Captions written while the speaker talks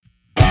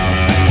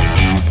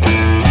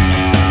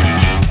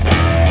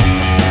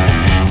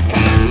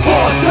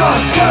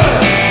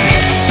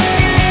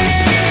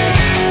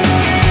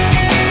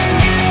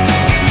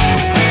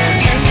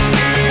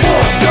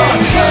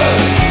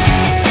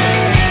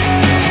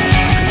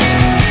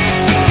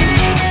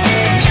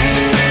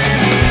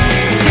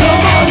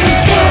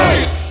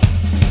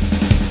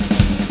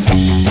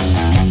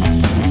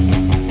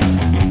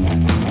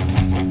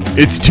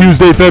It's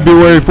Tuesday,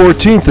 February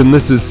 14th, and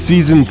this is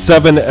Season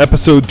 7,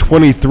 Episode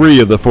 23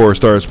 of the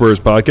 4-Star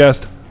Spurs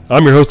podcast.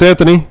 I'm your host,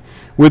 Anthony.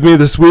 With me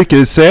this week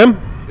is Sam.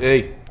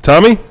 Hey.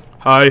 Tommy.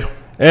 Hi.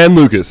 And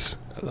Lucas.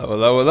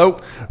 Hello.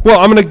 Well,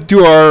 I'm going to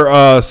do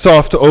our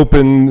soft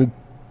open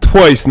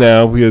twice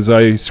now because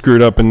I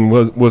screwed up and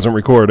wasn't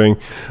recording.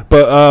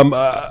 But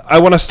I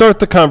want to start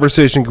the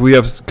conversation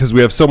because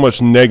we have so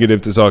much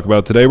negative to talk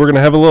about today. We're going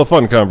to have a little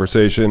fun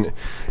conversation.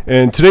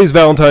 And today's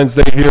Valentine's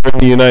Day here in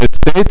the United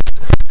States.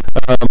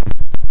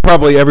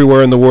 Probably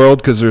everywhere in the world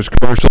because there's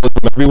commercialism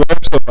everywhere.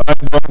 So I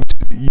want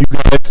you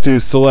guys to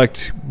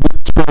select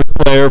which sports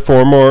player,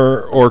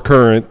 former or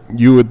current,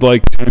 you would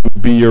like to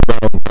be your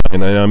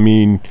Valentine. I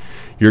mean,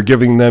 you're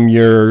giving them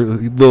your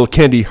little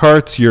candy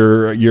hearts,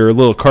 your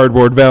little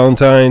cardboard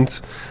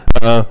Valentines.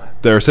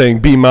 They're saying,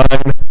 be mine.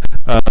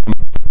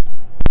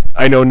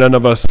 I know none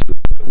of us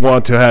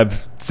want to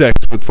have sex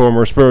with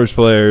former Spurs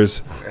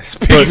players.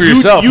 Speak for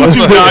yourself. You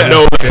do not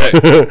know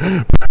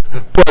that.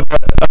 But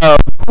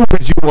who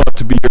would you want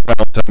to be your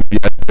Valentine if you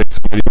had to pick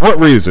somebody? What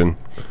reason?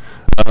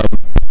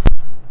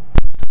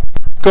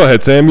 Go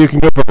ahead, Sam. You can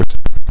go first.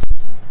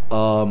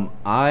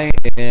 I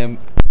am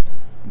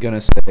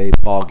gonna say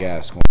Paul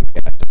Gascoigne.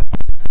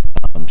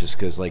 Just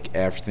because, like,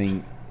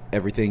 everything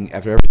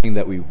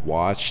that we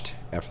watched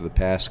after the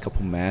past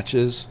couple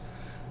matches,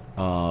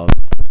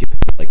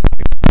 like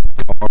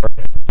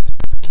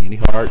candy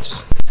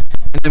hearts,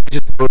 and then we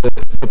just go to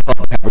the pub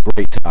and have a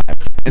great time.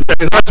 And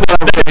that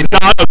is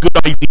not a good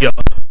idea.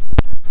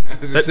 I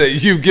was gonna say,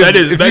 if you give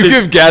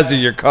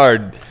Gazzy your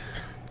card,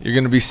 you're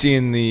gonna be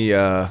seeing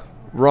the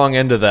wrong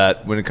end of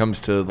that when it comes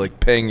to like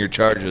paying your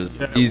charges.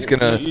 Yeah, he's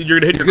gonna hit your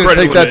credit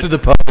take that limit. to the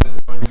pub,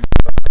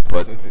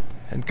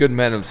 and good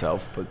man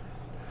himself. But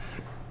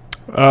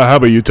How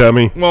about you,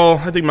 Tommy? Well,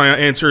 I think my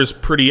answer is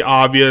pretty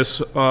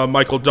obvious.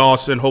 Michael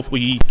Dawson.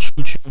 Hopefully he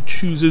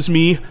chooses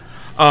me.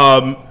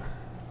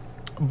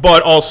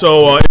 But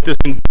also, if this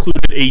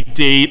included a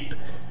date,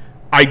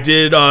 I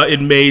did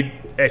in May.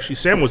 Actually,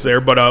 Sam was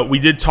there, but we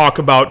did talk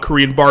about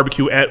Korean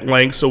barbecue at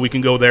length, so we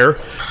can go there.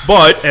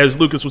 But as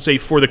Lucas would say,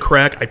 for the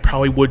crack, I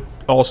probably would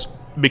also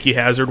Mickey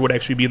Hazard would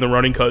actually be in the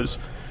running because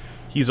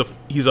he's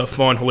a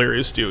fun,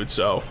 hilarious dude.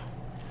 So.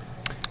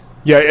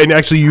 Yeah, and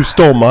actually, you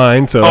stole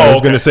mine. So I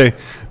was going to say,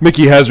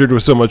 Mickey Hazard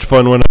was so much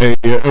fun when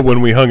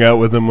we hung out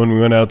with him when we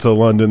went out to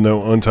London. Though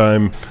one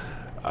time,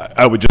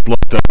 I would just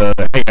love to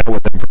hang out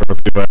with him for a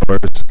few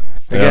hours.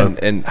 again,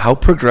 and how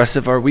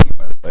progressive are we?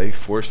 By the way,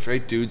 4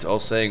 straight dudes all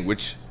saying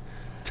which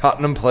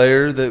Tottenham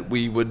player that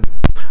we would.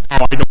 Oh,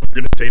 I know what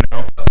you're going to say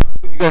now.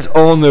 You guys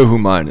all know who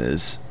mine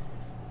is.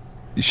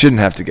 You shouldn't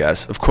have to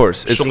guess. Of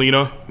course, it's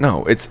Shalina.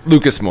 No, it's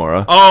Lucas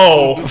Moura.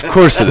 Oh, Of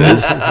course it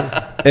is.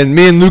 And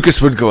me and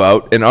Lucas would go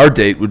out, and our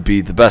date would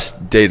be the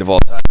best date of all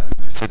time.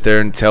 We'd just sit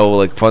there and tell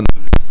like fun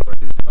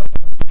stories about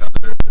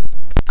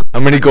how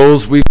many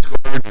goals we've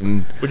scored,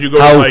 and would you go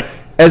how, like?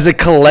 as a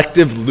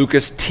collective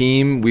Lucas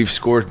team, we've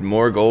scored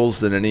more goals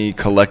than any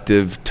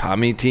collective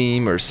Tommy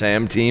team or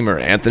Sam team or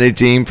Anthony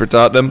team for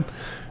Tottenham.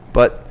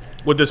 But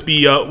Would this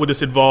be? Would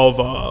this involve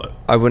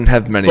I wouldn't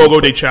have many.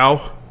 Fogo de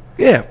Chao?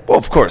 Yeah, well,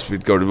 of course,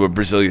 we'd go to a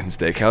Brazilian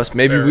steakhouse.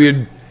 Maybe Fair.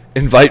 we'd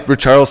invite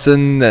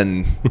Richarlison,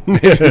 and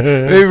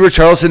maybe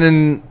Richarlison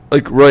and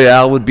like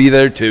Royale would be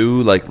there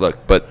too. Like,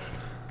 look, but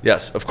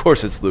yes, of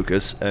course, it's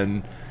Lucas,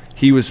 and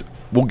he was.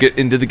 We'll get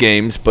into the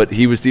games, but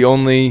he was the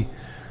only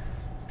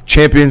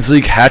Champions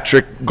League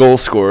hat-trick goal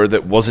scorer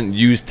that wasn't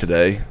used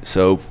today.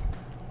 So,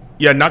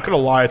 Yeah, not gonna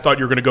lie, I thought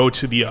you were gonna go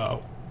to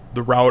the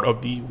route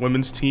of the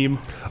women's team.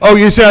 Oh,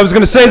 you see, I was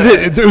going to say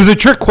that it was a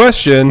trick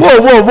question.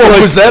 whoa!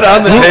 Was that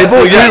on the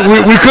table? Yes.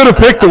 We could have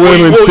picked the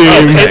women's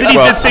team. Anthony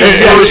did say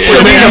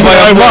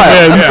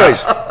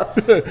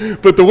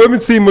But the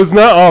women's team was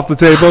not off the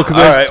table because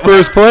a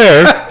Spurs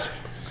player,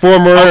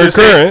 former or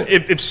current.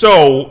 If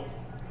so,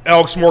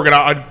 Alex Morgan,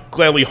 I'd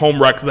gladly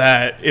home wreck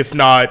that. If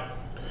not,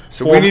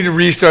 So we need to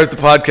restart the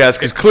podcast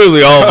because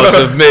clearly all of us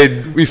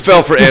we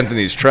fell for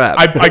Anthony's trap.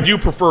 I do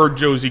prefer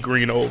Josie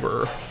Green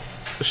over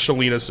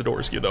Shalina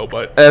Zadorsky, though.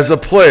 But As a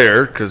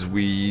player, because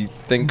we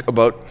think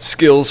about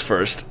skills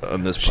first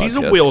on this podcast. she's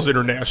a Wales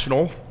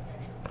international.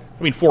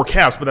 I mean, 4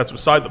 caps, but that's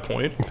beside the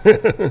point.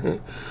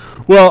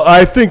 Well,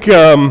 I think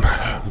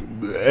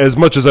as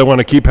much as I want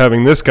to keep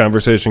having this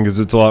conversation because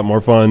it's a lot more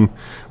fun,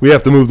 we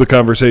have to move the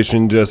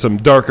conversation to some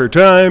darker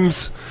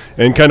times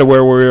and kind of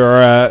where we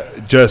are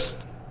at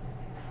just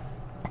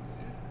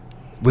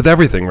with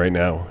everything right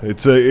now.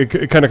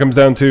 It kind of comes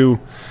down to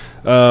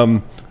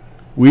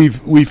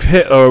we've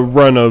hit a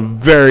run of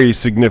very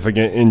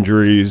significant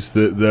injuries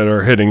that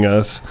are hitting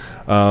us.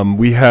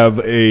 We have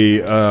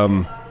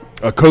a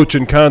coach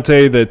in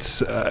Conte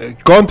that's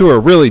gone through a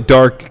really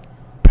dark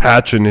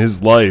patch in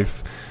his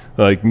life,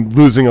 like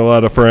losing a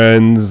lot of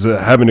friends,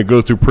 having to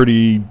go through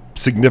pretty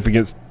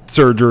significant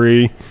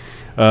surgery.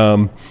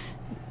 So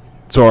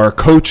our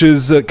coach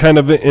is kind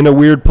of in a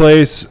weird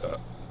place.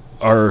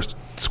 Our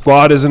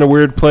squad is in a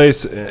weird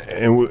place,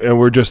 and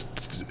we're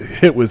just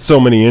hit with so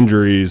many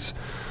injuries.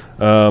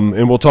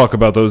 And we'll talk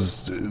about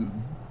those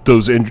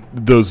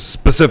those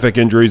specific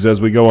injuries as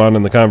we go on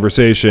in the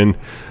conversation.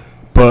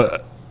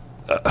 But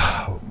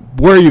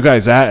where are you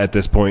guys at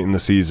this point in the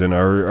season?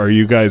 Are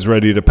you guys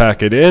ready to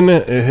pack it in?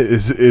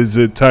 Is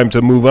it time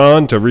to move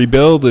on, to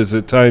rebuild? Is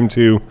it time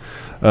to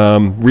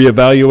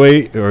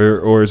reevaluate,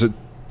 or is it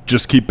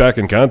just keep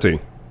backing Conti?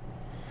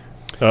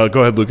 Go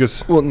ahead,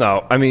 Lucas. Well,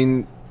 no, I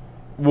mean,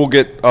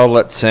 I'll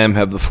let Sam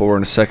have the floor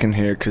in a second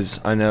here, because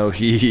I know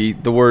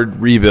the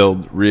word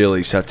rebuild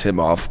really sets him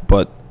off.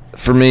 But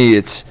for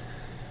me,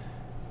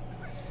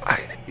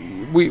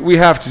 we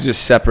have to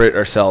just separate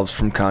ourselves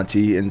from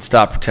Conti and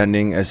stop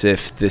pretending as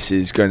if this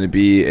is going to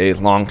be a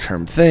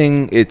long-term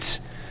thing.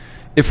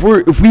 If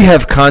we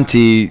have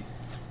Conti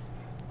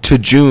to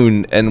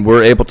June and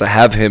we're able to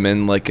have him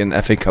in like an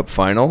FA Cup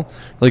final,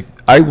 like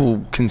I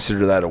will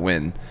consider that a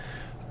win.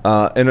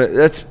 And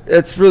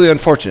that's really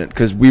unfortunate,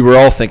 because we were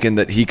all thinking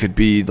that he could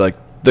be like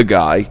the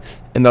guy,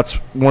 and that's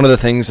one of the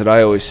things that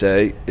I always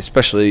say,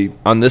 especially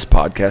on this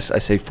podcast. I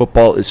say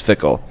football is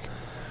fickle.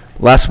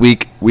 Last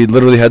week we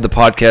literally had the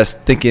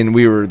podcast thinking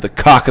we were the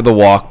cock of the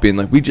walk, being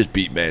like, we just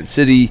beat Man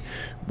City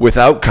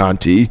without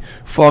Conti.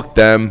 Fuck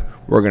them.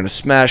 We're gonna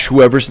smash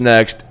whoever's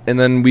next, and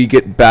then we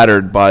get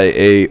battered by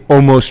a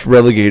almost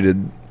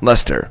relegated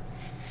Leicester,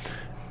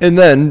 and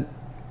then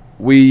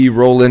we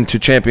roll into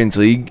Champions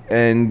League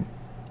and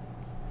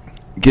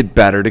get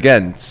battered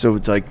again. So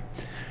it's like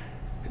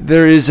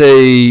there is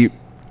a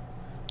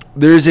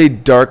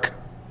dark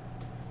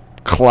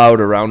cloud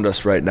around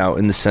us right now,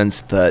 in the sense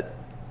that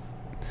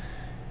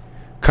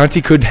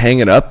Conti could hang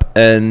it up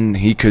and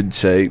he could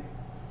say,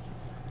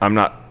 I'm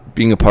not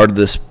being a part of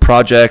this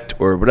project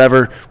or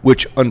whatever,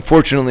 which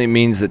unfortunately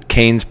means that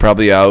Kane's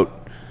probably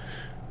out,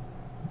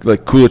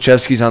 like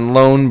Kulusevski's on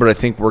loan, but I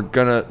think we're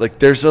gonna, like,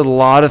 there's a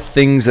lot of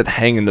things that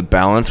hang in the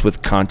balance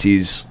with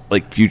Conti's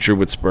like future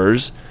with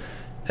Spurs.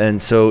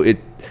 And so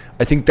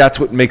I think that's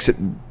what makes it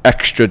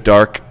extra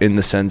dark, in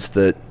the sense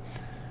that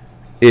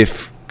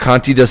if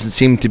Conti doesn't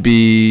seem to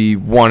be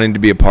wanting to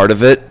be a part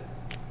of it,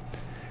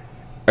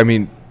 I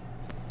mean,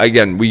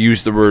 again, we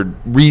use the word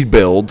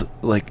rebuild,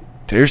 like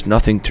there's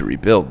nothing to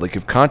rebuild. Like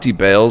if Conti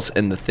bails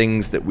and the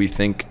things that we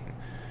think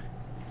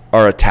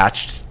are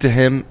attached to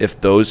him,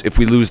 if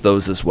we lose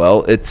those as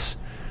well, it's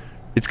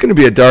going to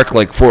be a dark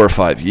like 4 or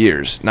 5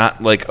 years,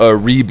 not like a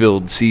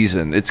rebuild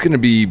season. It's going to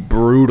be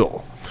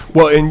brutal.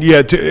 Well, and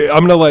yeah,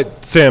 I'm going to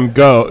let Sam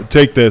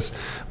take this,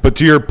 but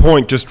to your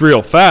point, just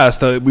real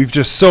fast, we've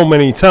just so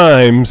many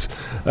times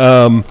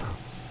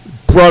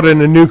brought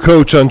in a new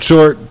coach on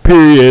short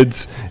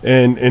periods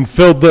and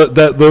filled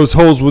those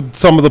holes with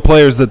some of the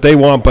players that they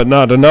want, but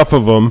not enough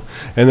of them.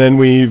 And then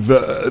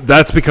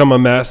that's become a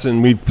mess,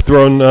 and we've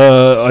thrown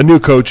a new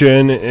coach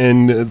in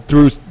and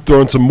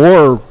thrown some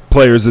more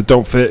players that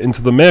don't fit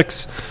into the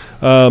mix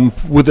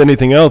with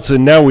anything else,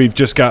 and now we've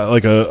just got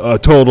like a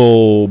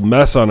total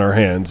mess on our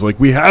hands. Like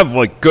we have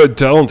like good,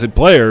 talented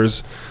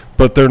players,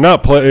 but they're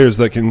not players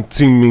that can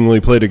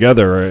seemingly play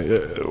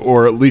together,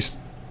 or at least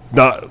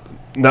not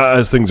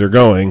as things are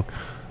going.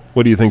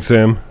 What do you think,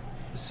 Sam?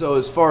 So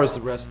as far as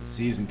the rest of the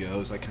season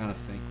goes, I kind of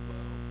think,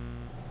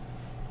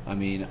 I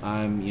mean,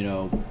 I'm,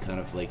 kind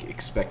of like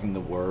expecting the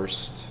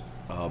worst,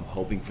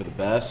 hoping for the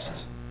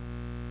best.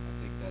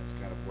 I think that's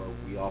kind of where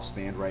we all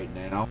stand right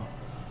now.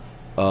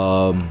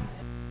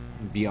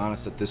 Be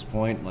honest, at this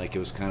point, like it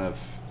was kind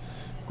of,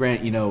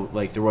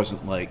 like there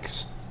wasn't like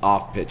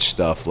off-pitch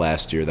stuff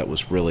last year that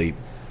was really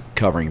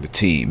covering the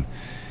team.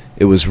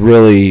 It was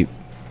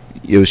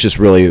just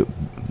really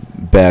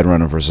bad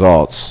run of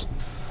results.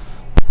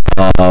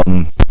 As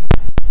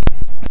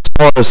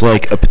far as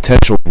like a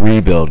potential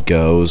rebuild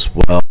goes,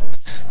 well,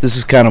 this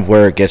is kind of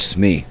where it gets to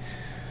me.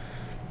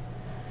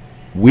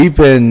 We've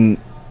been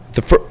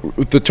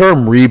the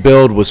term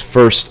rebuild was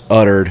first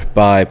uttered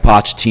by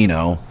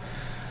Pochettino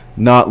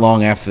not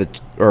long after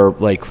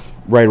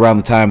right around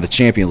the time of the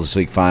Champions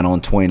League final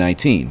in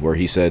 2019, where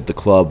he said the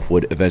club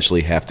would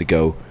eventually have to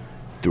go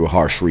through a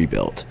harsh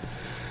rebuild.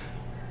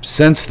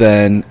 Since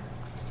then,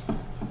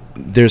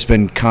 it's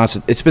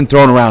been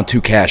thrown around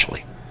too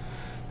casually.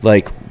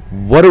 Like,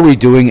 what are we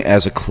doing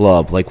as a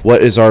club? Like,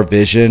 what is our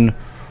vision?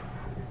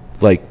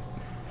 Like,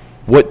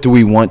 what do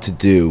we want to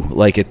do?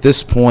 Like, at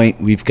this point,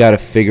 we've got to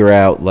figure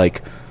out,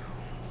 like,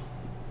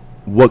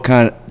 what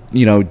kind of,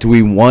 do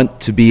we want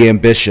to be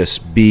ambitious,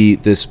 be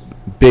this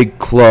big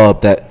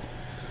club that,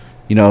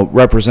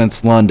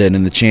 represents London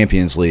in the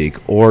Champions League?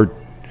 Or,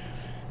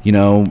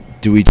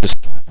 do we just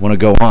want to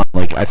go on?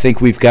 Like, I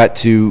think we've got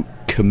to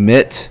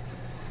commit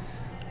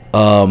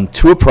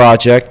to a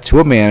project, to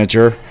a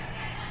manager,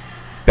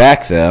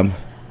 back them,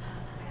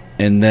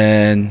 and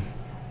then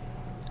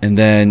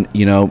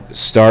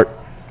start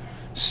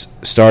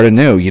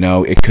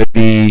anew. It could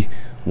be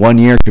 1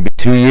 year, it could be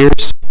 2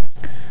 years,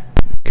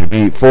 it could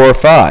be 4 or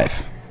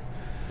 5.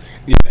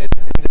 Yeah, and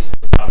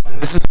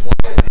this is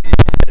why it is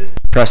as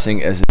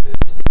depressing as it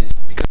is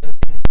because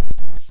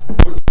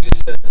what you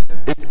just said,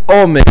 it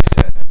all makes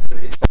sense, but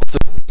it's also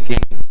thinking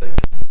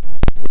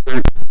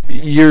like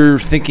you're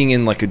thinking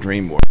in like a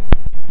dream world.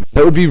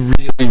 That would be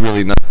really,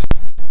 really nice.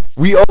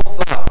 We all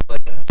thought,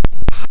 like,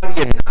 how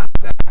do you not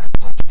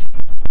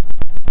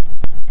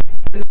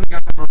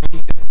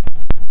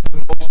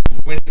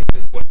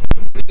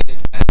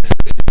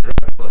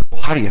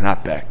how do you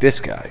not back this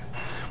guy?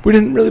 We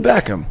didn't really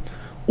back him.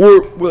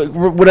 Or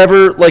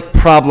whatever like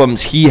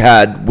problems he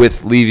had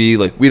with Levy,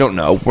 like we don't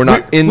know. We're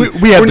not in.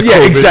 We had the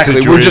COVID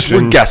exactly. We're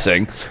situation.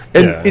 guessing,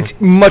 and it's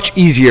much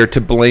easier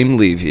to blame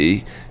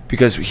Levy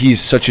because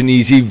he's such an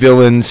easy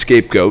villain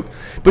scapegoat.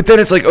 But then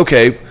it's like,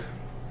 okay,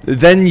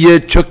 then you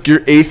took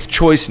your 8th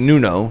choice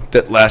Nuno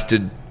that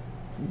lasted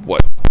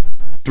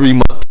 3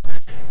 months,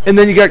 and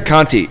then you got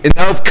Conte, and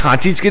now if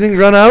Conte's getting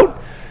run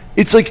out,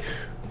 it's like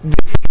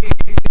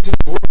it's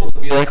horrible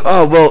to be like,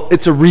 oh well,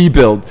 it's a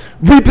rebuild.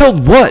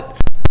 Rebuild what?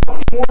 How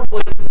many more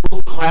like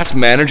world-class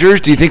managers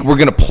do you think we're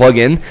going to plug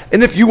in?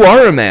 And if you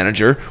are a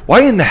manager,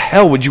 why in the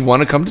hell would you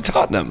want to come to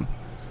Tottenham?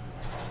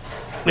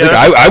 Yeah,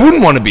 like, I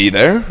wouldn't want to be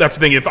there. That's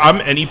the thing. If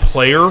I'm any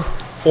player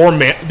or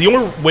the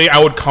only way I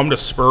would come to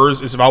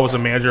Spurs is if I was a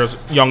manager as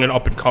young and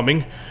up and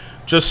coming,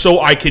 just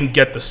so I can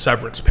get the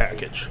severance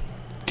package.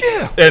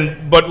 Yeah.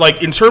 But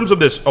like in terms of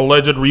this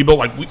alleged rebuild,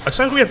 like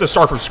essentially we have to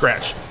start from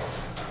scratch.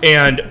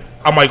 And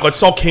I'm like, let's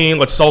sell Kane,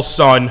 let's sell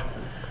Son.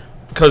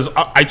 Because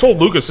I told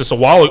Lucas this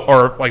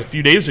a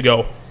few days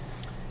ago.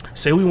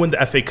 Say we win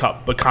the FA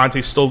Cup, but Conte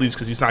still leaves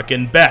because he's not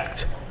getting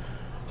backed.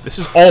 This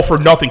is all for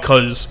nothing.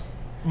 Because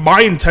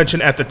my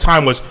intention at the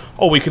time was,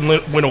 we can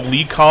win a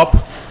League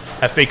Cup,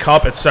 FA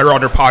Cup, etc.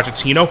 under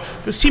Pochettino.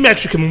 This team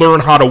actually can learn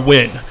how to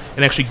win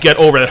and actually get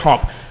over that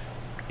hump.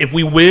 If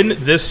we win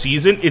this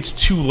season, it's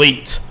too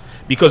late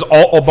because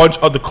a bunch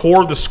of the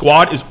core of the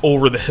squad is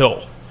over the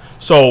hill.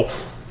 So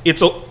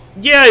it's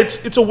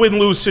a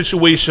win-lose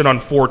situation,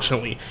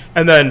 unfortunately.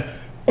 And then,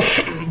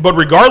 but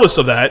regardless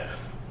of that,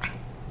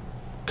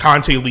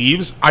 Conte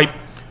leaves.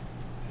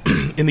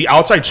 In the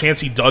outside chance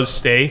he does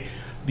stay,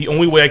 the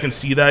only way I can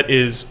see that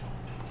is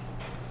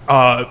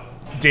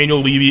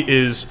Daniel Levy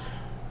is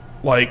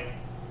like,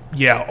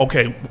 yeah,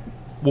 okay,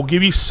 we'll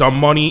give you some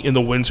money in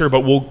the winter,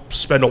 but we'll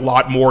spend a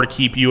lot more to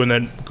keep you, and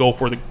then go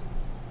for the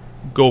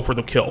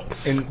kill.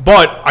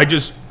 But I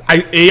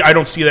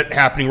don't see that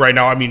happening right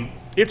now. I mean,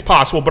 it's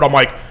possible, but I'm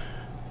like,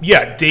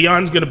 yeah,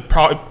 Dejan's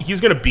he's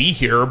gonna be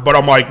here, but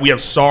I'm like, we have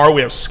Sarr,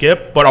 we have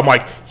Skip, but I'm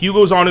like,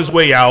 Hugo's on his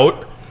way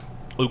out,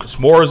 Lucas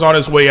Moura's on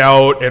his way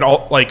out, and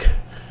all like,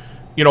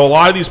 a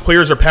lot of these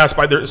players are past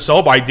by their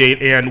sell-by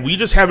date, and we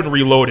just haven't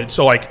reloaded.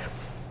 So like,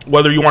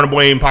 whether you want to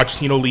blame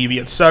Pochettino, Levy,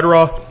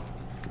 etc.,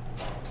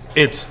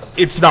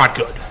 it's not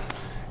good.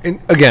 And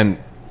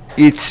again,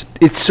 it's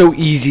so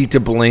easy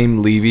to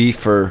blame Levy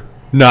for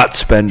not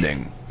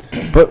spending,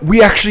 but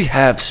we actually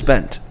have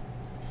spent.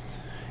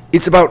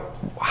 It's about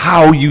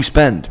how you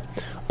spend.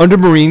 Under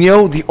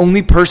Mourinho, the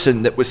only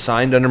person that was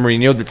signed under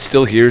Mourinho that's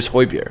still here is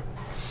Højbjerg.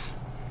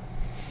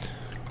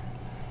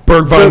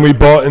 Bergwijn we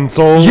bought and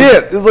sold.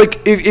 Yeah,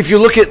 like if you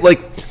look at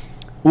like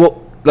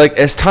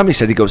as Tommy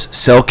said, he goes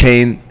sell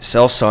Kane,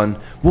 sell Son.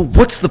 Well,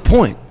 what's the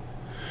point?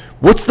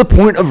 What's the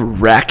point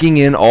of racking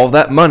in all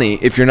that money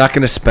if you're not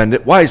going to spend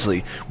it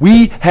wisely?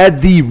 We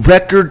had the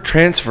record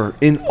transfer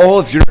in all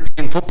of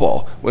European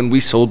football when we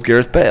sold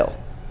Gareth Bale.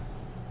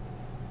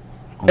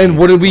 And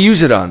what did we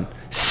use it on?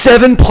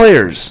 7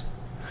 players.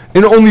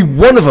 And only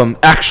one of them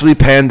actually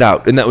panned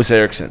out, and that was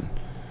Eriksen.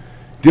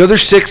 The other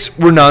 6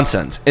 were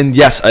nonsense. And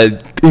yes, I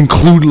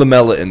include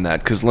Lamela in that,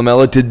 because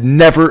Lamela did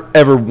never,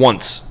 ever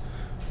once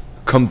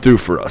come through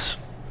for us.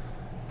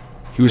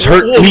 He was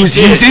hurt. He was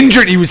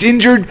injured. He was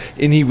injured,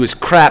 and he was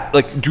crap.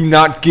 Like, do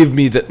not give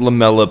me that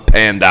Lamela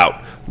panned out.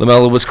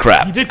 Lamela was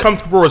crap. He did come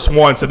through for us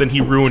once, and then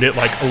he ruined it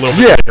like a little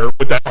bit later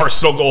with that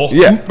Arsenal goal.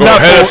 Yeah,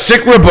 had a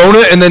sick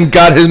Rabona, and then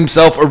got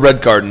himself a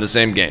red card in the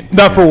same game.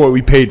 Not for what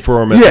we paid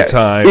for him at the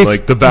time.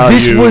 Like the value.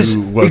 This was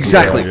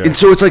exactly, and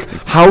so it's like,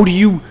 how do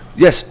you?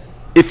 Yes,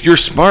 if you're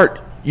smart,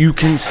 you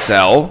can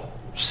sell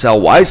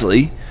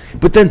wisely,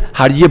 but then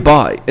how do you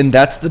buy? And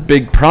that's the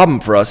big problem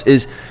for us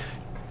is.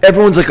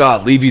 Everyone's like,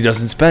 Levy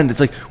doesn't spend. It's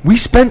like, we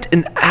spent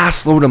an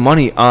ass load of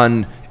money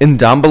on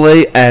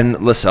Ndombele and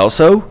Lo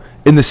Celso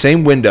in the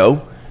same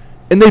window,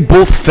 and they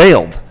both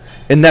failed.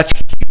 And that's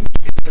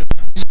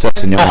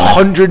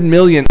 $100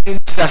 million.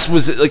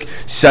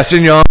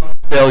 Sessegnon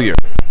failure.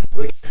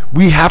 Like,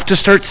 we have to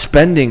start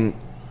spending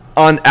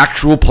on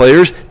actual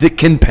players that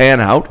can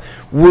pan out.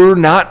 We're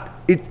not...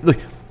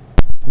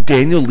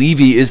 Daniel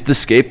Levy is the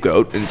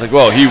scapegoat, and it's like,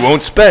 well, he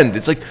won't spend.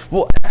 It's like,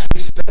 well, actually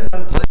spend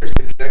on players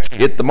that can actually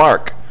hit the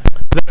mark.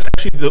 That's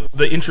actually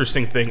the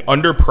interesting thing.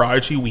 Under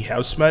Prodigy, we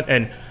have spent,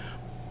 and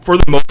for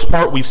the most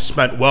part, we've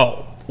spent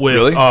well.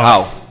 Really?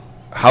 How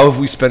have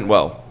we spent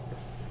well?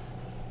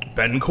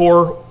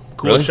 Bencore,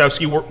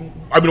 Kulusevski. Really?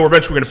 We're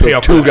eventually going to pay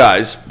off 2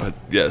 guys, but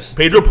yes.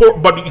 Pedro,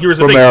 but here's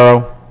the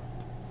Romero. thing.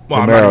 Well,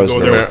 Romero's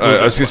there.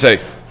 I was going to say.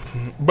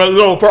 But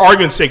no, for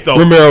argument's sake, though.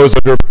 Romero was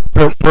under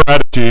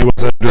Prodigy.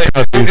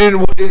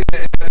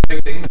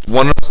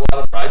 Won us a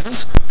lot of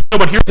prizes. No,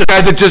 but here's the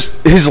guy that just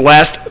his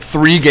last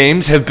 3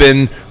 games have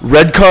been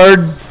red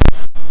card,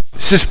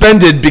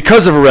 suspended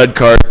because of a red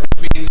card,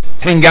 which means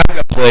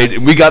Tanganga played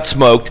and we got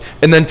smoked,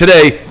 and then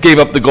today gave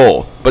up the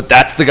goal. But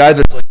that's the guy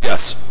that's like,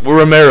 yes, we're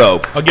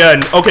Romero.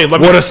 Again, okay,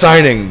 what a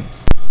signing.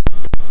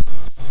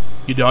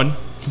 You done?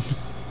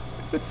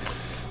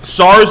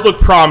 SARS look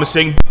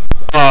promising.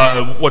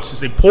 what's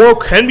his name? Poro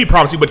can be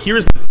promising, but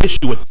here's the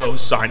issue with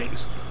those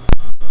signings.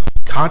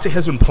 Conte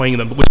has been playing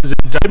them, which is an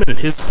indictment on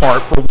his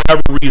part for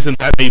whatever reason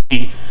that may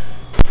be.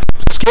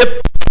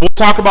 Skip, we'll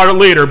talk about it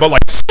later, but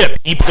like Skip,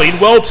 he played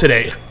well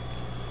today.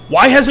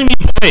 Why hasn't he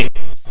been playing?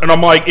 And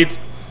I'm like,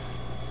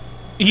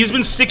 he's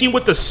been sticking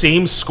with the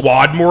same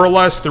squad more or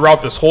less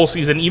throughout this whole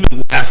season,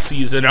 even last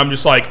season. I'm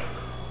just like,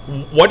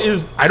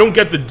 I don't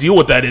get the deal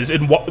with that is,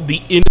 and what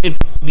the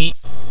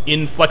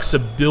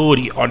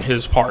inflexibility on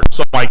his part.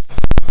 So like,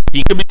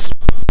 he could be.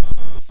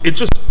 It's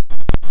just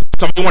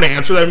somebody want to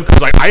answer them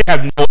because like I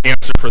have no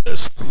answer for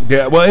this.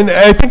 Yeah, well, and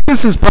I think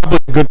this is probably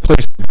a good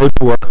place to go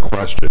to our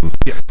question.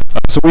 Yeah.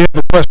 So we have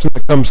a question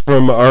that comes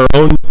from our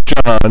own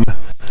John.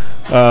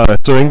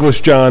 So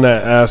English John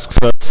asks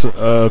us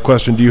a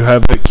question. Do you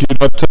have it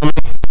queued up, Tommy?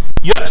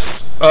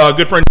 Yes,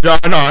 good friend John.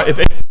 If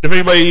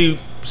anybody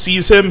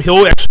sees him,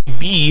 he'll actually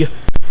be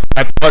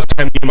at the West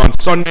Ham game on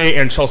Sunday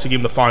and Chelsea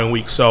game the following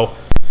week. So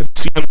if you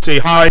see him, say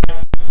hi.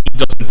 He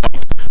doesn't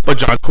bite. But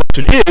John's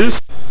question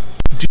is,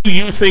 do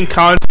you think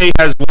Conte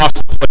has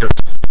lost players?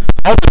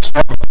 I'll just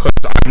start because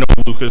I know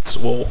Lucas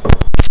will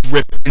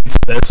rip into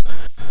this.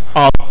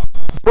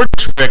 George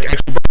Schrick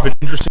actually brought up an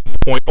interesting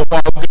point a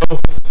while ago.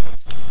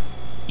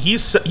 He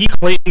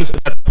claims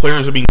that the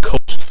players are being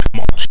coached too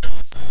much,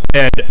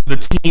 and the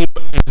team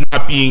is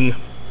not being.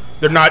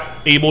 They're not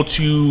able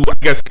to, I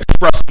guess,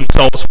 express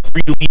themselves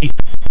freely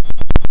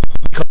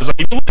because if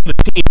you look at the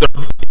team,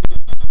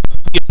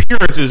 the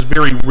appearance is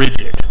very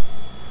rigid.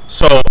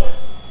 So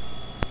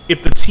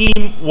if the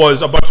team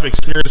was a bunch of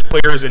experienced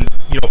players and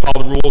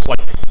follow the rules, like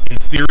in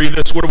theory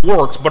this would have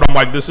worked. But I'm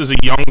like, this is a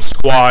young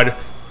squad,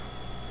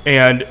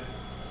 and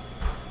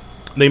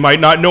they might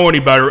not know any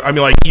better. I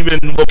mean, like even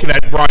looking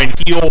at Brian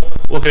Heel,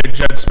 looking at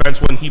Jed Spence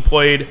when he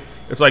played,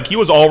 it's like he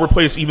was all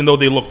replaced even though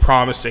they look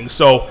promising.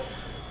 So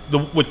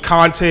with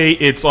Conte,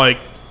 it's like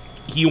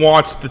he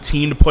wants the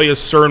team to play a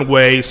certain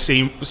way,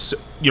 same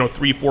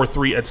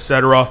 3-4-3,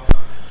 etc.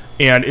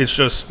 And it's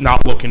just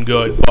not looking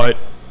good. But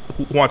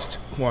who wants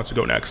to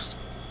go next?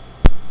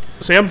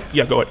 Sam?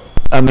 Yeah, go ahead.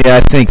 I mean, I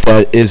think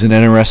that is an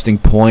interesting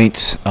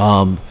point.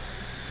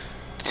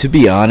 To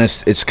be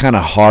honest, it's kind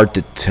of hard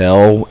to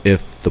tell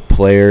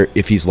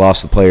if he's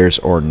lost the players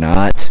or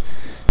not,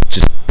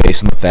 just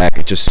based on the fact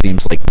it just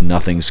seems like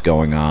nothing's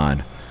going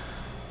on.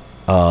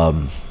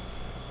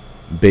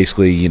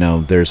 Basically,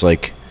 there's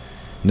like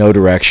no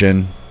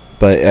direction,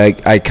 but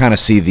I kind of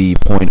see the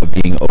point of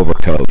being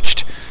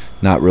overcoached,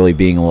 not really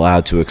being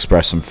allowed to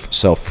express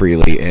themselves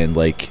freely and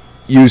like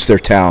use their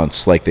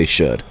talents like they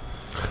should.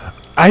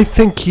 I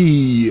think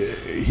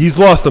he's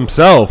lost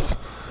himself.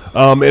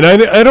 And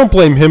I don't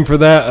blame him for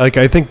that. Like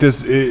I think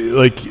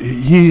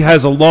he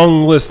has a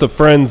long list of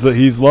friends that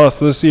he's lost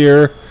this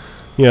year.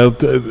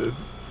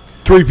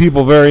 3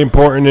 people very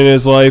important in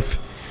his life.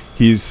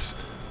 He's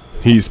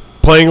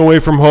playing away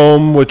from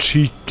home, which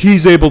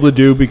he's able to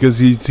do because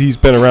he's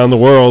been around the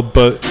world.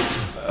 But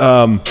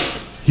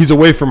he's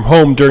away from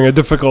home during a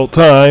difficult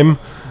time.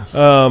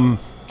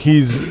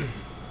 He's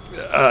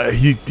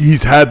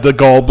had the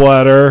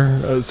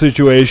gallbladder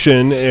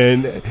situation,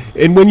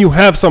 and when you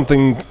have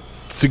something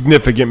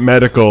significant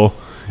medical,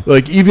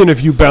 like even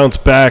if you bounce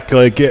back,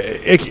 like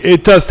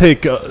it does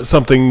take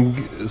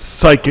something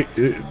psychic,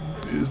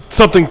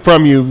 something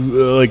from you,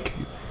 like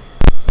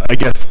I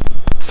guess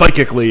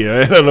psychically.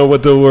 I don't know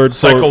what the word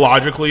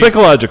psychologically.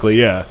 Psychologically,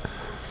 yeah.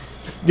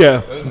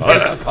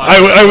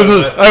 I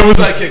was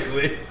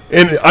psychically.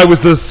 And I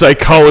was the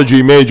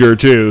psychology major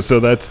too, so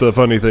that's the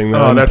funny thing.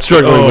 I'm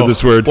struggling with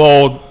this word.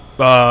 Well,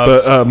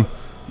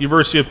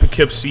 University of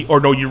Poughkeepsie, or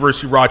no,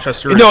 University of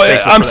Rochester. No,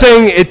 I'm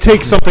saying it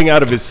takes something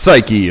out of his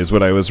psyche is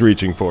what I was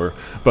reaching for.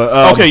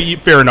 But okay,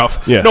 fair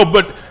enough. Yeah. No,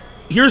 but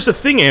here's the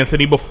thing,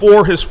 Anthony.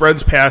 Before his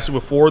friend's passing,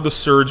 before the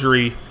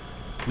surgery,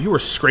 we were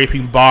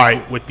scraping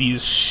by with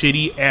these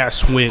shitty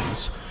ass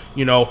wins.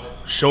 Not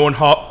showing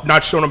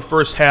up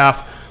first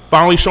half,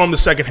 finally showing the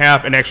second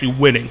half, and actually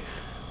winning.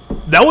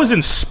 That was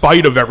in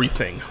spite of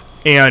everything,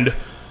 and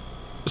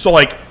so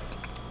like.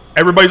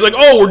 Everybody's like,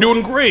 oh, we're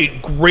doing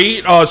great.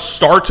 Great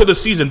start to the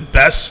season.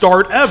 Best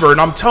start ever. And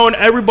I'm telling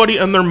everybody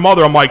and their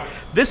mother, I'm like,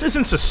 this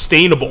isn't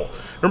sustainable.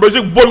 Everybody's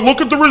like, but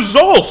look at the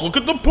results. Look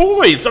at the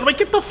points. I'm like,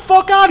 get the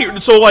fuck out of here.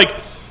 And so, like,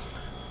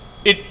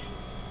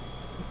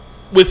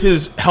 with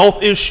his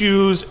health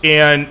issues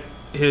and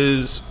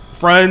his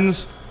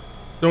friends,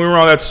 don't get me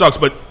wrong, that sucks.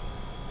 But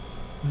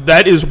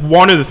that is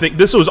one of the things.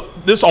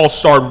 This all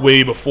started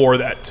way before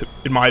that,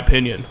 in my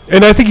opinion.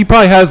 And I think he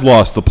probably has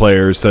lost the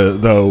players,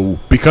 though,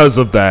 because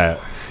of that.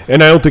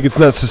 And I don't think it's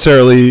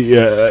necessarily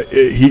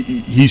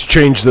he's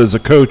changed as a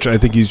coach. I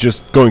think he's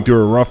just going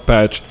through a rough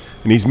patch,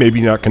 and he's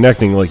maybe not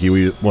connecting like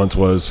he once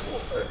was.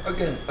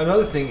 Again,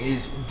 another thing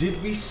is,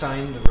 did we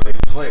sign the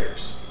right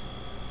players?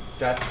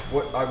 That's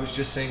what I was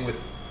just saying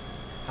with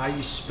how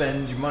you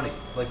spend your money.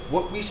 Like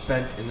what we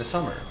spent in the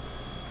summer.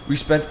 We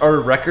spent our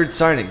record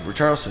signing.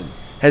 Richarlison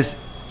has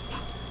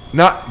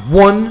not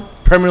one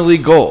Premier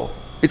League goal.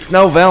 It's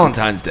now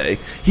Valentine's Day.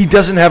 He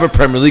doesn't have a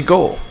Premier League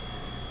goal.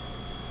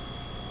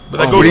 But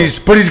that But goes.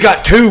 he's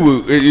got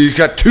two. He's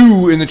got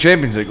two in the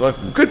Champions League.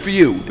 Like, good for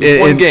you. It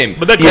was one game.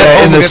 But that goes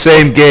Yeah, in the against-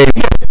 same game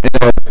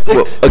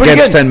But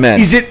against again, 10 men.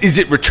 Is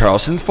it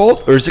Richarlison's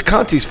fault or is it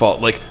Conte's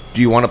fault? Like,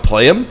 do you want to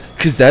play him?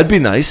 Because that'd be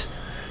nice.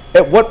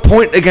 At what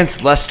point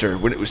against Leicester,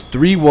 when it was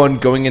 3-1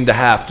 going into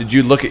half, did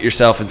you look at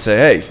yourself and say,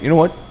 hey, you know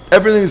what?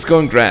 Everything's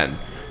going grand.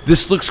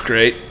 This looks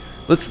great.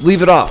 Let's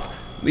leave it off.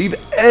 Leave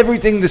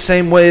everything the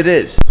same way it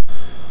is.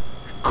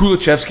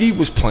 Kulichevsky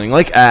was playing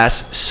like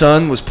ass.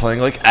 Son was playing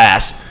like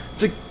ass.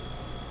 It's like,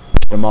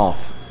 Get him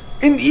off.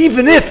 and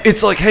even if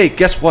it's like, hey,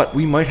 guess what?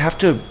 We might have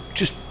to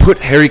just put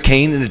Harry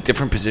Kane in a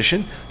different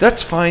position.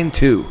 That's fine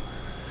too.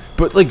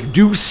 But like,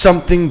 do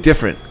something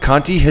different.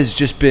 Conte has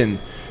just been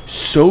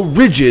so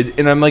rigid,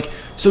 and I'm like,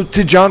 so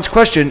to John's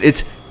question,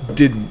 it's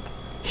did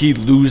he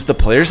lose the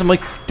players? I'm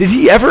like, did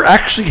he ever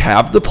actually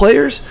have the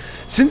players?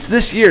 Since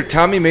this year,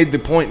 Tommy made the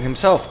point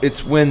himself.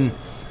 It's when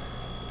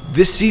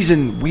this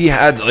season we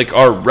had like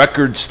our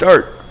record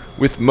start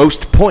with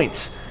most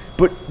points,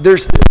 but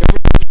there's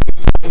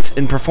points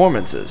in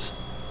performances.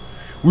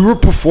 We were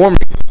performing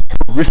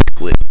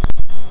horrifically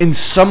and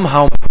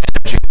somehow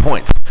managing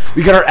points.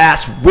 We got our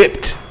ass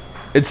whipped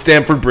at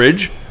Stamford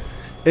Bridge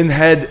and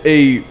had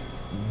a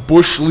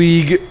Bush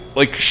League,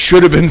 like,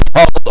 should have been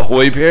fouled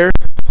Højbjerg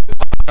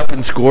up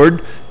and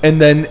scored,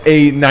 and then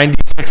a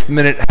 96th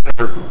minute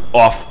header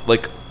off,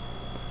 like,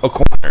 a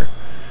corner.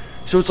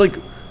 So it's like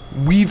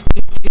we've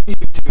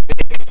continued to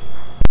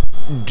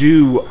make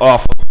do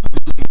off of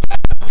really bad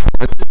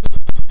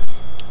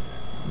performances.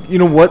 You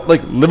know what?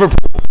 Like, Liverpool.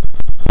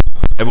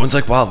 Everyone's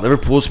like, wow,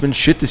 Liverpool's been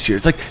shit this year.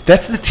 It's like,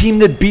 that's the team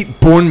that beat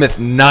Bournemouth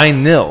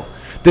 9-0.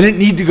 They didn't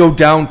need to go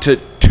down to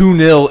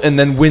 2-0 and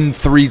then win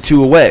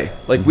 3-2 away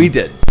like we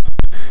did.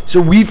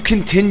 So we've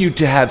continued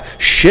to have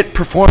shit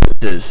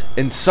performances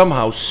and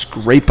somehow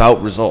scrape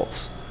out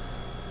results.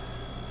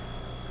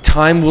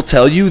 Time will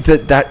tell you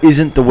that that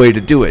isn't the way to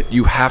do it.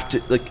 You have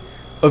to, like,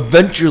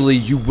 eventually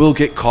you will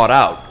get caught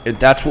out. And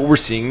that's what we're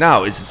seeing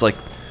now is it's like,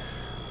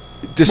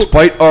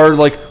 despite our,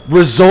 like,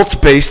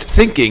 results-based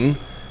thinking,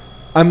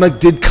 I'm like,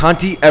 did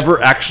Conte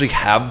ever actually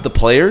have the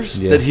players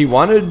that he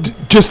wanted?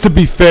 Just to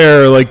be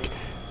fair, like,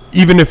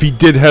 even if he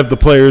did have the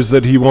players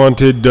that he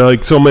wanted,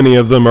 like so many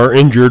of them are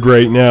injured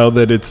right now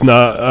that it's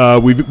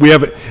not.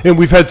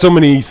 We've had so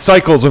many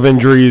cycles of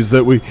injuries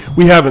that we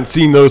haven't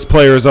seen those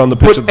players on the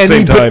pitch at the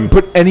same time.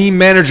 But any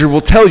manager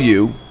will tell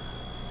you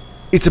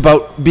it's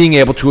about being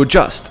able to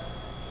adjust.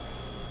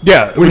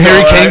 Yeah, When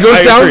Harry Kane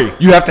goes down, agree.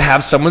 you have to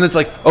have someone that's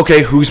like,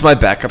 okay, who's my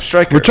backup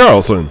striker?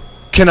 Richarlison.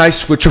 Can I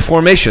switch a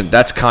formation?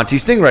 That's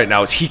Conte's thing right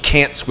now is he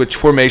can't switch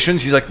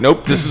formations. He's like,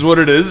 nope, this is what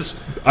it is.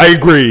 I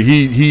agree.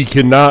 He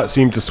cannot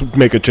seem to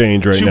make a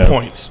change right 2 now.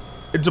 points.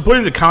 And to put it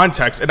into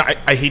context, and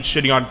I hate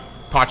shitting on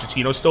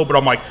Pochettino still, but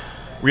I'm like,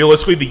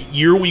 realistically, the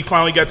year we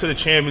finally got to the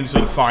Champions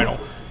League final,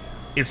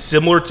 it's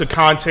similar to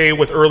Conte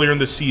with earlier in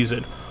the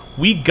season.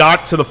 We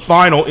got to the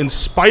final in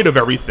spite of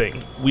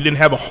everything. We didn't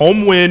have a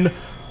home win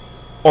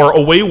or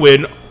away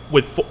win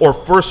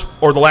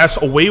the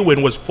last away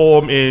win was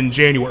Fulham in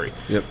January.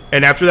 Yep.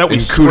 And after that, we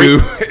And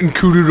scraped.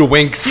 Kudu to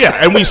Winks. Yeah,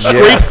 and we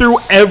scraped through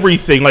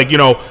everything, like,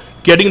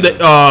 getting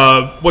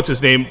the what's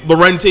his name,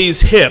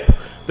 Llorente's hip,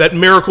 that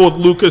miracle with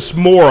Lucas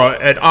Moura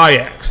at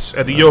Ajax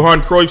at the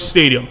Johan Cruyff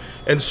Stadium,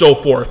 and so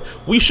forth.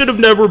 We should have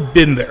never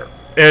been there,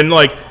 and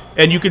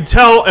you can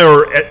tell,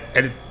 or at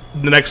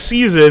the next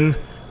season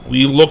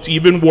we looked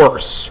even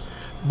worse.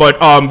 But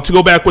to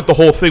go back with the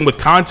whole thing with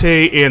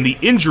Conte and the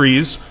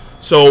injuries,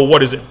 so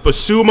what is it?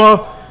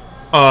 Basuma,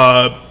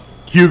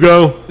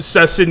 Hugo.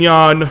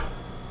 Sessegnon,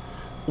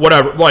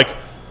 whatever, like. It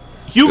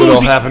Hugo's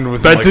all the- happened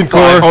within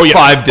Bentancur. like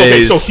 5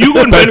 days. Okay, so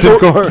Hugo and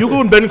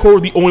Bentancur. Bentancur were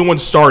the only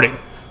ones starting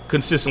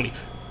consistently.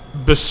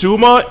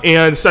 Basuma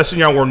and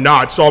Sessegnon were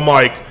not. So I'm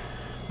like,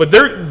 but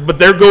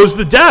there goes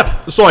the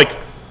depth. So like,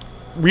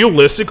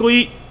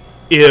 realistically,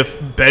 if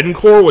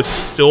Bentancur was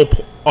still,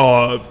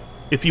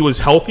 if he was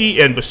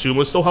healthy and Basuma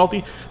was still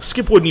healthy,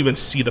 Skip wouldn't even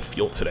see the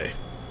field today.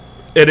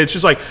 And it's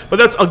just like, but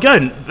that's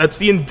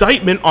the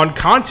indictment on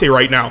Conte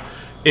right now.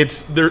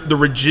 It's the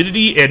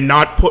rigidity and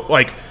not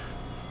playing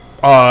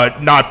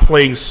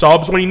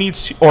subs when he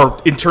needs to, or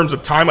in terms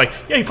of time, like,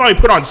 yeah, he finally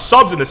put on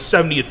subs in the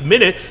 70th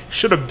minute.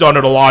 Should have done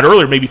it a lot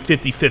earlier, maybe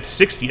 55th,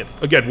 60th.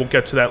 Again, we'll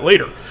get to that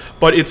later.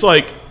 But it's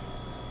like,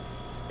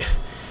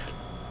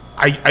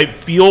 I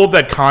feel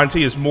that Conte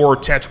is more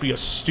tactically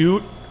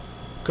astute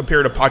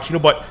compared to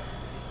Pochettino, but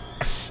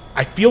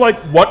I feel like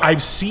what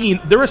I've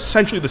seen, they're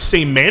essentially the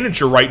same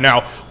manager right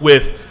now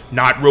with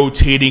not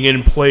rotating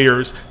in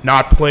players,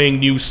 not playing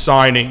new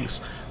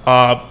signings,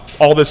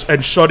 all this,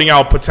 and shutting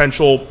out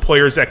potential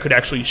players that could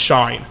actually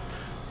shine.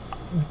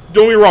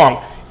 Don't get me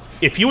wrong.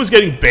 If he was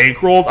getting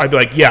bankrolled, I'd be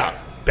like, yeah,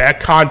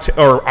 back Conte,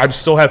 or I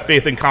still have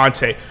faith in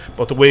Conte.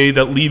 But the way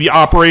that Levy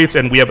operates,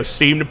 and we have a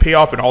stadium to pay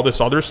off, and all this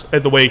other,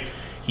 and the way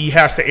he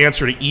has to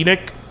answer to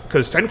ENIC,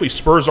 because technically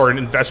Spurs are an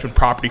investment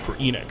property for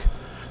ENIC.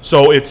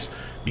 So it's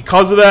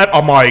because of that,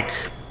 I'm like,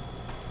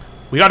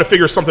 we got to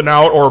figure something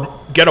out or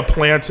get a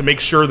plan to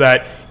make sure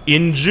that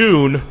in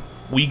June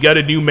we get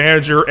a new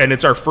manager and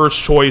it's our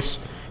first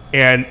choice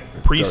and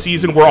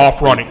preseason we're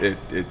off running.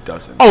 It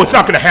doesn't. Oh, it's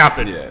not going to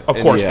happen, of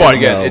course. yeah, But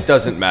Again, no. it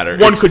doesn't matter.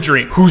 One It's could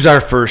dream. Who's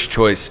our first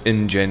choice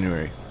in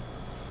January?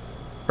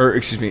 Or,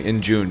 excuse me,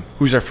 in June.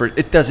 Who's our first?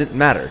 It doesn't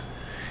matter.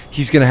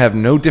 He's going to have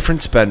no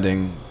different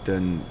spending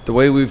than the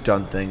way we've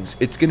done things.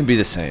 It's going to be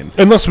the same.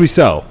 Unless we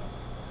sell.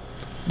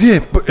 Yeah,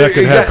 but That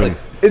could exactly.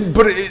 happen.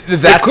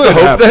 That's could the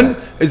hope happen.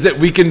 then, is that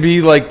we can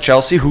be like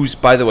Chelsea, who's,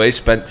 by the way,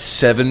 spent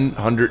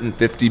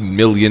 $750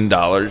 million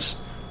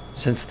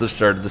since the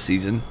start of the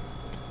season.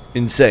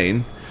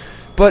 Insane.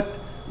 But,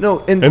 no.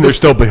 And they're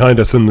still behind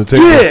us in the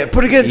table. Yeah,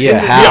 but again. Yeah,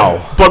 and- how?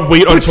 Yeah, but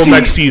wait until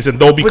next season.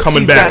 They'll be but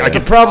coming see, back. That's I the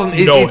can problem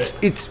is know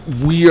it's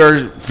we are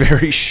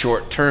very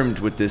short-termed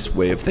with this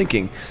way of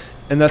thinking.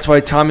 And that's why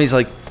Tommy's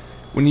like,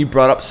 when you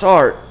brought up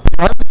Sarr,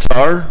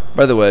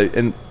 by the way,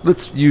 and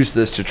let's use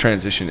this to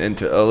transition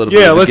into a little bit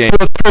Yeah, of the let's game.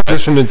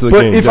 transition into the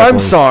But game. if I'm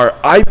definitely. Sarr,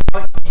 I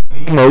might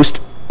be the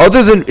most,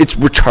 other than it's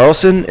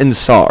Richarlison and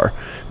Sarr,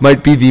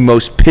 might be the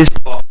most pissed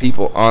off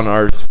people on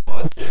our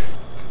squad.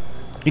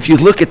 If you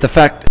look at the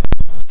fact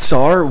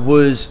Sarr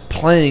was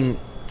playing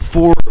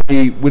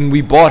when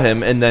we bought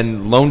him and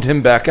then loaned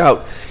him back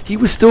out, he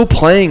was still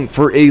playing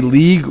for a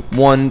League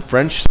One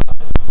French side.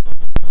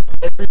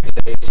 Every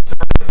day,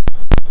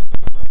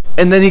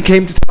 and then he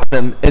came to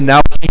Tottenham, and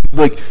now he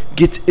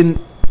gets an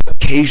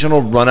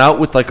occasional run out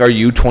with our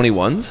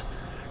U21s.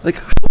 Like,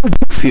 how would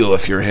you feel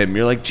if you're him?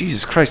 You're like,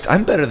 Jesus Christ,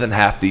 I'm better than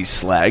half these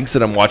slags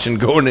that I'm watching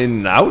going in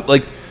and out.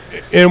 Like,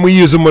 And we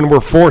use them when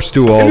we're forced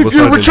to all of a if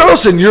you're sudden.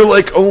 Richarlison, you're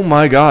like, oh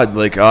my God,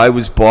 I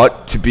was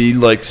bought to be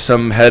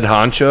some head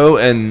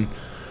honcho, and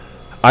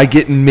I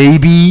get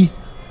maybe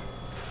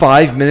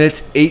 5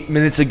 minutes, 8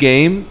 minutes a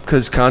game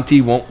because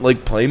Conte won't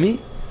play me.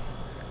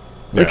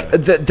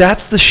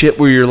 That's the shit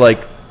where you're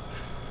like,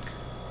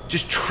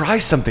 just try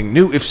something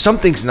new. If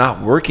something's not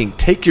working,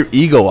 take your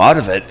ego out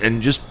of it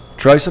and just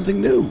try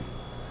something new.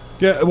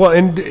 Yeah, well,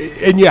 and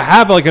you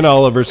have an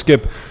Oliver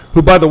Skip,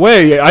 who, by the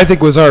way, I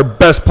think was our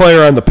best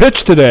player on the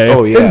pitch today.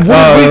 Oh, yeah.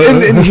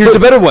 And here's a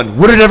better one.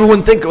 What did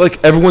everyone think?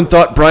 Everyone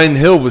thought Brian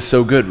Hill was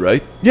so good,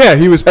 right? Yeah,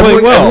 he was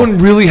playing well. Everyone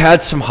really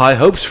had some high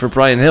hopes for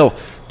Brian Hill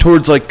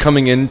towards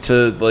coming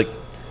into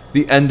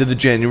the end of the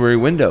January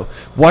window.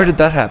 Why did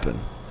that happen?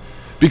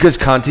 Because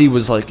Conte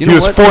was he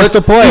was forced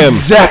to play him.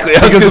 Exactly. I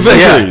was Because going to of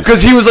say, injuries.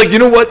 because he was you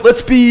know what?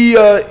 Let's be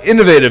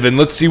innovative and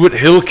let's see what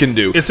Hill can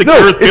do. It's a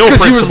Gareth Bale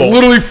because he was principle.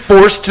 literally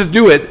forced to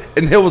do it,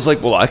 and Hill was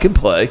like, well, I can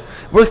play.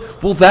 We're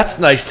like, well, that's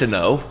nice to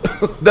know.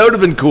 That would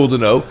have been cool to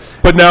know.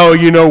 But now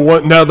you know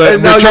what? Now that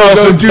And now you're gonna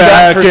Richarlison's do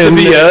that back for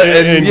Sevilla,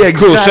 and yeah,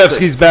 exactly.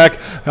 Kulusevski's back,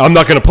 I'm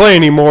not going to play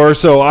anymore,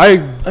 so I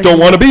don't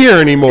want to be here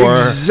anymore.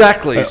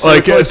 Exactly. So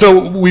it's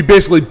So we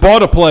basically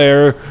bought a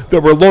player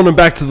that we're loaning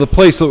back to the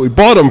place that we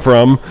bought him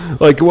from.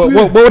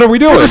 What are we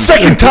doing? for the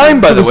second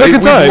time, by For the the way.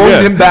 second time, We've loaned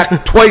yeah. him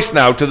back twice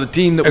now to the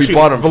team that Actually, we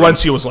bought him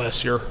Valencia was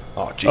last year. from.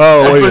 Oh, Jesus.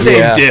 Oh, wait, Same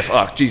yeah. diff.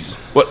 Oh, Jesus.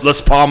 What? Las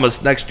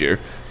Palmas next year.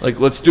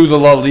 Let's do the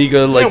La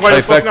Liga why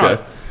the fuck trifecta.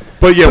 not?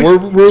 But yeah,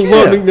 we're yeah.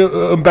 loaning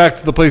him back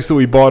to the place that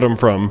we bought him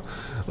from.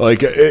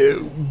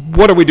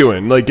 What are we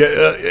doing?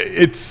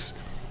 It's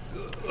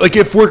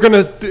if we're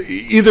gonna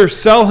either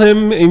sell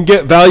him and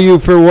get value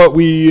for what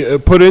we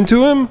put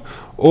into him,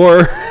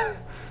 or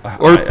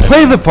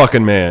play the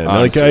fucking man.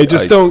 Honestly, I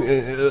just don't.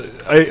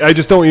 I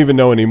just don't even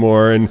know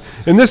anymore. And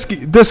in this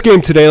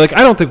game today, I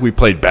don't think we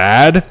played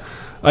bad.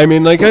 I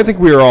mean, I think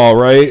we were all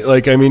right.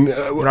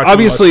 not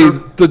Obviously,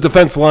 doing the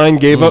defense line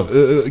gave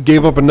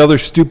up another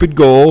stupid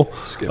goal.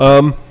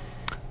 I'm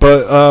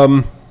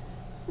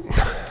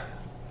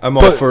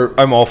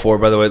all for.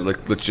 By the way,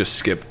 let's just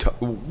skip.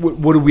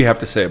 What do we have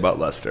to say about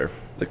Leicester?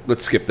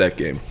 Let's skip that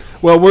game.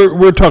 Well,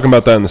 we're talking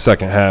about that in the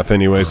second half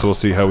anyway, so we'll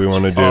see how we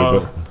want to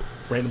do.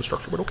 Random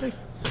structure, but okay.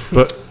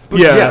 But But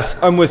yeah,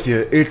 yes, I'm with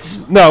you.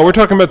 It's no, we're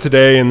talking about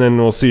today, and then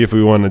we'll see if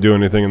we want to do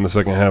anything in the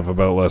second half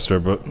about Leicester.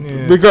 But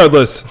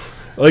regardless,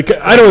 I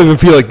don't even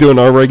feel like doing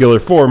our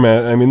regular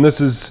format. I mean, this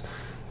is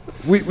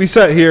we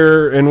sat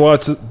here and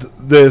watched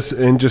this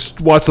and just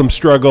watched them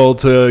struggle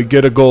to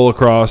get a goal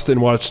across,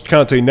 and watched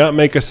Conte not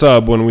make a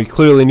sub when we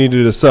clearly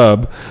needed a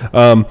sub.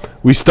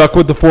 We stuck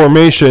with the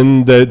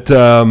formation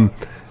that.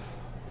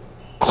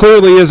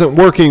 Clearly isn't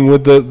working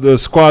with the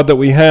squad that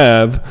we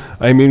have.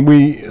 I mean,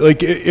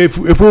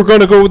 if we're going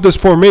to go with this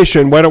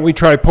formation, why don't we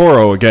try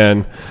Porro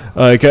again?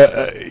 At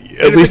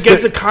It's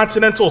against a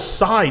continental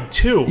side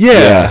too.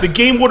 Yeah. The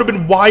game would have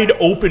been wide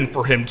open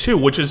for him too,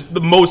 which is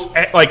the most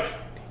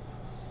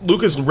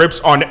Lucas rips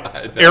on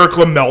Eric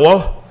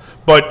Lamela,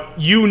 but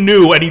you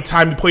knew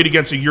anytime he played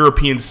against a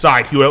European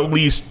side, he would at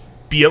least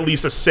be at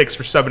least a 6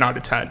 or 7 out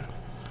of 10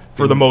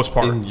 for the most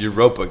part. in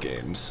Europa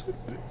games.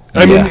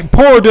 I mean,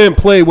 Porro didn't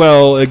play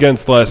well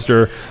against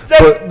Leicester,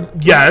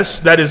 Yes,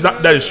 that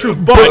is true,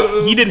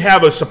 but he didn't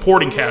have a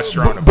supporting cast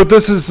around him. but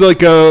this is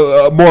like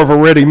a more of a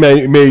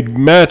ready-made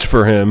match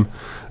for him.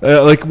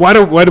 Why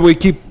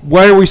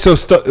are we so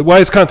stuck? Why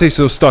is Conte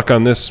so stuck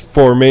on this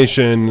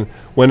formation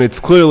when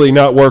it's clearly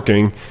not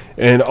working?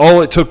 And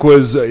all it took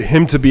was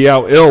him to be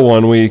out ill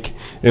one week,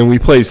 and we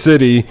play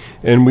City,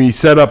 and we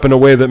set up in a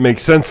way that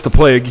makes sense to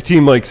play a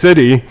team like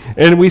City,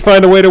 and we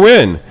find a way to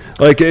win.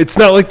 Like it's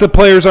not like the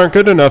players aren't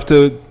good enough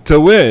to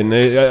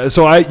win.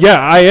 So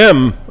I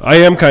am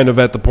kind of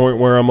at the point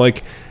where I'm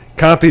like,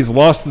 Conte's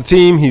lost the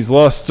team. He's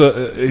lost.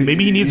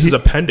 Maybe he needs his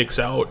appendix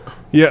out.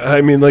 Yeah,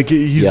 I mean, like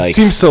he Yikes.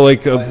 seems to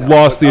like have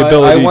lost the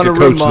ability to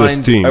coach this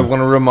team. I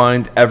want to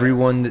remind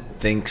everyone that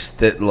thinks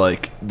that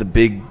like the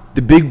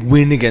big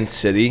win against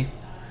City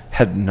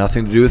had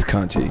nothing to do with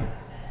Conte.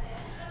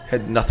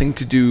 Had nothing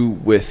to do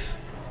with.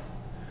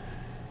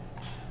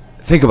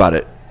 Think about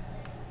it.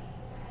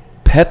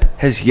 Pep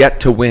has yet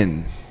to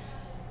win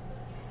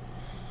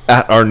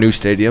at our new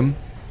stadium.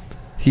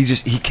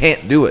 He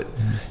can't do it.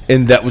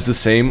 And that was the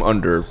same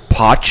under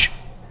Poch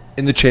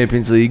in the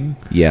Champions League.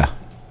 Yeah.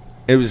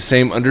 It was the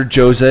same under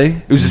Jose.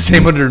 It was the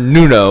same under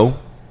Nuno.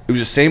 It was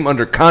the same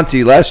under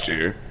Conte last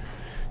year.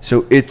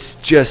 So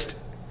it's just,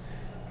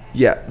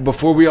 yeah,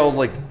 before we all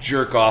like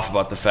jerk off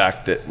about the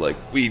fact that like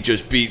we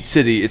just beat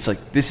City, it's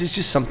like this is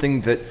just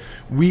something that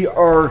we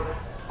are,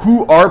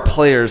 who our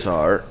players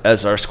are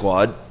as our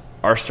squad,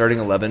 our starting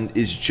 11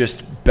 is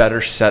just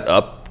better set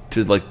up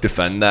to like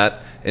defend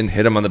that and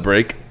hit them on the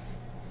break.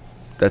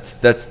 That's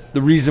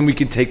the reason we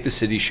can take the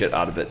City shit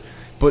out of it.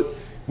 But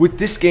with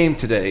this game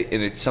today,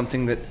 and it's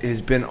something that has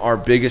been our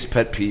biggest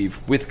pet peeve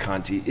with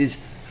Conte, is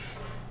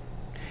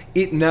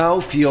it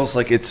now feels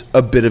like it's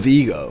a bit of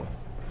ego.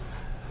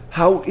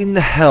 How in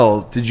the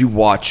hell did you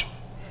watch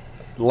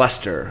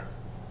Leicester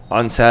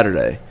on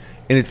Saturday,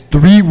 and it's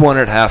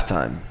 3-1 at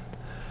halftime?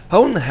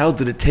 How in the hell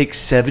did it take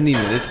 70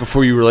 minutes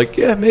before you were like,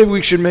 yeah, maybe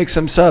we should make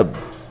some sub?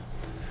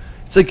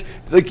 It's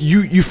like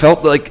you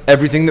felt like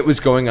everything that was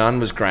going on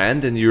was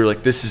grand, and you were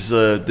like, this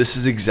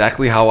is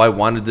exactly how I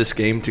wanted this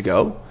game to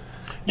go.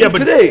 Yeah, and but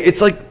today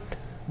it's like,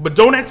 but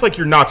don't act like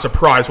you're not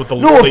surprised with the.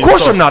 no, of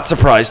course I'm not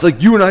surprised.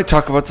 Like you and I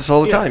talk about this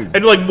all the time.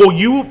 And like, well,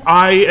 you,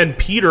 I, and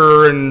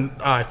Peter, and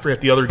I forget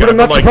the other guy. But I'm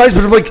not like, surprised.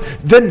 But I'm like,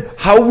 then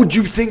how would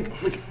you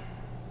think like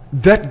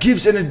that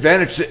gives an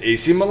advantage to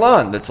AC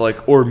Milan? That's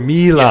like, or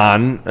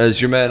Milan, as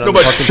your man on No,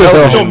 but fucking Oh,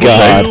 television no, was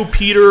saying. you,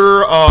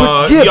 Peter,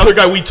 yeah, the other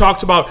guy we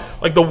talked about,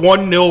 like the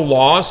 1-0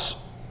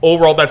 loss.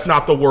 Overall, that's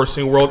not the worst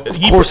thing in the world. Of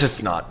course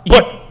it's not.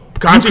 But You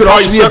Conte could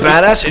also probably be a said-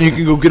 badass, and you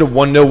can go get a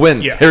 1-0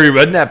 win. Yeah. Harry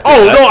Redknapp did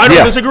Oh that. no, I don't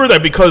Yeah. disagree with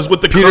that because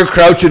with the Peter current,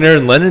 Crouch and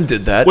Aaron Lennon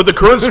did that. with the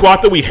current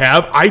squad that we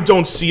have, I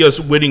don't see us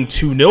winning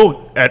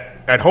 2-0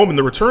 at home in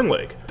the return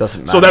leg.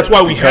 Doesn't matter. So that's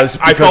why we because,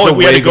 have. I felt like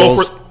we had to go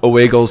for.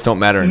 away goals don't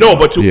matter. No,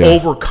 anymore. but to Yeah.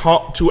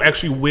 overcome, to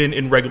actually win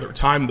in regular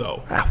time,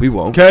 though. We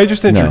won't. Can I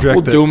just interject?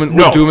 We'll that- do 'em in,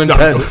 No, we'll do 'em in no,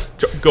 pens.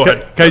 Go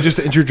ahead. Can I just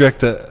interject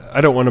that I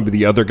don't want to be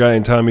the other guy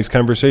in Tommy's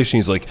conversation.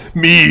 He's like,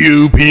 me,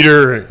 you,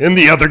 Peter, and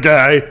the other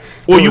guy.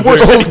 Well, you were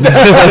sitting.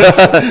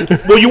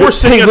 Well, you were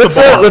sitting at the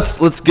bar.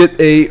 Let's get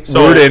a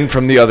So- word in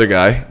from the other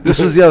guy. This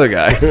was the other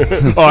guy.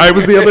 Oh, I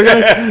was the other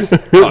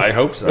guy? I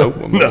hope so.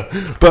 No.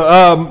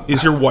 But,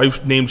 Is your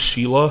wife named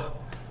Sheila?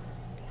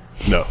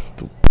 no.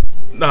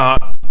 Nah.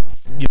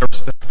 You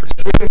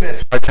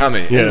never. By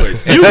Tommy. Yeah.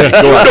 Anyways, You know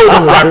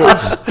the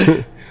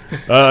reference.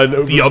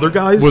 No, The other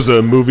guys was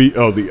a movie.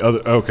 Oh, the other.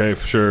 Okay,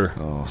 sure.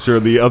 Sure,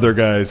 the other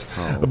guys.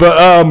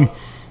 But,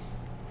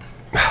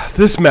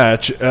 this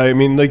match, I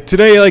mean, like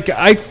today, like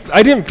I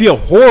didn't feel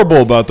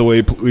horrible about the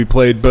way we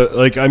played, but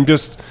like I'm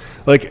just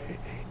like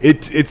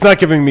it's not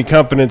giving me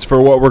confidence for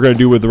what we're going to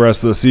do with the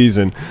rest of the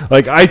season.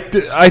 Like I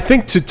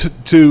think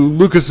to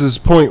Lucas's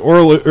point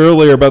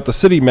earlier about the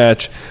City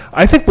match,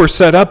 I think we're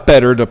set up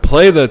better to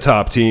play the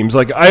top teams.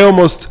 Like I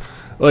almost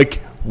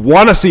like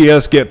want to see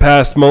us get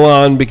past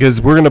Milan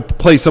because we're going to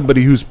play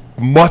somebody who's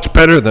much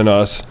better than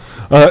us.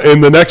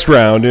 In the next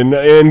round,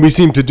 and we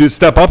seem to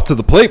step up to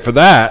the plate for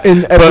that.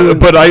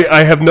 But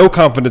I have no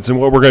confidence in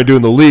what we're going to do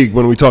in the league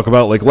when we talk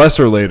about like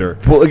Leicester later.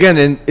 well, again,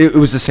 and it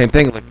was the same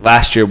thing. Like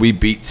last year, we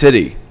beat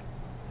City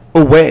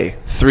away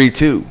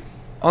 3-2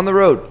 on the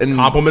road. And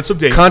Compliments of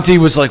Dave. Conte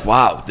was like,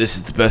 "Wow, this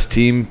is the best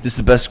team. This is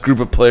the best group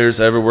of players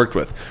I ever worked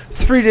with."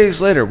 3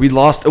 days later, we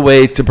lost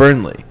away to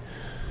Burnley.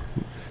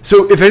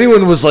 So if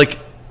anyone was like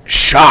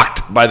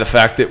shocked by the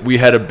fact that we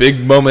had a big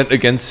moment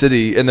against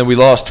City and then we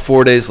lost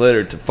 4 days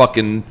later to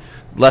fucking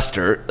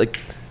Leicester,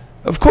 like,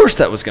 of course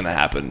that was going to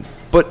happen.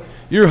 But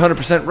you're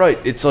 100% right.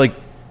 It's like,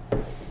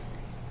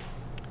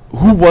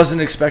 who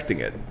wasn't expecting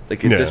it?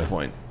 Like at Yeah. this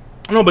point,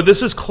 No, but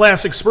this is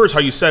classic Spurs. How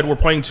you said we're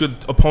playing to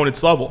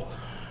opponent's level.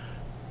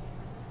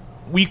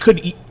 We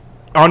could,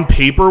 on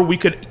paper, we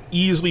could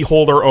easily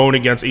hold our own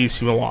against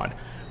AC Milan.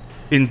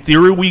 In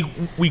theory,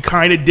 we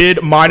kind of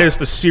did, minus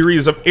the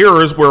series of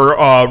errors where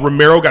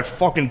Romero got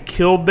fucking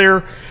killed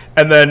there,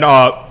 and then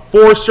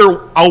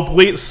Forster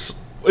outplayed.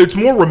 It's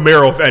more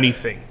Romero, if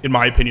anything, in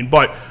my opinion.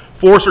 But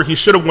Forster, he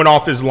should have went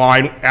off his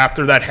line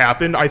after that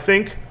happened, I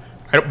think.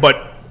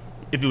 But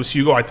if it was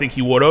Hugo, I think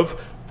he would have.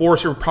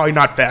 Forster probably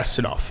not fast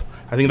enough.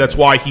 I think that's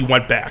why he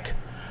went back.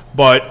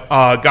 But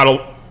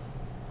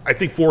I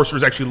think Forster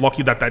was actually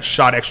lucky that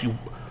shot actually,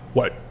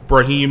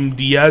 Brahim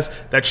Diaz,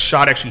 that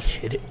shot actually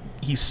hit it.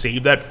 He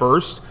saved that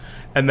first,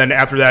 and then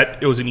after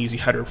that, it was an easy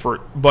header for.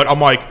 But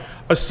I'm like,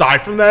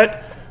 aside from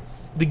that,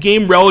 the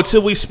game,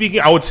 relatively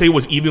speaking, I would say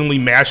was evenly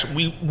matched.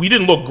 We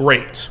didn't look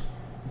great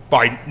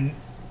by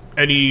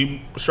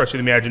any stretch of the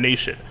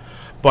imagination.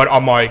 But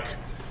I'm like,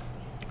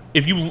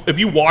 if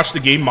you watch the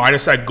game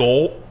minus that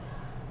goal,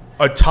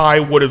 a tie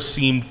would have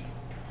seemed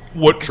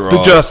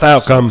the just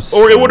outcome,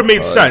 or it would have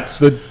made sense.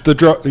 The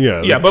draw,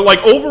 yeah. But like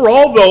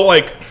overall, though,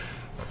 like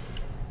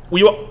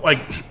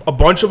a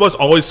bunch of us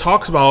always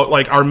talks about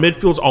like our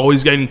midfield's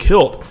always getting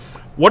killed.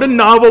 What a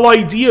novel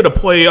idea to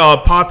play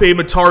Pape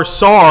Matar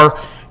Sarr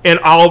and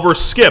Oliver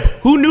Skip.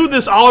 Who knew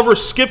this Oliver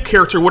Skip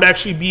character would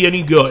actually be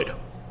any good?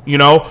 You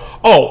know?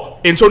 Oh,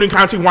 Antonio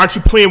Conte, why don't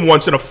you play him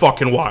once in a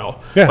fucking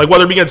while? Yeah. Like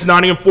whether it be against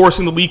Nottingham Forest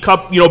in the League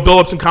Cup, build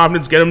up some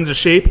confidence, get him into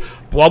shape,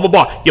 blah, blah,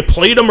 blah. You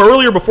played him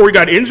earlier before he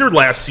got injured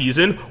last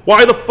season.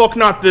 Why the fuck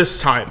not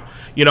this time?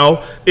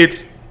 But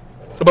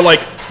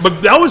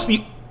that was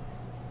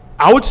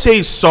I would say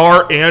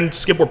Sarr and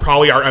Skip were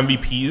probably our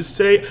MVPs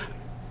today.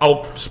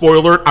 Spoiler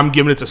alert, I'm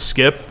giving it to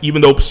Skip,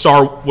 even though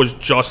Sarr was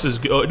just as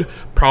good,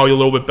 probably a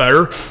little bit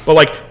better. But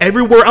like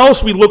everywhere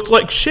else, we looked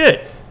like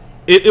shit.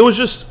 It was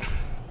just,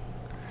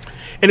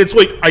 and it's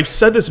like I've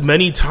said this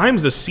many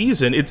times this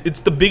season.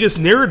 It's the biggest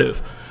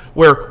narrative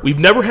where we've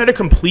never had a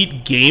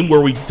complete game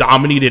where we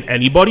dominated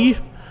anybody,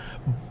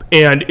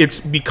 and it's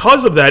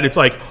because of that. It's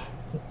like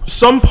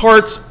some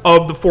parts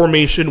of the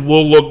formation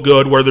will look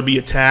good, whether it be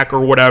attack or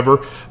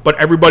whatever, but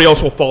everybody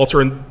else will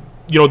falter and.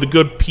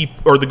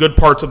 The good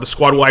parts of the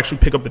squad will actually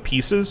pick up the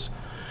pieces,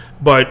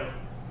 but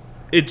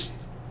it's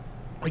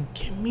like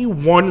give me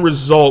one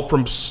result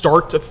from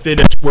start to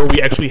finish where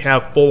we actually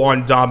have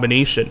full-on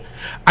domination.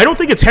 I don't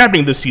think it's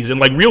happening this season.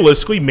 Like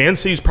realistically, Man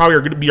City's probably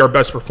going to be our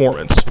best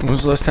performance. When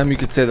was the last time you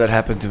could say that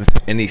happened with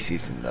any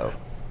season, though?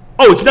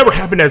 Oh, it's never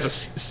happened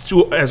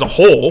as a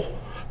whole.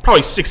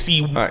 Probably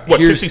 61.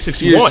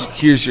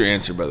 Here's your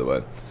answer, by the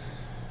way.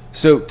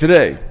 So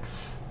today,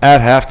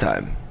 at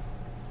halftime,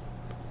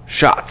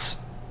 shots.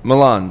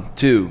 Milan,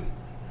 2.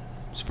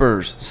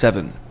 Spurs,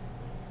 7.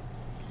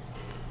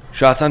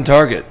 Shots on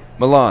target.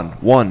 Milan,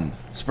 1.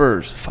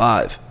 Spurs,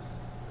 5.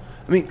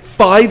 I mean,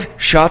 5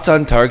 shots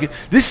on target.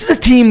 This is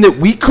a team that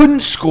we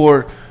couldn't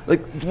score.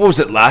 Like, what was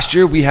it, last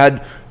year? We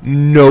had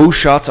no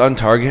shots on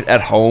target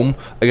at home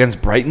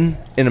against Brighton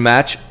in a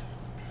match.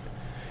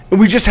 And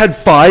we just had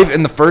 5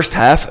 in the first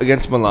half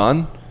against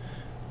Milan.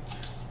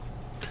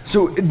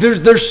 So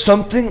there's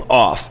something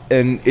off,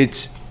 and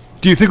it's...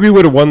 Do you think we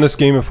would have won this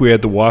game if we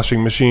had the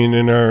washing machine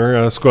in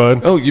our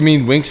squad? Oh, you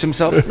mean Winks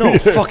himself? No,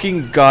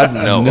 fucking God,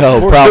 no.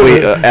 No,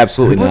 probably,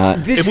 absolutely not.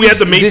 If we had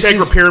the Maytag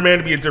repairman,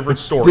 it'd be a different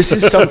story. This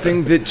is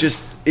something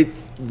that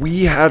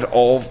we had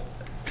all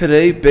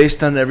today,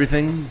 based on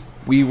everything,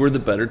 we were the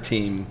better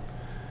team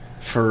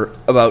for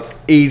about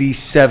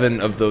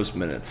 87 of those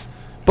minutes.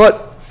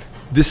 But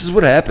this is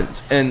what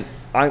happens, and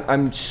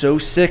I'm so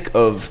sick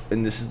of,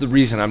 and this is the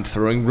reason I'm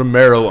throwing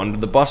Romero under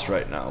the bus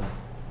right now.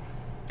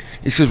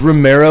 It's because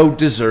Romero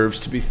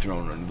deserves to be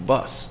thrown under the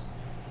bus.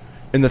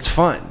 And that's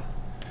fine.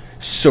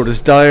 So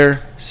does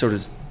Dyer, so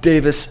does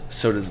Davis,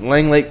 so does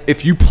Langley.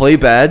 If you play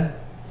bad,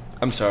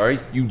 I'm sorry,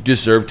 you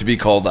deserve to be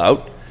called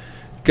out.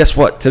 Guess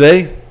what?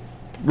 Today,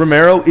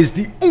 Romero is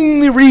the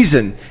only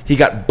reason he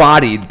got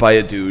bodied by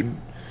a dude.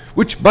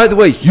 Which, by the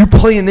way, you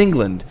play in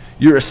England.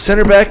 You're a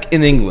center back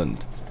in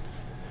England.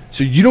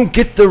 So you don't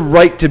get the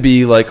right to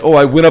be like, oh,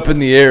 I went up in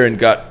the air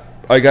and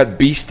I got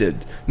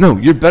beasted. No,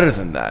 you're better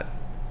than that.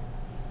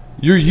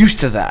 You're used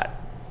to that.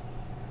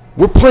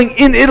 We're playing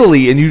in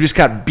Italy, and you just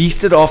got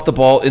beasted off the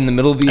ball in the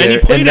middle of the air. And he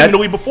played in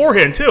Italy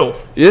beforehand, too.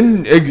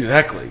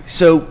 Exactly.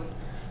 So,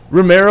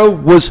 Romero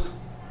was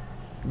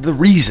the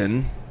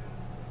reason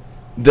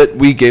that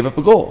we gave up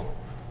a goal.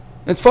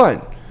 That's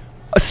fine.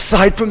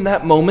 Aside from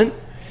that moment,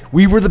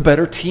 we were the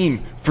better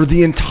team for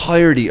the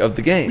entirety of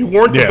the game. We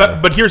weren't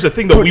but here's the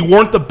thing, though. We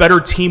weren't the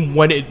better team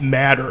when it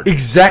mattered.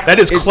 Exactly.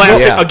 That is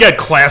classic, again,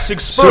 classic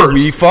Spurs. So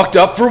we fucked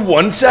up for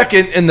 1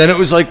 second, and then it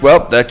was like,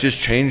 well, that just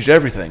changed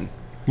everything.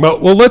 Well,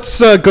 let's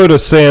go to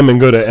Sam and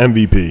go to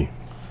MVP.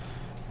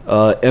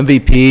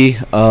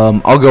 MVP,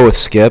 I'll go with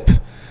Skip. Did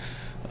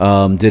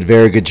a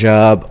very good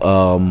job.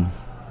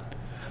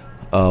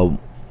 Winning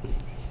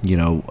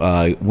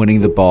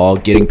the ball,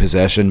 getting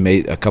possession,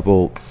 made a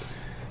couple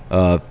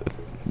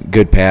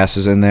good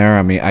passes in there.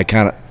 I mean,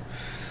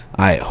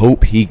 I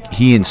hope he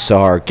and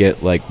Sarr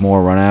get like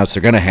more runouts.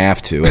 They're gonna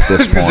have to at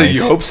this point.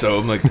 You hope so.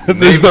 I'm like, they're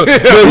gonna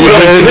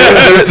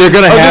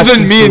have other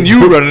than me and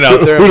you running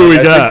out there. Who do we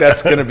I got? think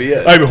that's gonna be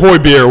it. I mean,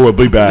 Højbjerg will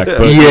be back.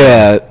 But,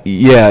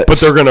 yeah. But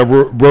they're gonna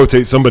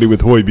rotate somebody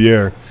with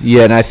Højbjerg.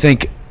 Yeah, and I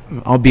think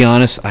I'll be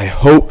honest. I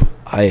hope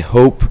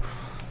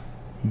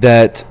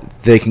that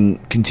they can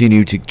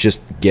continue to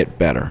just get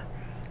better.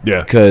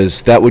 Yeah,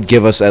 because that would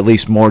give us at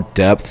least more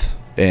depth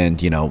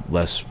and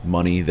less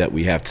money that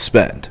we have to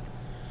spend.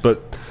 But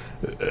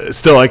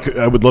still,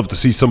 I would love to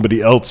see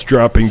somebody else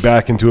dropping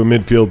back into a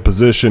midfield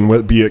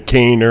position, be it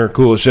Kane or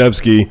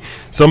Kulusevski.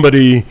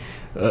 Somebody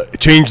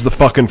change the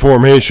fucking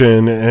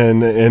formation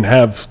and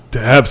have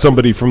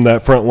somebody from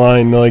that front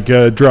line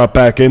drop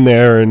back in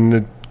there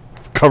and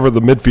cover the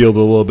midfield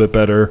a little bit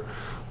better.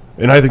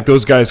 And I think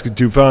those guys could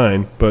do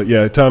fine. But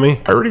yeah,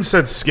 Tommy? I already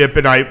said Skip,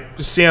 and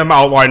Sam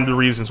outlined the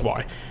reasons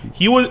why.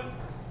 He was,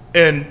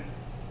 and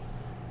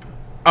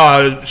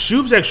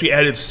Shubes actually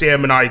added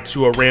Sam and I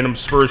to a random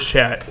Spurs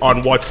chat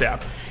on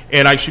WhatsApp.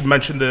 And I should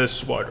mention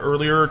this,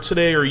 earlier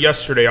today or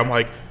yesterday. I'm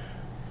like,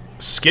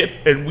 Skip,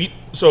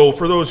 so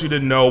for those who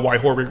didn't know why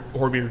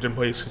Horbier didn't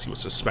play, is because he was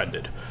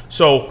suspended.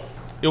 So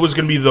it was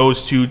going to be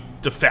those two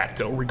de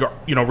facto,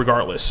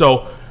 regardless.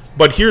 So,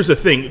 but here's the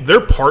thing: their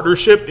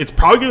partnership, it's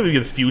probably going to be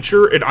the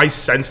future, and I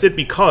sensed it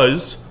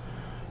because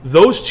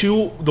those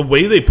two, the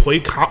way they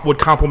play, would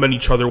complement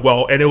each other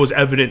well, and it was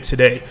evident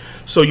today.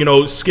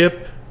 So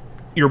Skip,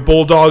 your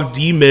bulldog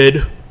D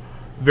mid,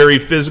 very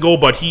physical,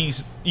 but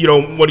he's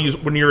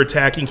when you're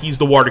attacking, he's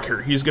the water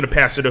carrier. He's going to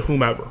pass it to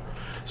whomever.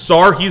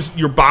 Sarr, he's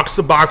your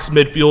box-to-box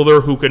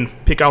midfielder who can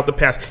pick out the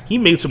pass. He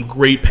made some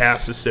great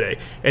passes today,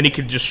 and he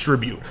can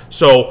distribute.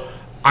 So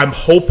I'm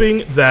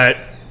hoping that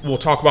we'll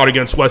talk about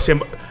against West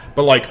Ham,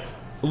 but like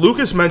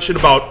Lucas mentioned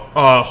about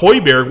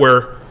Højbjerg,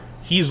 where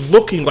he's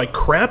looking like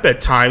crap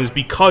at times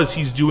because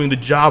he's doing the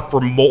job for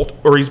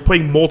he's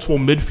playing multiple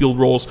midfield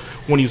roles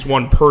when he's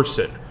one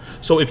person.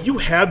 So if you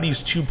have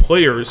these two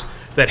players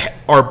that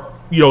are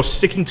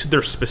sticking to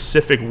their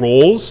specific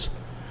roles,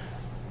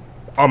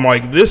 I'm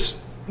like this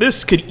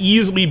could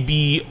easily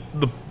be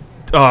the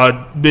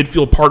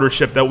midfield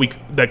partnership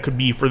that could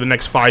be for the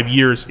next 5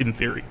 years in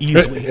theory,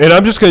 easily. And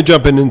I'm just going to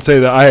jump in and say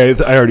that I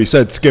already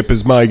said Skip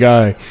is my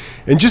guy,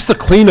 and just the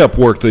cleanup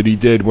work that he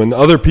did when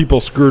other people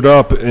screwed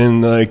up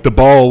and like the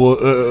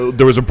ball,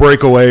 there was a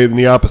breakaway in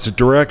the opposite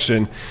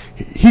direction.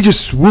 He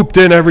just swooped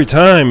in every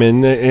time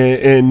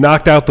and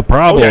knocked out the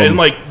problem. Oh,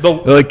 yeah,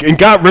 and and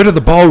got rid of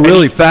the ball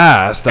really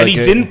fast.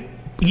 And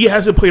he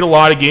hasn't played a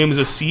lot of games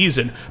this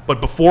season,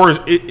 but before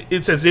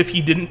it's as if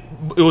he didn't.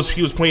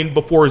 He was playing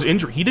before his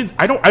injury. He didn't.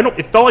 I don't.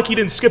 It felt like he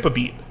didn't skip a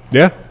beat.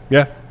 Yeah.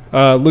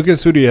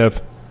 Lucas, who do you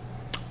have?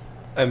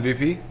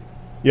 MVP?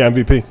 Yeah,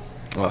 MVP.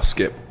 Oh,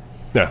 Skip.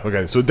 Yeah.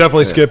 Okay. So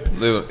definitely Skip.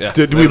 Yeah.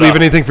 Did we leave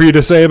anything for you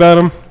to say about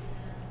him?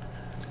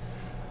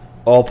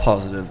 All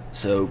positive.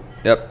 So,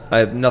 yep. I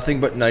have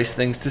nothing but nice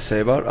things to say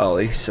about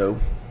Ollie. So,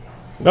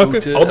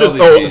 okay.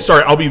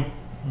 I'll be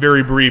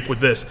very brief with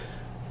this.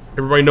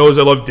 Everybody knows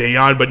I love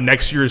Dejan, but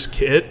next year's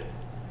kit,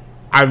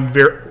 I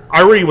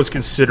already was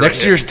considering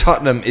next year's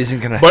Tottenham isn't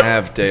going to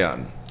have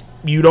Dejan.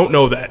 You don't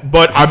know that,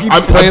 but I'm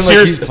playing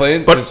serious. Like he's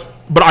playing, but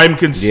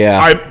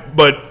I'm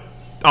but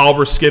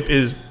Oliver Skip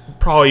is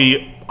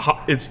probably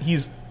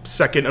he's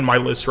second on my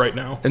list right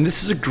now. And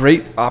this is a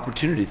great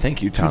opportunity.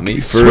 Thank you,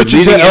 Tommy, for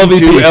switching to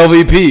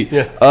LVP.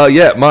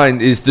 Yeah. Mine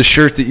is the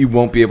shirt that you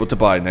won't be able to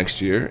buy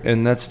next year,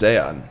 and that's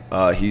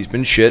Dejan. He's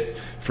been shit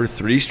for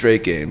 3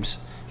 straight games.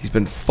 He's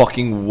been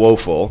fucking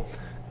woeful,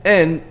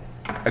 and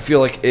I feel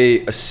like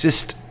a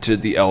assist to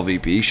the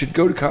LVP should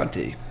go to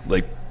Conte.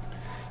 Like,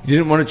 you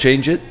didn't want to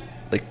change it,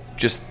 like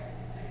just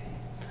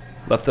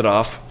left it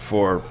off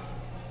for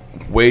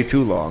way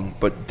too long.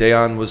 But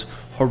Dejan was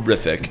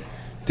horrific.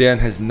 Dejan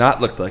has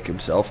not looked like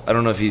himself. I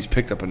don't know if he's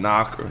picked up a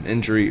knock or an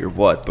injury or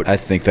what, but I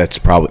think that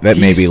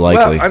may be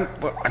likely. I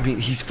mean,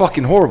 he's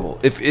fucking horrible.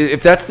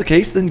 If that's the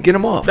case, then get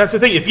him off. That's the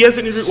thing. If he has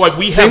an injury, like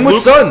we Same have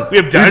with Son. We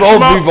have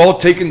Danjuma. We've all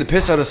taken the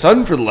piss out of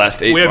Son for the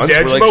last 8 months.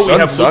 Danjuma, we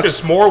have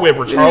Lucas Moore. We have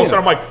Richarlison.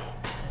 I'm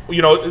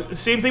like,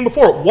 same thing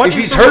before. What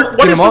is the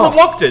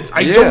reluctance?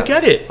 I don't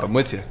get it. I'm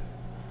with you.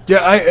 Yeah,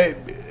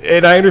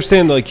 I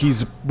understand. Like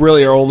he's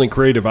really our only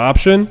creative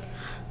option,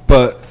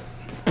 but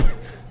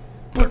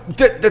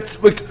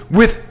that's like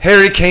with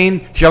Harry Kane,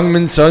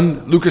 Heung-min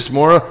Son, Lucas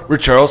Moura,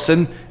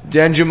 Richarlison,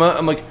 Danjuma.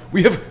 I'm like,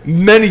 we have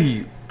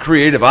many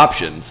creative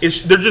options.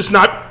 They're just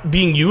not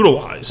being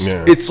utilized.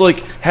 Yeah. It's like,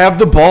 have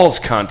the balls,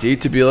 Conte,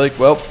 to be like,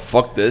 well,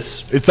 fuck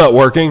this. It's not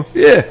working.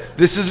 Yeah,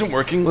 this isn't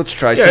working. Let's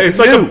try something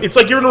new. It's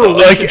like you're in a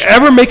relationship.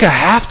 Like ever make a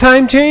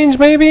halftime change?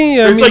 Maybe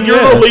It's like you're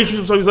in a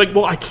relationship. So he's like,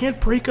 well, I can't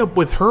break up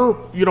with her.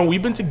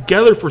 We've been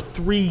together for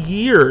 3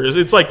 years.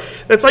 It's like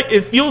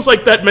it feels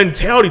like that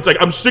mentality. It's like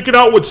I'm sticking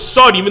out with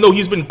Son, even though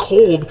he's been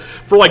cold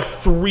for like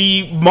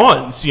 3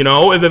 months.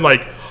 And then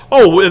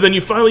and then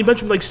you finally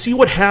mention see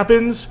what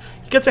happens.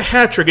 Gets a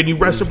hat trick and you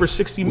rest him for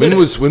 60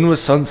 minutes. When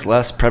was Son's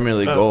last Premier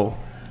League goal?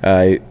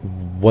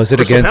 Was it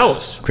Crystal against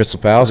Palace. Crystal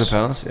Palace? Crystal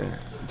Palace, yeah.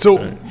 So,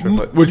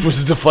 Which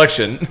was a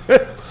deflection.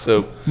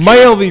 So my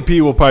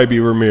LVP will probably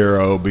be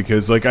Ramiro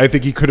because I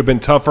think he could have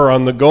been tougher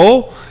on the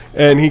goal,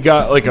 and he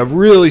got a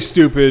really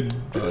stupid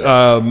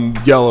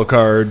yellow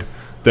card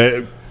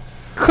that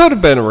could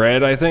have been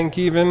red. I think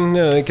even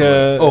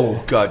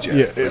oh god,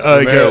 yeah.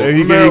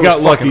 He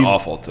got lucky. Fucking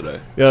awful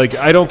today. Yeah,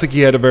 I don't think he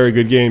had a very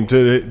good game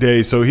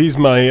today, so he's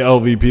my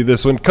LVP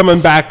this one.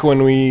 Coming back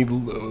when we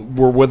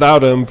were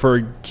without him for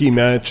a key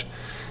match,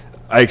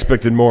 I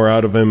expected more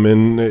out of him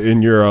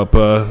in Europe.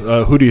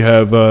 Who do you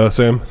have,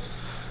 Sam?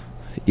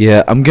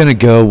 Yeah, I'm going to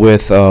go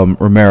with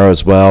Romero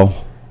as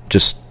well.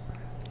 Just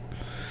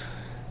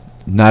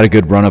not a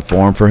good run of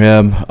form for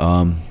him.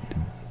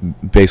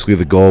 Basically,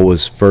 the goal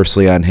was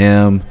firstly on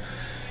him.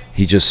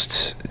 He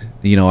just,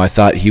 I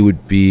thought he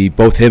would be,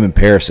 both him and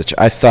Perisic,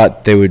 I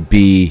thought they would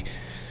be,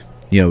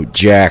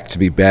 jacked to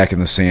be back in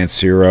the San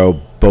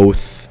Siro.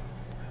 Both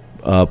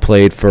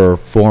played for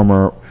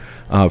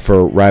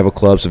rival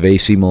clubs of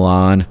AC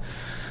Milan.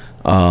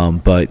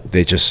 But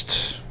they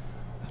just,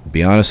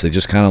 be honest, they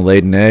just kind of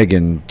laid an egg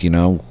and,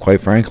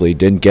 quite frankly,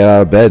 didn't get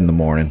out of bed in the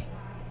morning.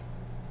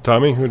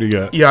 Tommy, who do you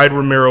got? Yeah, I had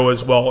Romero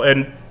as well.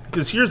 And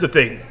because here's the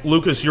thing,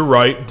 Lucas, you're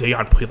right.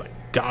 Dejan played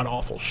like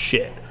god-awful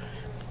shit.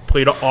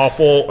 Played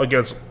awful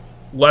against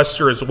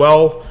Leicester as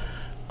well.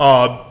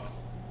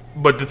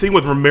 But the thing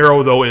with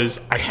Romero, though, is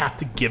I have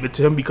to give it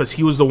to him because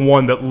he was the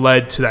one that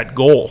led to that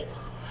goal.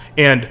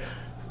 And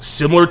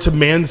similar to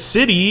Man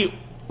City,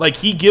 like,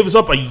 he gives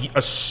up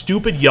a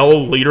stupid yellow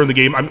later in the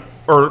game,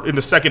 or in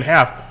the second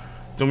half.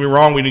 Don't get me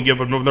wrong, we didn't give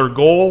him another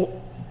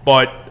goal,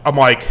 but I'm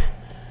like,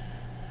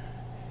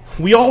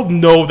 we all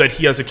know that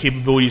he has the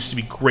capabilities to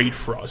be great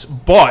for us,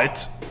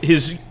 but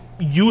his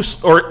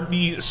use or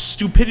the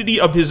stupidity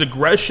of his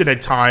aggression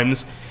at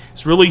times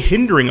is really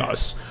hindering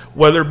us.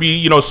 Whether it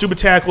be, Super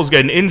Tackle's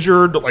getting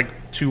injured,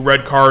 like 2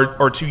 red card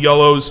or 2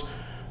 yellows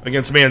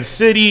against Man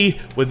City.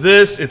 With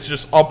this, it's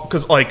just up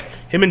because like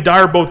him and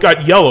Dyer both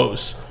got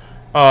yellows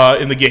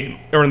in the game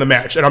or in the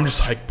match, and I'm just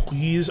like,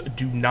 please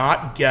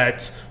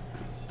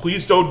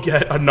don't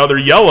get another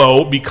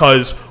yellow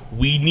because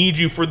we need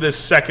you for this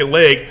second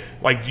leg.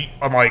 Like,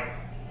 I'm like,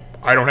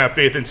 I don't have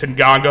faith in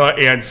Tanganga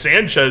and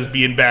Sanchez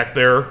being back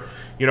there,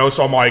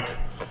 So I'm like,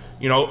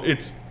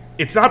 it's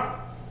not.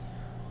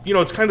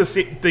 It's kind of the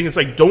same thing. It's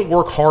like, don't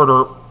work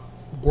harder,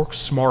 work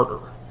smarter.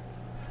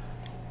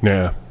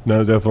 Yeah,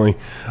 no, definitely.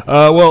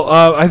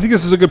 I think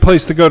this is a good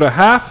place to go to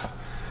half.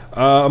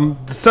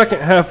 The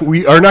second half,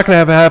 we are not going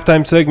to have a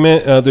halftime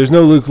segment. There's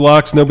no Luke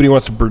Locks. Nobody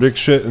wants to predict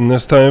shit in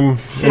this time.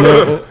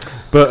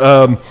 But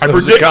I It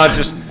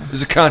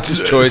was a conscious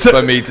choice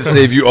by me to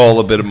save you all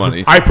a bit of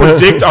money. I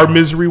predict our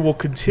misery will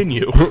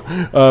continue.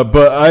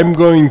 but I'm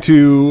going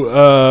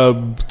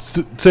to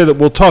say that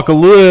we'll talk a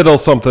little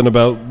something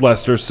about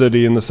Leicester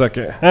City in the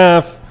second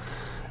half,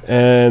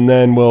 and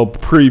then we'll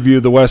preview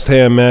the West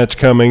Ham match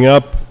coming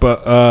up.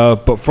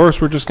 But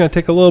first, we're just going to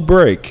take a little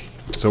break.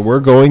 So we're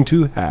going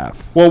to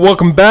half. Well,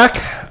 welcome back.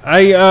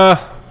 I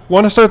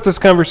want to start this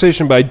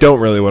conversation, but I don't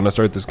really want to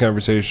start this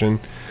conversation.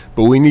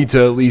 But we need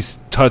to at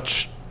least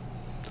touch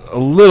a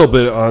little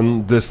bit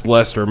on this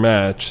Leicester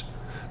match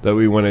that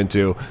we went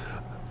into.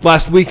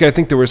 Last week, I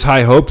think there was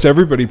high hopes.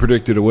 Everybody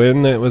predicted a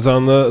win that was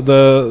on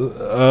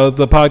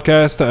the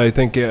podcast. I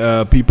think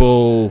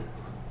people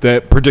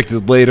that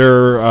predicted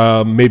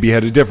later maybe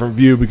had a different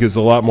view because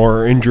a lot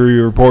more injury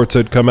reports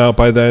had come out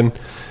by then.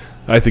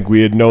 I think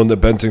we had known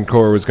that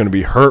Bentancur was going to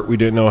be hurt. We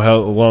didn't know how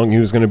long he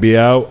was going to be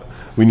out.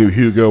 We knew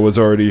Hugo was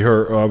already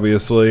hurt,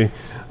 obviously.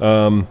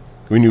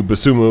 We knew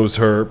Basuma was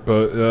hurt,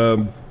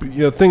 but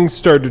things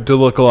started to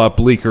look a lot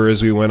bleaker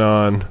as we went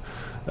on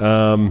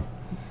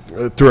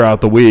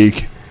throughout the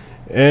week.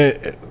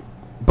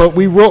 But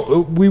we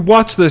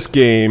watched this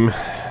game,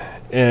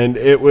 and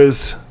it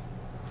was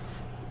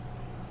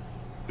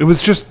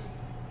just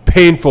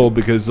painful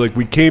because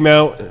we came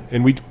out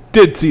and we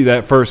did see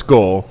that first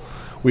goal.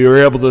 We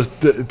were able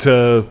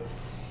to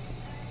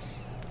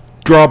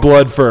draw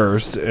blood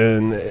first,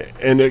 and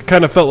it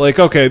kind of felt like,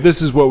 okay,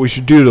 this is what we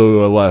should do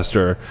to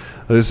Leicester.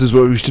 This is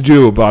what we should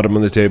do, a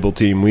bottom-of-the-table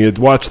team. We had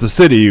watched the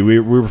City. We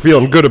were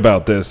feeling good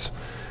about this.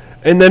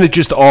 And then it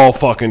just all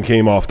fucking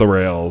came off the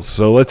rails.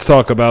 So let's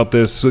talk about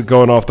this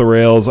going off the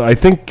rails. I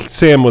think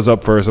Sam was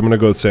up first. I'm going to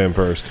go with Sam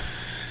first.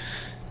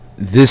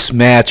 This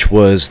match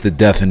was the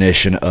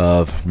definition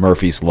of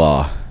Murphy's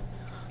Law.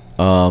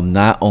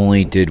 Not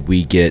only did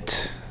we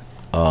get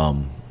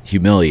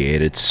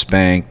humiliated,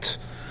 spanked,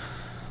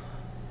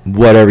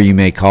 whatever you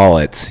may call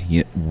it,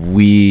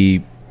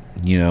 we...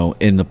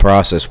 in the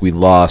process, we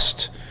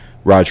lost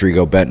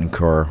Rodrigo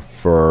Bentancur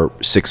for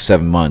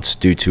 6-7 months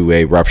due to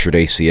a ruptured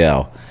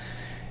ACL.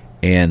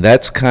 And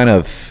that's kind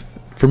of,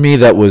 for me,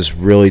 that was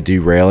really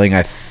derailing.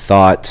 I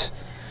thought,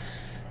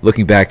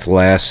 looking back to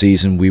last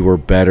season, we were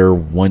better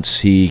once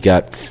he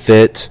got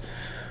fit,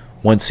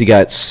 once he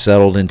got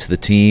settled into the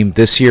team.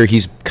 This year,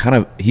 he's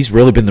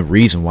really been the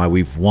reason why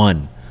we've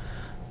won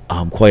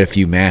quite a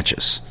few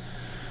matches.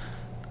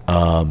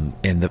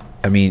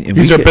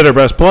 He's our better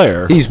best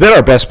player. He's been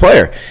our best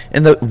player,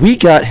 and we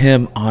got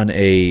him on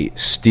a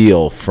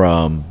steal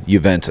from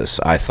Juventus,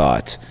 I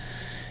thought,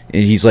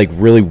 and he's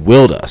really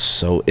willed us.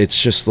 So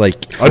it's just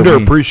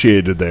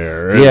underappreciated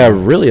there. Yeah,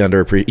 really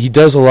underappreciated. He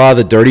does a lot of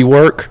the dirty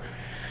work,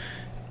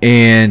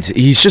 and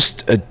he's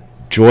just a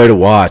joy to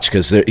watch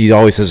because he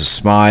always has a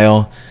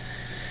smile.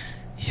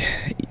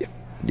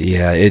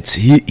 Yeah,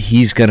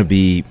 he's gonna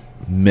be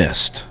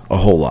missed a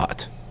whole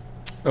lot.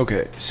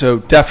 Okay, so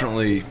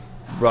definitely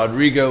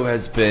Rodrigo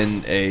has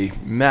been a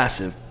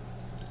massive,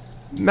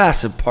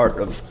 massive part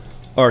of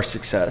our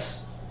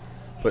success.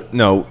 But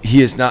no, he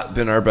has not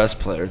been our best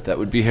player. That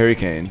would be Harry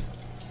Kane.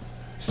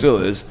 Still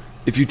is.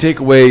 If you take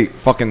away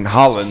fucking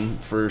Haaland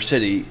for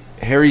City,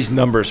 Harry's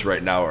numbers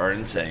right now are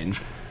insane.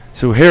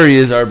 So Harry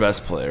is our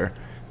best player.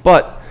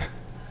 But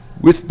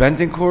with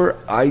Bentancur,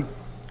 I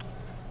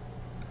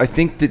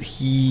think that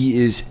he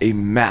is a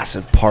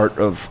massive part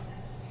of,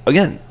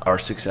 again, our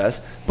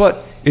success,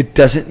 but it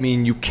doesn't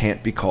mean you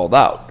can't be called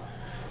out.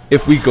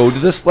 If we go to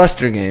this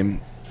Leicester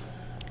game,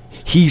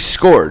 he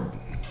scored,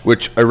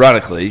 which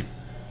ironically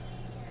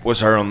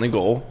was our only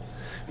goal.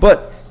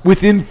 But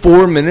within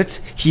 4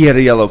 minutes, he had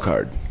a yellow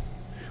card,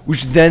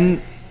 which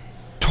then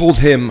told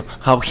him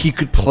how he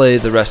could play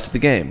the rest of the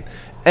game.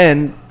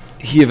 And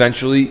he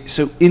eventually,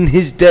 so in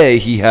his day,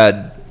 he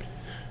had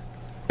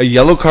a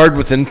yellow card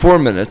within 4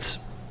 minutes,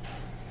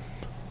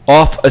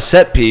 off a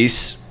set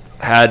piece,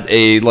 had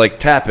a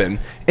tap in,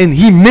 and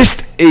he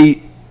missed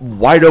a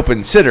wide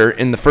open sitter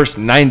in the first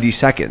 90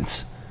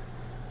 seconds.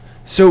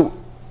 So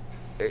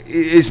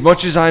as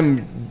much as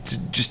I'm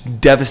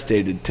just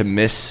devastated to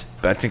miss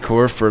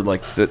Bentancur for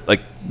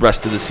the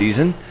rest of the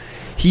season,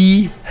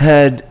 he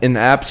had an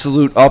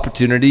absolute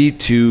opportunity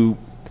to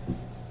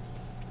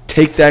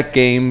take that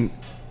game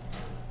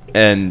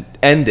and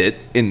end it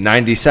in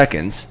 90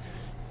 seconds,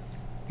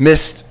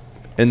 missed,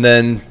 and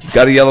then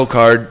got a yellow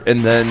card,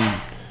 and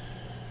then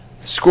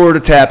scored a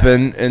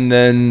tap-in, and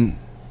then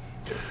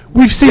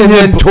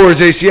tore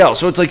his ACL.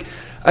 So it's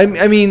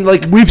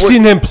we've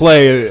seen him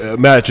play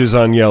matches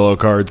on yellow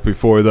cards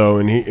before, though,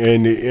 and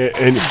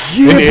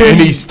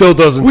he still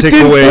doesn't take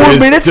away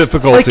his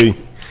difficulty.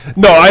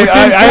 No, I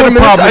had a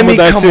problem with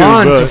that too.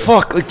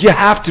 Come on, you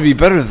have to be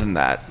better than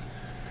that.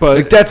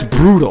 But that's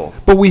brutal.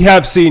 But we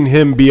have seen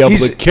him be able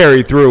to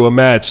carry through a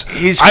match.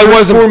 I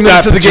wasn't 4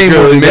 minutes of the game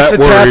where miss a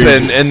tap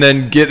in and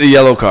then get a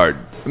yellow card.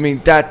 He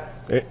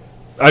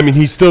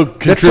still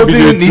contributed that's something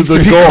that needs to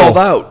the be goal. Called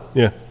out.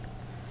 Yeah.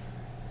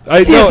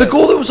 The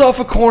goal that was off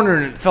a corner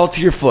and it fell to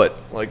your foot,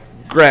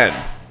 grand.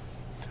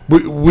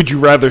 Would you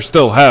rather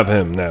still have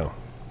him now?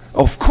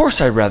 Oh, of course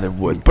I rather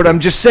would, but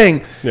I'm just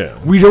saying, yeah.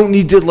 We don't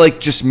need to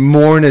just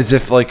mourn as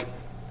if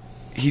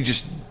he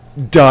just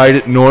died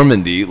at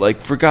Normandy.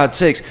 For God's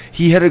sakes,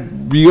 he had a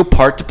real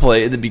part to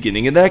play at the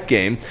beginning of that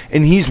game,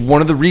 and he's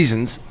one of the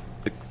reasons,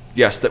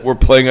 yes, that we're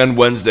playing on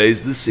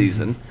Wednesdays this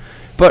season,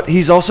 but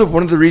he's also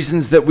one of the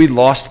reasons that we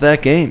lost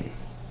that game.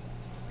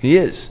 He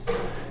is.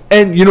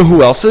 And you know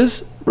who else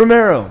is?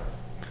 Romero.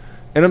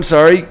 And I'm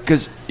sorry,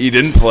 because he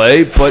didn't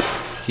play, but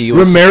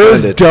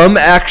Romero's dumb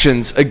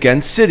actions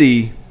against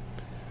City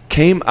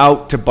came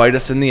out to bite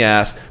us in the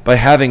ass by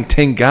having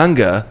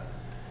Tanganga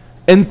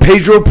and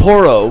Pedro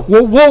Porro.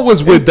 Well, what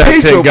was with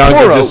that Pedro Tanganga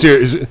Porro, this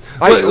year?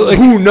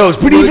 Who knows?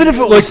 But even if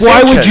it was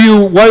why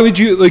would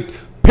you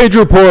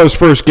Pedro Porro's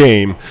first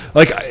game,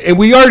 and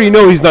we already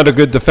know he's not a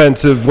good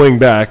defensive wing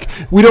back.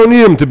 We don't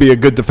need him to be a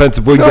good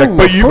defensive wing back,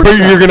 but you're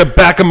going to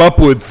back him up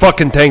with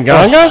fucking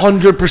Tanganga?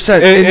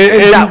 100%.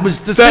 And that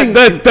was the thing.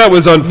 That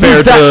was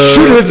unfair to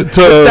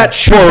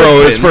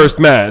Porro his first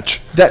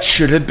match. That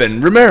should have been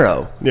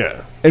Romero.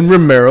 Yeah. And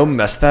Romero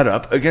messed that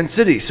up against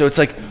City. So it's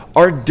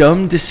our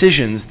dumb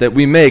decisions that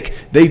we make,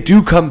 they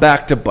do come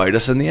back to bite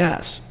us in the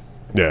ass.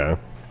 Yeah.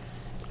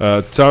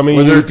 Tommy,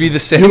 whether it be the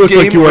same you look game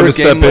like you or want a to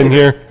step game in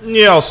here.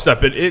 Yeah, I'll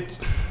step in.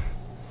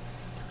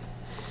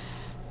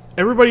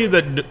 Everybody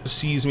that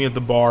sees me at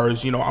the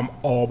bars, I'm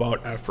all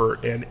about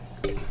effort, and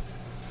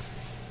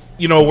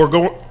we're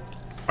going.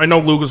 I know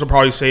Lucas will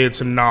probably say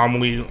it's an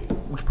anomaly,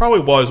 which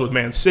probably was with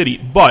Man City,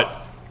 but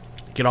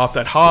get off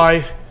that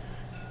high,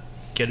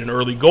 get an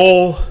early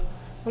goal,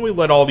 and we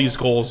let all these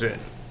goals in.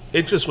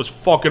 It just was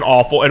fucking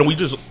awful, and I'm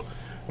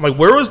like,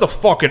 where was the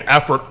fucking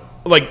effort?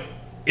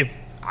 If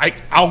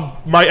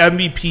my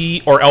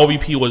MVP or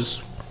LVP was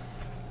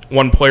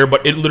one player,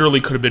 but it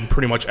literally could have been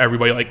pretty much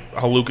everybody. Like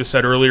how Lucas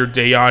said earlier,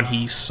 Dayon,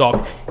 he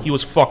sucked. He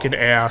was fucking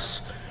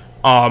ass.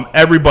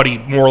 Everybody,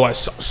 more or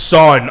less.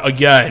 Son,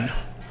 again.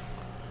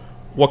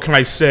 What can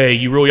I say?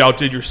 You really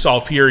outdid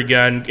yourself here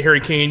again. Harry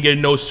Kane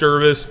getting no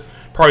service.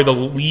 Probably the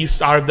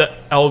least out of the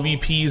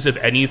LVPs, if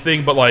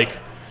anything. But, I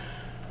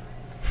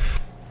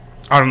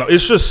don't know.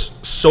 It's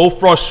just so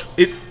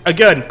frustrating.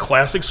 Again,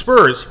 classic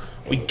Spurs.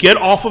 We get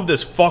off of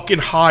this fucking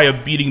high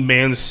of beating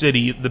Man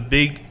City, the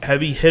big,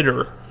 heavy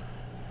hitter,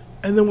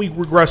 and then we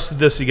regress to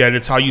this again.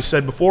 It's how you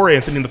said before,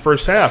 Anthony, in the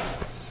first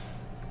half.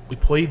 We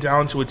play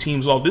down to a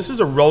team's level. This is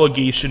a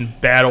relegation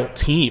battle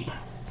team.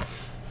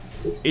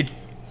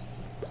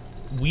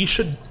 We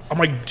should,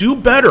 do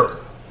better.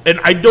 And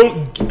I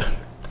don't,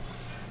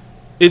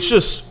 it's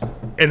just,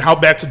 and how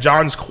back to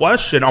John's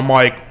question,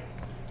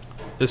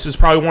 this is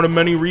probably one of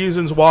many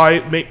reasons why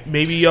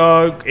maybe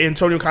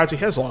Antonio Conte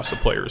has lost the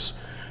players.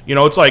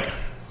 It's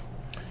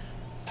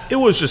it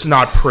was just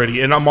not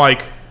pretty. And I'm I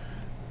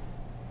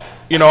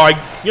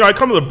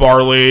come to the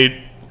bar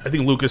late. I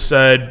think Lucas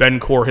said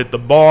Bentancur hit the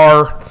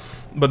bar,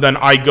 but then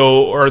I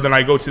go to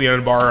the end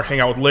of the bar,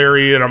 hang out with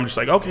Larry, and I'm just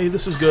okay,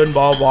 this is good, and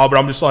blah, blah, but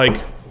I'm just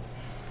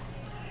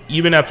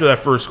even after that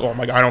first goal, I'm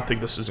I don't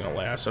think this is going to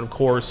last. And of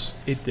course,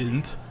 it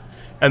didn't.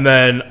 And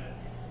then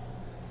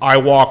I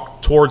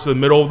walked towards the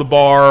middle of the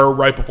bar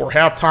right before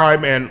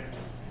halftime and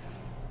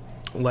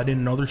let in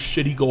another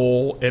shitty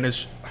goal, and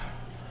it's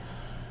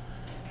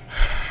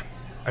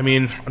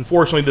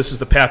unfortunately this is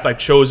the path I've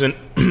chosen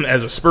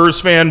as a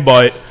Spurs fan,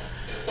 but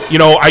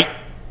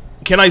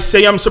can I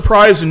say I'm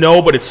surprised?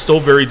 No, but it's still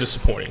very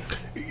disappointing.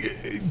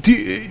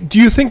 Do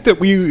you think that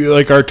we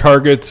our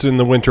targets in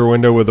the winter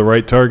window were the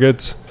right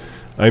targets?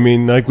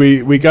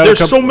 We got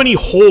there's so many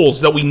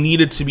holes that we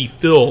needed to be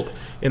filled,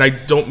 and I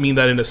don't mean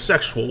that in a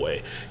sexual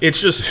way.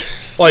 It's just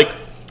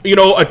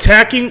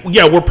Attacking,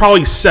 yeah, we're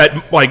probably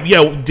set. Like, yeah,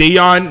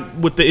 Dayon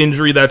with the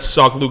injury that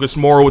sucked. Lucas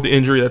Moura with the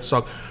injury that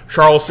sucked.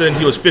 Charleston,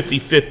 he was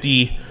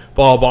 50-50,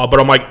 blah, blah. But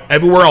I'm like,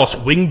 everywhere else,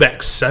 wing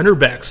backs, center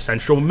backs,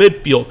 central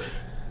midfield.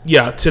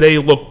 Yeah, today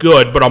looked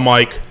good. But I'm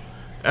like,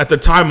 at the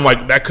time, I'm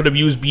like, that could have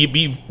used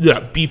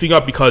beefing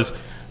up because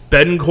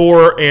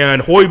Betancourt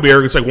and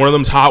Højbjerg, it's like one of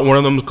them's hot, one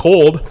of them's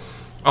cold.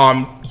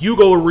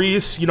 Hugo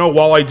Lloris,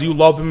 while I do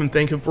love him and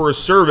thank him for his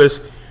service,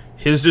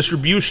 his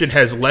distribution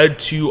has led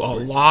to a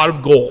lot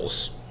of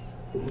goals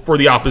for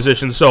the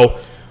opposition. So,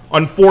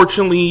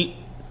 unfortunately,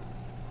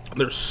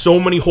 there's so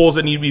many holes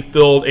that need to be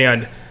filled,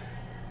 and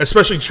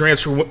especially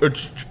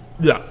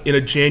in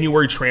a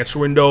January transfer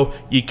window,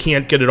 you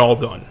can't get it all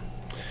done.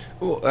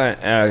 Well,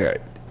 okay.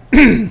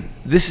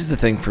 This is the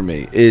thing for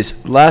me,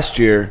 is last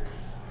year,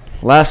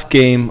 last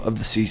game of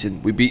the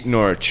season, we beat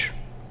Norwich,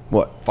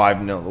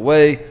 5-0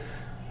 away.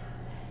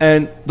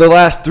 And the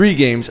last 3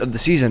 games of the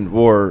season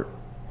were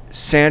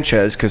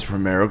Sanchez, because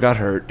Romero got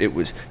hurt. It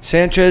was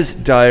Sanchez,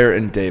 Dyer,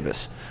 and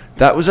Davis.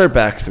 That was our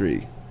back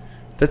 3.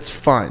 That's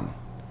fine.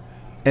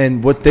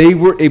 And what they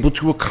were able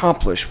to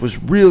accomplish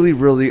was really,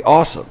 really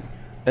awesome.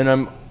 And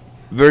I'm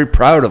very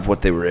proud of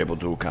what they were able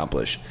to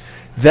accomplish.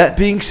 That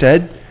being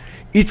said,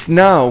 it's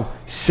now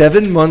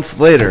 7 months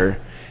later,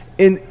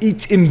 and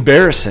it's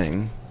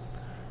embarrassing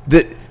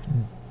that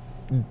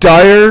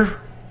Dyer,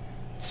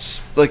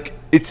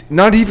 it's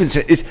not even,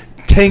 it's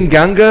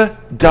Tanganga,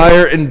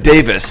 Dyer, and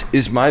Davis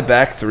is my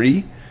back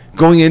 3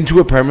 going into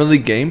a Premier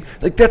League game.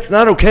 Like, that's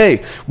not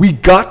okay. We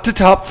got to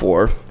top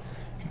 4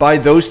 by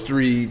those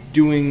 3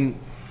 doing,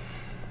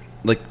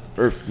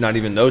 or not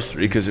even those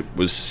 3, because it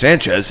was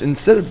Sanchez.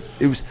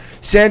 It was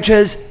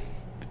Sanchez,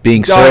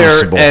 being Dyer,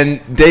 serviceable,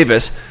 and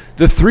Davis.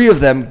 The 3 of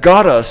them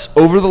got us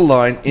over the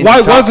line in Why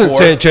the top wasn't 4.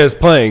 Sanchez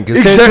playing?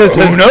 Because Exactly. Sanchez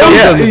has Who knows?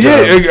 done the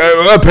job.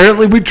 Yeah,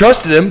 apparently we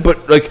trusted him,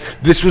 but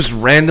this was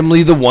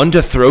randomly the one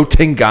to throw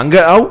Tanganga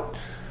out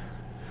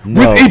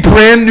No. with a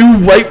brand new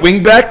right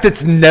wing back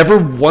that's never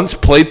once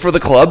played for the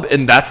club,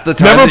 and that's the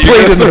time. Never that you're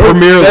played gonna in the throw-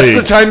 Premier League.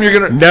 That's the time you're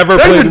gonna Never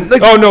That's played. the-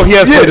 Oh no, he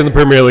has yeah. played in the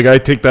Premier League. I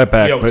take that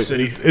back. Yeah, with but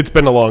City. it's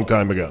been a long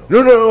time ago.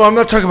 No, I'm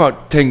not talking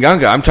about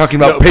Tanganga. I'm talking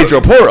about No, but-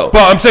 Pedro Porro.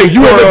 But I'm saying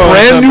you have Porro a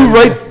is brand new not-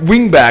 right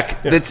wing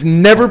back that's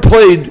never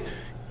played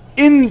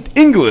in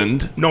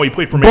England. No, he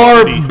played for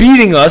Bar Man City.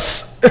 beating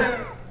us.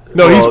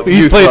 No, Well,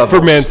 he's youth played for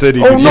levels. Man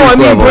City. Oh no, I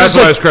mean, but that's it's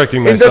why I like- was correcting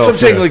and myself. that's what I'm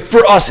saying. yeah. Like,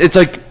 for us, it's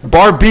like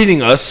Bar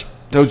beating us.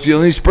 Those are the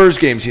only Spurs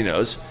games he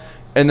knows.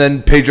 And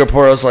then Pedro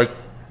Porro's like,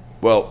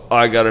 well,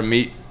 I gotta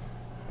meet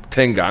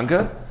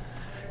Tanganga.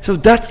 So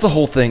that's the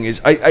whole thing.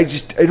 Is I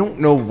don't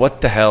know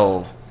what the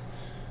hell.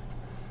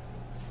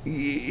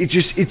 It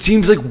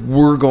seems like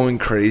we're going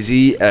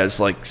crazy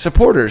as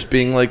supporters,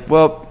 being like,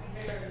 well,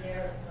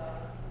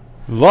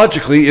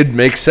 logically it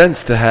makes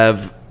sense to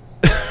have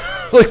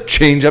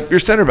change up your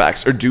center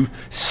backs or do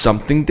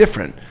something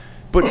different.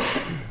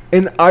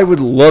 And I would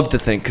love to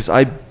think, because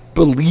I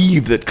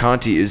believe that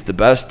Conte is the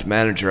best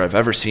manager I've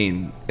ever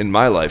seen in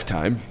my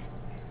lifetime.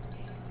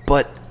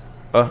 But,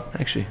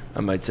 actually,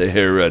 I might say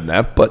Harry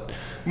Redknapp, but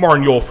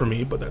Martin Yole for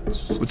me, but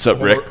that's What's up, a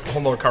whole Rick? nother-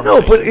 whole nother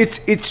no, conversation. but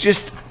it's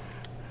just,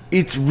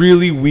 it's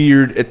really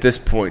weird at this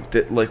point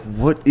that,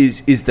 what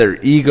is their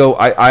ego?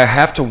 I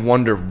have to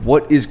wonder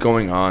what is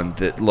going on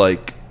that,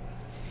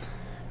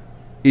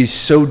 is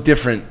so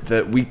different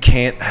that we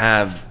can't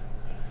have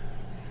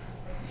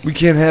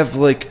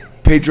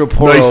Pedro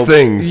Porro. Nice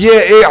things.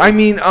 Yeah, I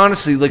mean,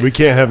 honestly, we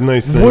can't have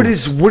nice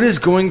things. what is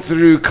going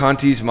through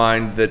Conte's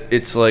mind that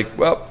it's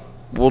well,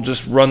 we'll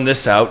just run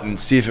this out and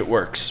see if it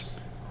works.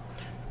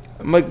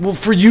 I'm like, well,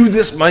 for you,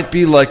 this might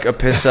be a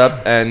piss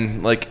up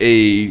and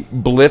a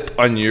blip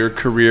on your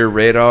career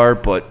radar,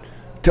 but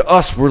to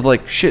us,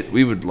 we're shit,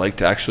 we would like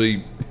to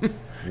actually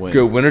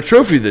go win a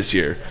trophy this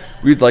year.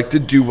 We'd like to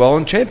do well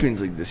in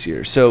Champions League this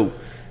year. So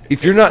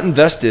if you're not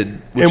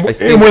invested, which And, I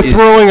think and we're is,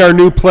 throwing our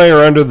new player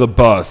under the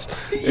bus.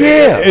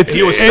 Yeah. it's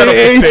He was set up to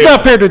it's fail.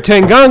 not fair to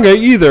Tanganga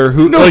either.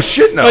 Who No,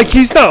 shit, no.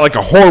 he's not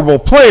a horrible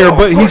player, No, of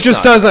but he course just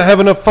not. doesn't have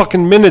enough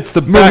fucking minutes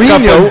to back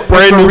Mourinho, up a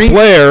brand new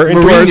player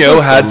into our Mourinho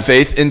system. had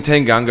faith in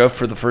Tanganga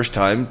for the first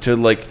time.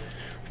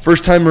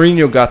 First time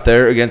Mourinho got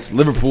there against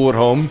Liverpool at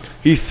home,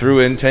 he threw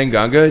in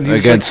Tanganga and he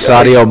against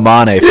was Sadio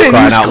Mane for and he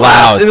crying was out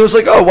class. loud. And it was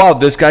oh wow,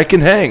 this guy can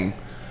hang.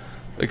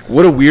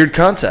 What a weird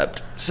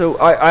concept. So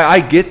I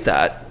get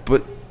that,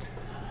 but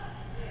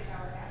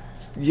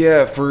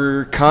yeah,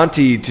 for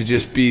Conte to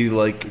just be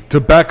to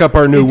back up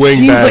our new it wing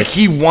seems back. like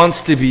he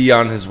wants to be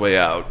on his way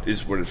out,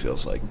 is what it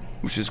feels like,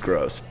 which is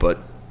gross, but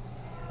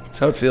that's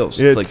how it feels.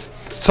 It's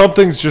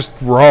something's just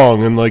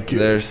wrong, and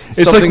There's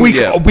it's something- we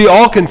yeah. we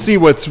all can see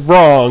what's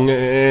wrong,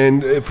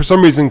 and for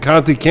some reason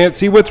Conte can't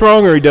see what's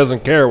wrong, or he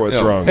doesn't care what's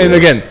No. wrong. And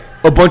again,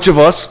 a bunch of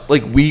us,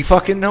 we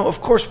fucking know.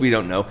 Of course we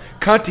don't know.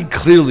 Conte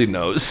clearly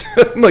knows.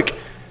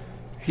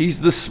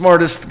 He's the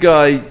smartest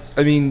guy.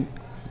 I mean,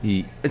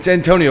 it's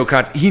Antonio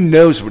Conte. He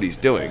knows what he's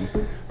doing.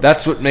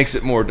 That's what makes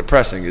it more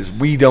depressing, is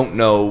we don't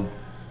know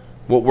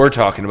what we're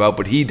talking about,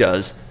 but he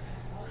does.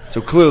 So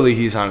clearly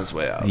he's on his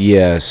way out.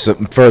 Yeah. So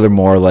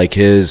furthermore,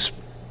 his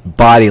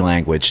body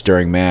language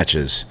during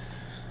matches.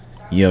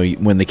 You know,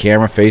 when the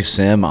camera faces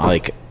him,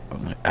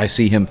 I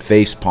see him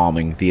face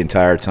palming the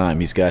entire time.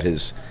 He's got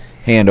his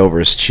hand over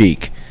his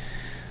cheek.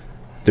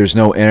 There's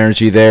no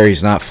energy there.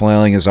 He's not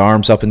flailing his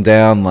arms up and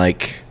down.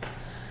 Like,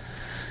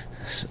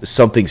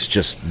 something's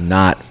just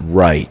not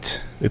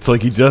right. It's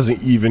like he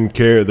doesn't even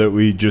care that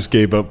we just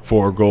gave up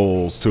 4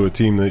 goals to a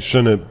team that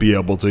shouldn't be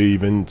able to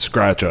even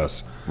scratch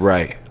us.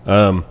 Right.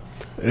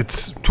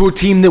 It's To a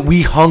team that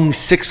we hung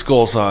 6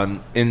 goals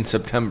on in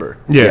September.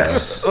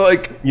 Yes.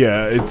 Like,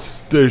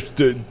 it's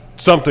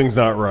something's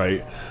not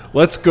right.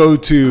 Let's go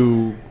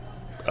to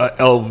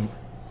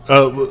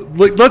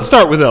let's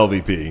start with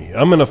LVP.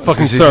 I'm gonna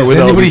fucking start does with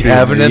anybody LVP.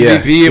 have an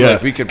MVP?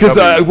 Like, we could Because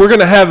probably- we're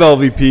gonna have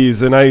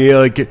LVPs,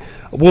 and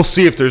we'll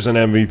see if there's an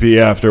MVP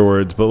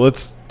afterwards. But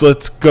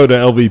let's go to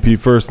LVP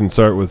first and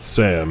start with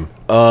Sam.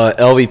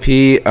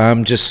 LVP,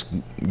 I'm just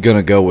going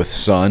to go with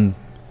Son.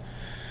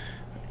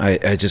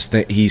 I just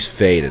think he's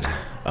faded.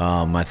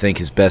 I think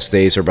his best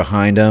days are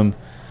behind him.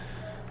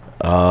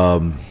 I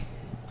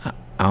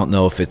don't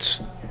know if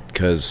it's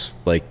because,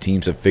 like,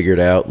 teams have figured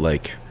out,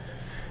 like,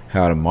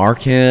 how to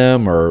mark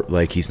him, or,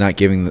 like, he's not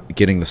getting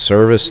the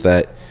service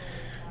that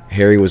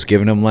Harry was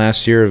giving him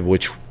last year,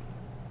 which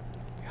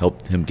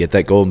helped him get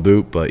that golden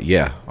boot. But,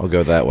 yeah, I'll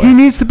go that way. He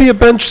needs to be a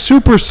bench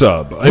super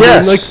sub. I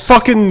Yes. mean, like,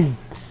 fucking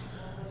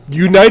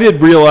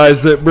United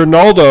realized that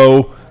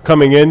Ronaldo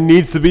coming in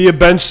needs to be a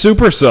bench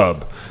super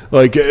sub.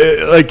 Like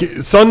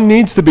Son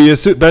needs to be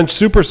a bench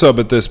super sub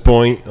at this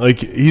point. Like,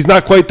 he's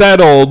not quite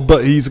that old,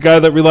 but he's a guy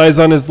that relies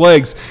on his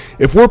legs.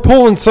 If we're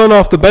pulling Son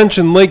off the bench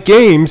in late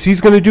games, he's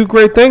going to do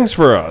great things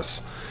for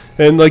us.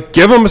 And, like,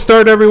 give him a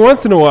start every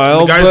once in a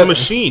while. The guy's but- a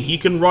machine. He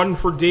can run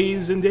for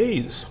days and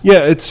days. Yeah,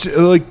 it's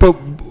like, but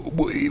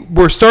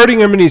we're starting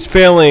him and he's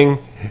failing,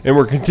 and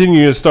we're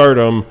continuing to start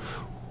him.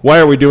 Why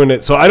are we doing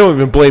it? So I don't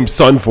even blame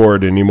Son for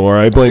it anymore.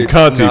 I blame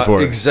Conte Not for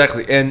it.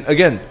 exactly. And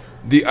again,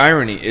 the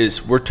irony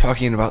is we're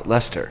talking about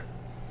Leicester.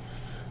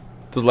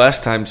 The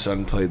last time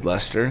Son played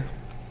Leicester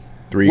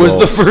 3 was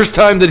goals. the first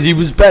time that he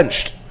was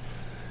benched.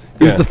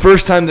 It was Yeah. the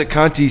first time that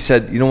Conte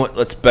said, you know what,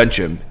 let's bench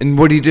him. And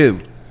what did he do?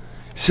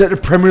 Set a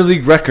Premier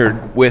League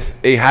record with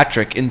a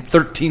hat-trick in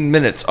 13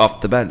 minutes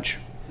off the bench.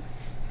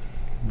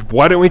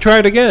 Why don't we try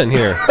it again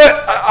here?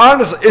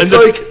 Honestly, it's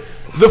And the-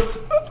 like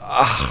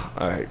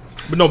all right.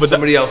 But no, but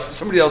Somebody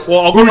else.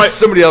 Well, I'll go to Who's my-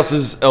 somebody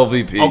else's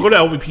LVP? I'll go to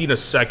LVP in a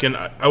second.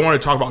 I want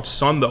to talk about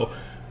Son, though.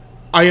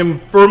 I am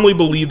firmly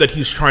believe that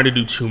he's trying to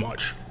do too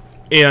much.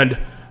 And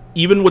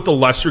even with the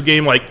Leicester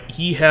game, like,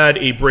 he had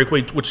a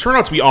breakaway, which turned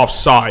out to be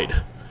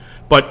offside.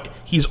 But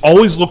he's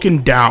always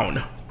looking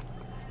down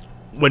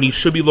when he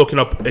should be looking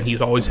up, and he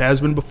always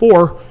has been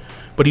before.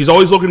 But he's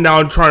always looking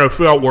down, trying to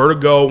figure out where to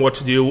go, what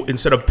to do,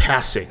 instead of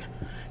passing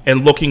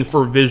and looking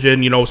for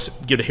vision,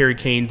 get a Harry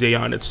Kane day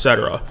on,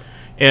 etc.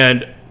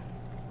 And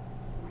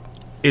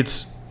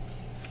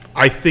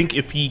I think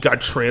if he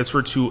got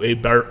transferred to a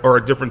better or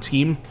a different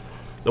team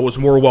that was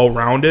more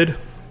well-rounded,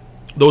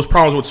 those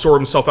problems would sort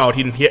himself out.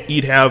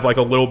 He'd have like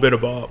a little bit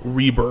of a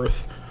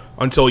rebirth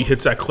until he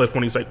hits that cliff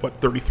when he's like,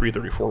 33,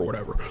 34,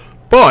 whatever.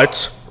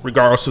 But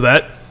regardless of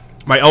that,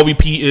 my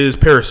LVP is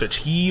Perisic.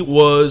 He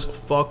was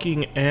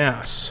fucking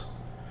ass.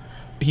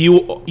 He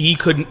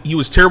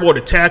was terrible at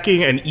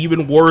attacking and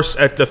even worse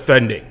at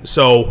defending.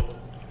 So,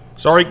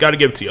 sorry, got to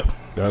give it to you.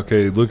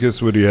 Okay,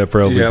 Lucas, what do you have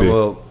for LVP? Yeah,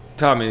 well,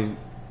 Tommy,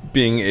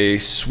 being a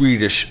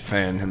Swedish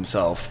fan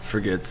himself,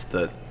 forgets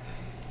that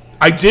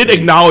I did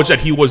acknowledge that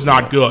he was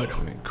not good.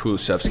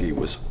 Kulusevski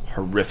was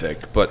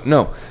horrific. But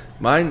no,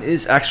 mine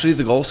is actually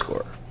the goal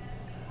scorer.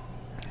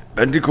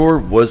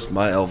 Bentancur was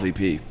my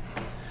LVP.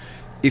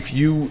 If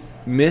you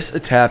miss a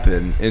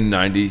tap-in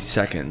 90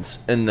 seconds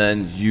and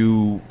then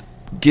you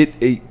get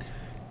it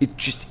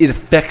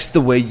affects the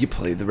way you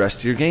play the rest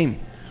of your game.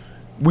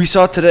 We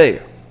saw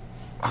today,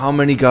 how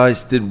many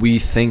guys did we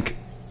think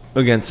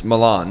against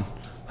Milan?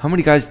 How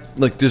many guys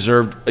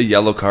deserved a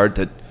yellow card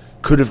that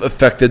could have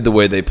affected the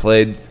way they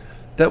played?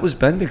 That was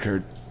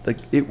Bentancur.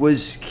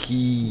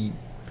 He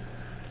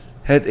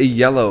had a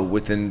yellow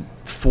within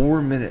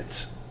 4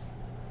 minutes.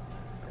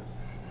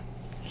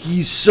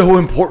 He's so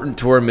important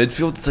to our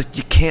midfield. It's like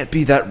you can't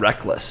be that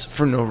reckless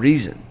for no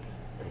reason.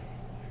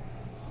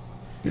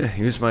 Yeah,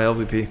 he was my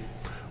LVP.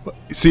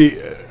 See,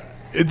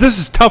 this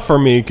is tough for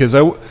me because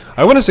I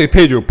want to say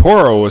Pedro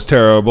Porro was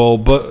terrible,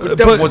 but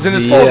That wasn't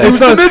his fault. Yeah. It It's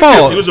was not the his midfield.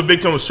 fault. He was a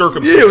victim of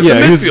circumstance.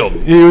 Yeah, it was the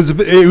midfield.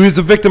 He was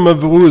a victim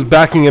of who was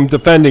backing him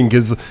defending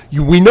because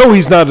we know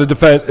he's not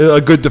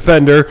a good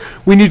defender.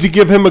 We need to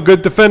give him a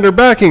good defender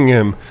backing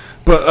him.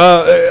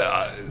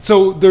 But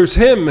so there's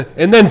him,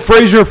 and then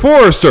Fraser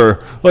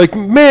Forrester. Like,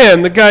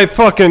 man, the guy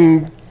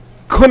fucking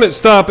couldn't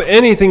stop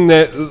anything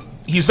that.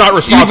 He's not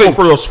responsible Even-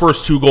 for those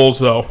first 2 goals,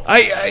 though.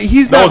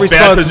 He's That not was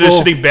bad responsible.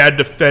 positioning, bad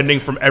defending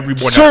from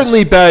everyone Certainly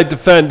else. bad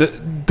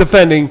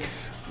defending.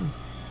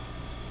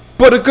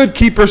 But a good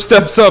keeper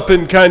steps up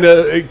and kind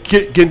of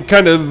can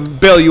kind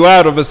of bail you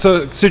out of a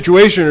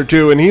situation or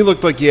two, and he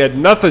looked like he had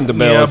nothing to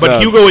bail Yeah, us but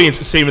out. Hugo ain't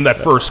saving that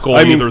first goal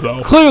either,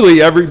 though.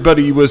 Clearly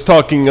everybody was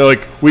talking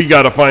like, we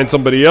got to find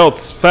somebody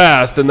else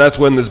fast, and that's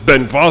when this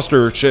Ben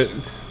Foster shit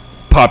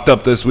popped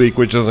up this week,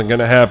 which isn't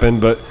going to happen,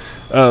 but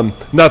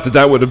not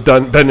that would have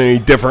been any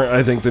different,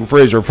 I think, than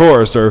Fraser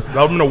Forrester.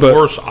 That would have been a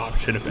worse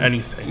option, if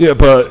anything. Yeah,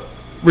 but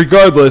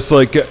regardless,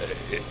 like,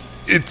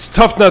 it's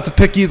tough not to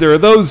pick either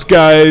of those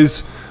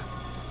guys.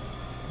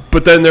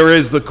 But then there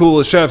is the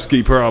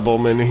Kulishevsky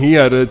problem, and he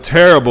had a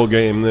terrible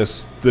game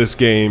this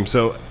game.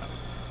 So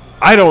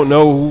I don't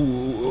know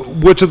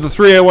which of the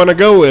three I want to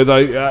go with.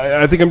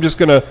 I think I'm just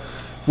going to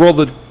roll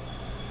the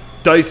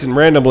dice and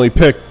randomly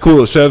pick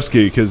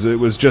Kulishevsky because it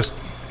was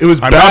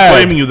I'm bad. not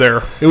blaming you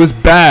there. It was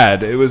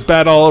bad. It was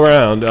bad all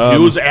around. He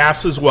was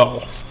ass as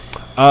well.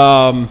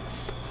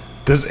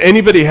 Does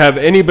anybody have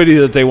anybody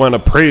that they want to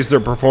praise their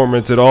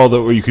performance at all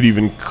that you could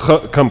even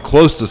come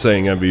close to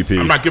saying MVP?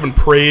 I'm not giving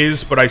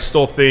praise, but I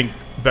still think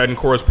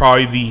Betancourt is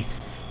probably the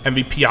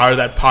MVP out of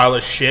that pile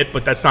of shit,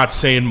 but that's not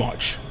saying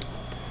much.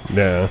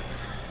 Yeah.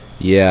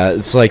 Yeah,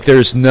 it's like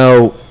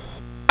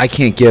I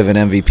can't give an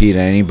MVP to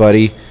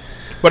anybody.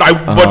 But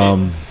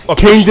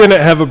Kane didn't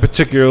have a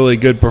particularly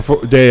good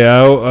day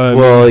out.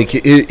 Well,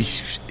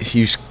 he's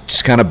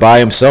just kind of by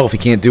himself. He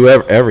can't do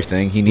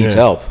everything. He needs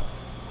help.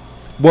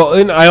 Well,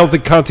 and I don't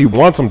think Conte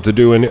wants him to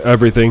do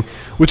everything,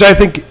 which I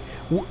think,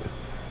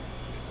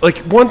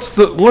 like once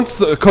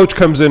the coach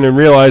comes in and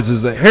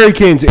realizes that Harry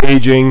Kane's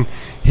aging,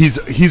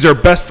 he's our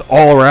best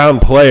all-around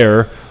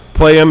player.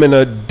 Play him in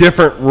a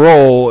different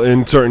role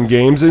in certain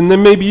games, and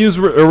then maybe use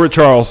a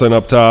Richarlison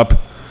up top,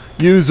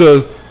 use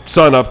a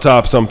Son up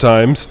top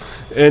sometimes,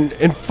 and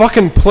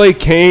fucking play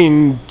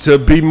Kane to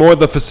be more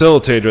the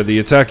facilitator, the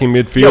attacking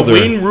midfielder.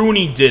 Yeah, Wayne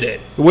Rooney did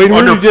it.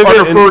 Rooney did it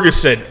under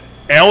Ferguson.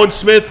 Alan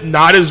Smith,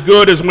 not as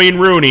good as Wayne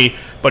Rooney,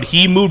 but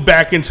he moved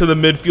back into the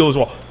midfield as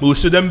well.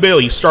 Moussa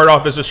Dembele started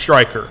off as a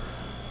striker.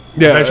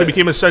 Yeah, Eventually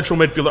became a central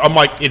midfielder. I'm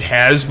like, it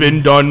has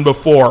been done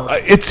before.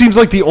 It seems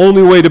like the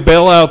only way to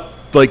bail out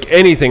like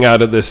anything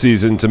out of this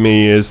season to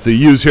me is to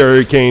use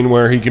Harry Kane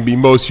where he can be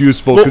most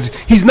useful because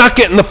he's not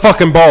getting the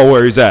fucking ball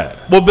where he's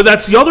at. Well, but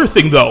that's the other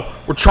thing, though,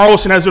 where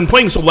Charleston has been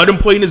playing, so let him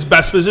play in his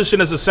best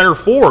position as a center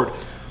forward.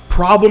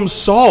 Problem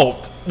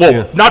solved.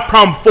 Well, not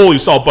problem fully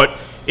solved, but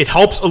it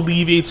helps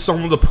alleviate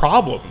some of the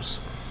problems.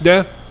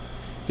 Yeah.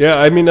 Yeah,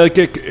 I mean, like,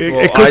 it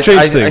could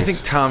change things. I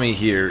think Tommy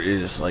here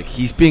is, like,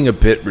 he's being a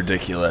bit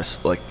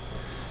ridiculous. Like,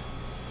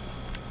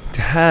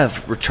 to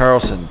have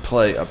Richarlison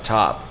play up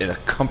top in a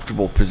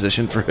comfortable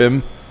position for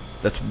him,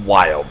 that's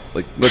wild.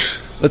 Like,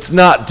 let's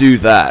not do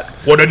that.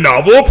 What a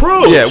novel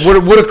approach. Yeah,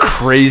 what a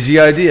crazy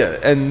idea.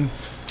 And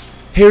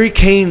Harry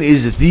Kane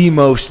is the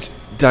most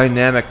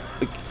dynamic.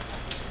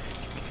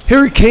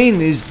 Harry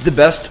Kane is the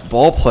best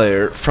ball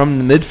player from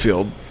the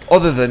midfield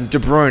other than De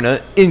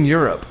Bruyne in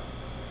Europe.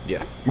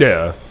 Yeah.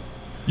 Yeah.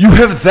 You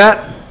have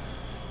that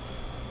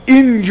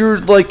in your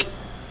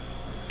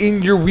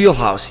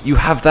wheelhouse. You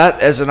have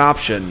that as an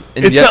option.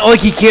 And It's not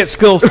like he can't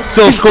still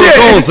score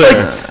Yeah, goals it's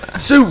there.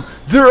 like, so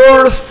there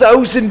are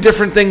 1,000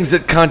 different things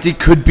that Conte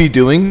could be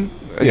doing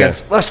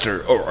against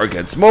Leicester or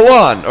against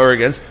Milan or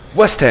against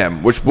West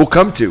Ham, which we'll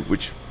come to.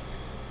 Which,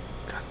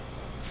 God,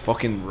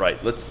 fucking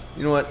right. Let's.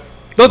 You know what?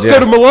 Let's go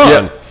to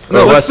Milan. Yeah.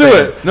 No, let's do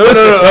Ham. it. No. Let's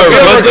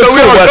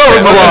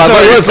go Milan.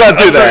 Let's not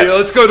do that.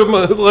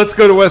 Let's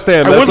go to West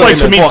Ham. I would like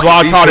to meet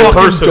Zlatan in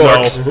person,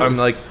 though. I'm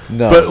like,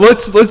 No. But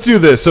let's do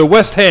this. So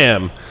West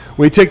Ham,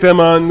 we take them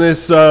on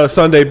this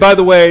Sunday. By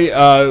the way,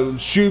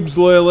 Shub's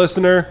loyal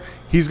listener,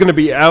 he's going to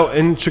be out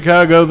in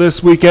Chicago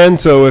this weekend.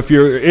 So if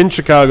you're in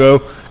Chicago,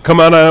 come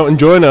on out and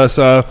join us.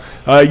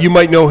 You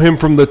might know him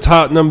from the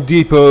Tottenham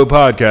Depot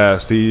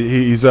podcast.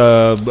 He's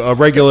a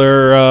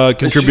regular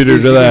contributor to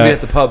He's gonna be that.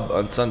 at the pub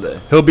on Sunday.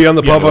 He'll be on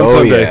the pub on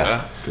Sunday.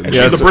 Yeah. Actually,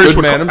 Yeah, the so British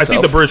good man I think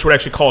himself. the British would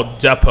actually call it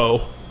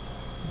Depot.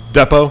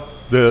 Depot.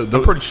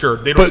 I'm pretty sure.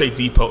 They don't but- say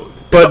Depot.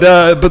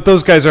 But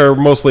those guys are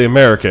mostly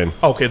American,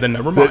 Okay, then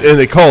never mind. and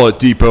they call it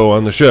Depot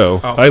on the show.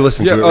 Oh. I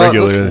listen to it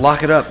regularly. Let's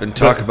lock it up and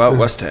talk about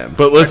West Ham.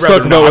 But let's I'd talk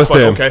rather about not, West but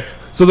Ham. okay.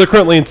 So they're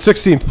currently in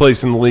 16th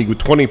place in the league with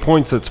 20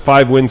 points. That's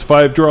 5 wins,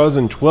 5 draws,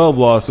 and 12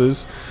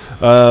 losses.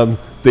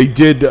 They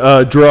did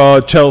draw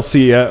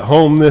Chelsea at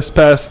home this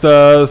past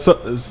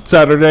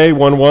Saturday,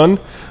 1-1.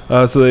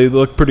 So they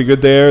look pretty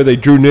good there. They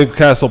drew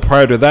Newcastle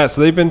prior to that.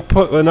 So they've been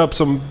putting up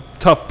some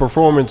tough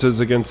performances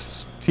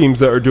against teams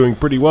that are doing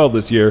pretty well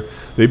this year.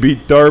 They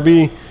beat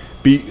Derby,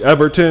 beat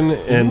Everton,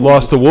 and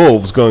lost to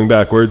Wolves going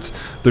backwards.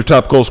 Their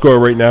top goal scorer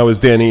right now is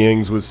Danny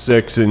Ings with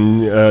 6,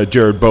 and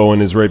Jared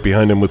Bowen is right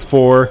behind him with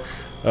 4.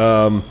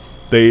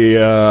 They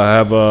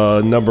have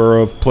a number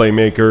of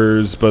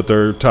playmakers, but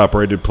their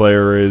top-rated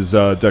player is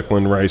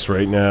Declan Rice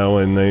right now.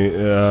 And they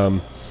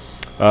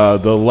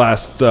the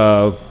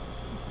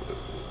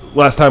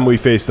last time we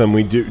faced them,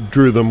 we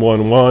drew them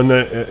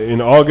 1-1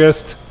 in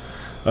August.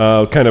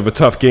 Kind of a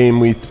tough game.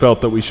 We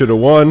felt that we should have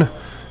won,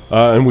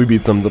 and we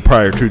beat them the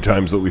prior 2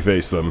 times that we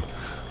faced them.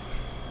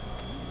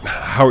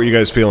 How are you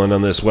guys feeling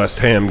on this West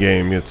Ham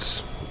game?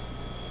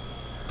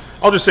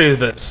 I'll just say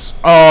this.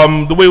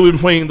 The way we've been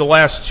playing the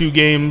last two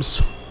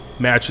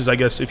matches, I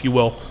guess, if you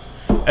will,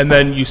 and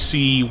then you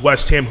see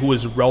West Ham, who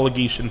is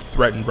relegation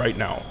threatened right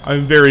now.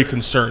 I'm very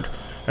concerned.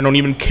 I don't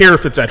even care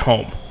if it's at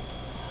home.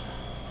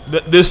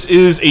 This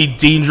is a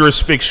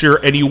dangerous fixture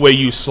any way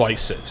you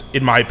slice it,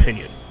 in my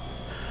opinion.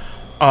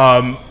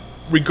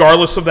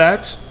 Regardless of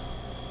that,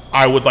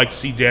 I would like to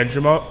see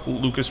Danjuma,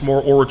 Lucas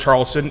Moore, or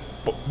Richarlison.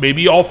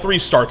 Maybe all three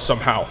start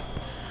somehow.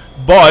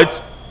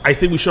 But I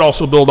think we should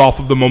also build off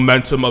of the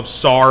momentum of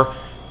Sarr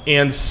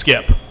and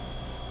Skip.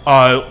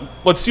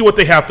 Let's see what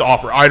they have to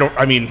offer.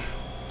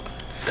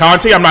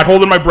 Conte, I'm not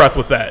holding my breath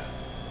with that.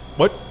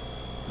 What?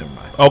 Never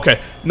mind. Okay.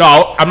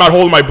 No, I'm not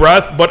holding my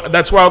breath, but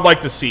that's what I'd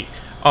like to see.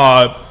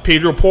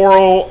 Pedro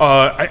Porro,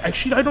 I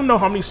don't know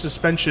how many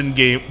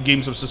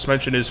games of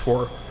suspension is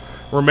for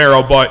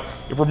Romero, but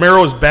if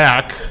Romero is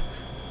back...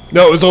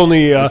 No, it was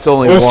only, it's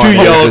only it was one. two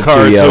yellow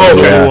cards. Two yellows,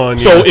 Okay. yeah. One,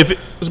 So yeah. if it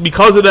was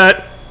because of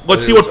that,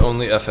 let's see It was what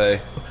only FA.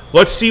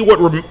 Let's see what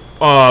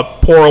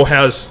Porro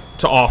has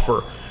to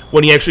offer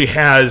when he actually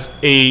has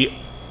a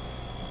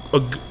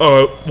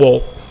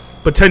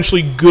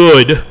potentially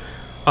good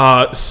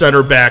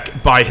center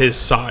back by his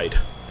side.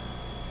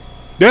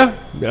 Yeah,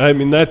 I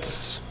mean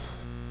that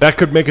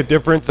could make a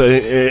difference,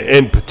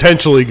 and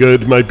potentially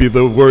good might be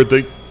the word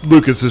that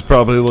Lucas is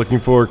probably looking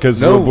for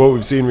because of what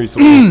we've seen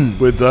recently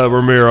with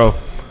Romero.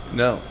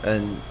 No,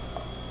 and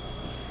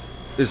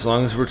as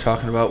long as we're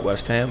talking about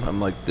West Ham, I'm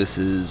like, this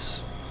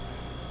is...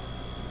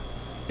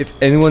 If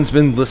anyone's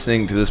been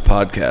listening to this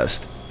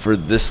podcast for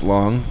this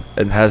long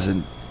and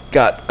hasn't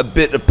got a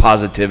bit of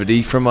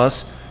positivity from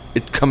us,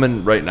 it's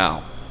coming right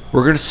now.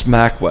 We're going to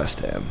smack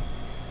West Ham.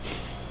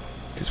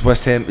 Because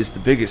West Ham is the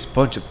biggest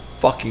bunch of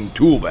fucking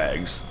tool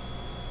bags.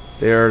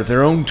 They are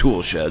their own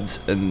tool sheds,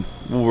 and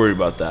we'll worry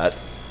about that.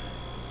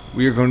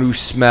 We are going to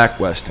smack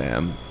West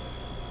Ham.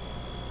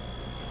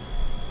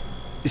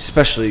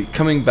 Especially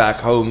coming back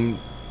home.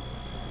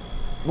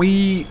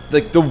 We,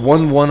 like the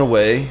 1-1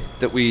 away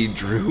that we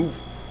drew.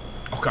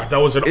 Oh, God, that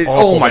was an awful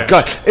Oh, my match.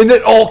 God. And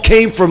that all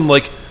came from,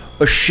 like,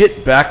 a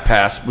shit back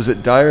pass. Was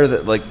it Dyer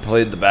that, like,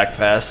 played the back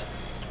pass?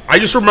 I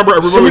just remember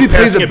everybody Somebody was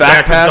plays passing a it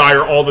back back pass. to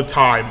Dyer all the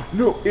time.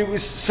 No, it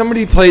was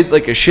somebody played,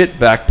 like, a shit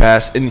back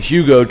pass, and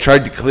Hugo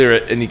tried to clear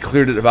it, and he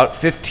cleared it about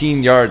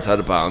 15 yards out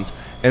of bounds,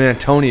 and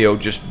Antonio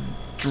just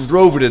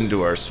drove it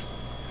into ours.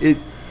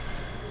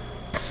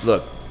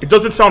 Look, It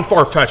doesn't sound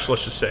far-fetched,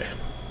 let's just say.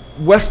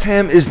 West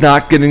Ham is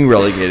not getting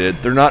relegated.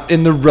 They're not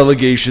in the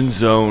relegation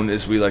zone,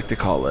 as we like to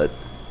call it.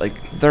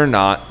 Like, they're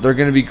not. They're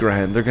going to be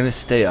grand. They're going to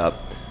stay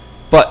up.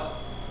 But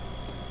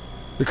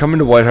they're coming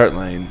to White Hart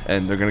Lane,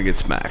 and they're going to get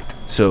smacked.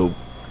 So,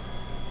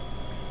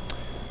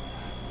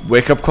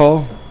 wake-up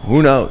call?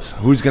 Who knows?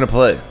 Who's going to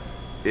play?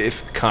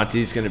 If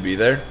Conte's going to be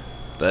there,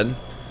 then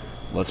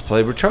let's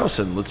play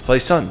Richarlison. Let's play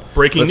Son.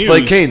 Breaking let's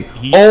play news. Kane.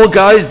 All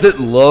guys that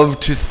love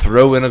to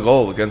throw in a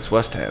goal against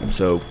West Ham.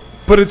 So...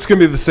 But it's going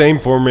to be the same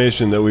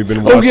formation that we've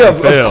been watching. Oh, yeah,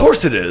 fail. of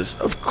course it is.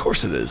 Of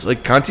course it is.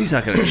 Like, Conte's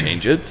not going to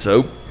change it,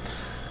 so...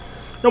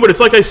 No, but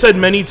it's like I said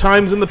many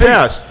times in the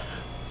past.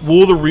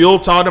 Will the real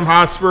Tottenham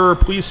Hotspur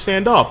please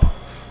stand up?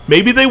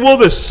 Maybe they will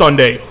this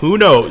Sunday. Who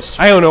knows?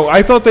 I don't know.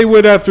 I thought they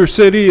would after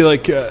City.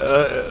 Like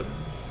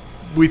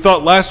we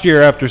thought last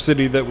year after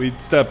City that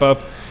we'd step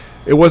up.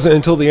 It wasn't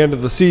until the end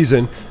of the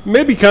season.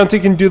 Maybe Conte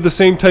can do the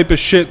same type of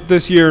shit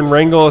this year and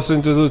wrangle us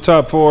into the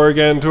top four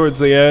again towards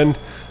the end.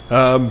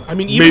 I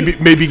mean,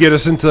 even, maybe get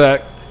us into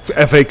that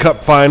FA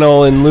Cup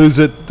final and lose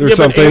it or Yeah, but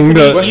something.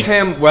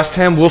 Anthony, West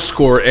Ham will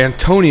score.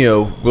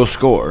 Antonio will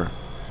score.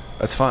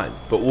 That's fine.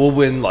 But we'll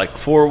win like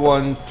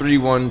 4-1,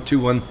 3-1, 2-1. It'll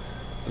be all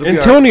right.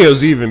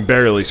 Antonio's even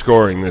barely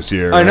scoring this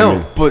year. I know,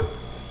 mean, but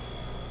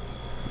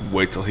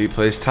wait till he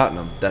plays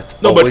Tottenham. That's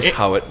No, but always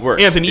how it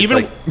works. Anthony, It's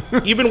even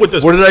like, even with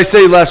this, what did I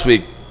say last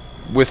week?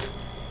 With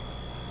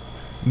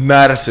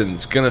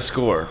Madison's gonna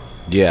score.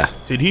 Yeah.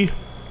 did he?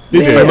 He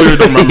did. I literally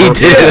don't remember.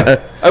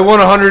 did. I won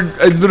 $100.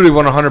 I literally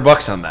won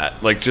 $100 on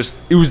that. Like, just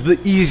it was the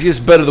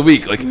easiest bet of the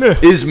week. Like, Meh.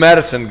 is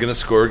Madison gonna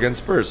score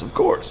against Spurs? Of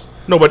course.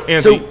 No, but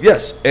Anthony, So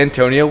yes,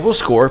 Antonio will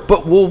score,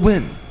 but we'll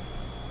win.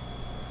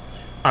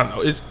 I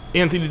don't know.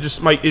 Anthony,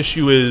 just my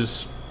issue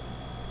is,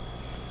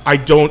 I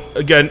don't.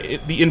 Again,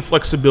 the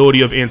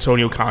inflexibility of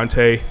Antonio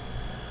Conte.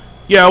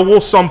 Yeah, will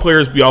some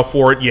players be out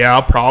for it?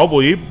 Yeah,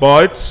 probably.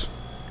 But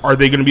are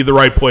they going to be the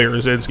right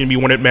players? And it's going to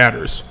be when it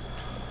matters.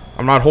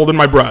 I'm not holding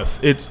my breath.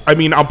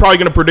 I'm probably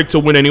going to predict to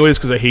win anyways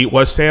because I hate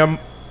West Ham.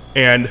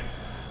 And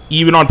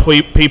even on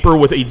paper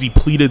with a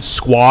depleted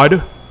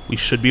squad, we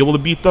should be able to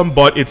beat them.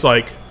 But it's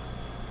like,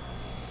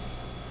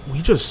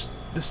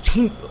 this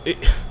team,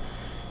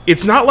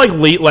 it's not like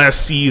late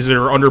last season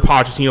or under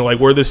Pochettino, like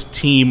where this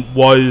team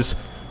was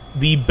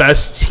the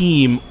best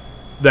team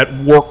that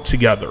worked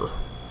together.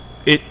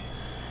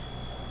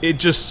 It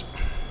just,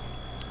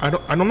 I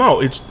don't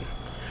know.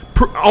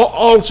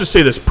 I'll just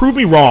say this: prove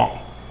me wrong.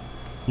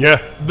 yeah.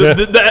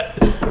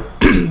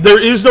 There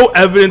is no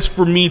evidence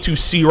for me to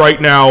see right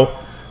now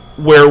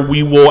where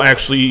we will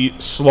actually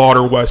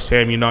slaughter West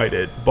Ham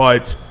United.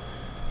 But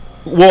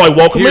Will I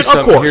welcome it?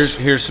 Of course.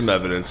 Here's some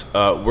evidence.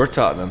 We're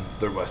Tottenham.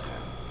 They're West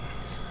Ham.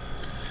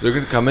 They're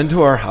going to come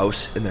into our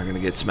house and they're going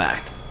to get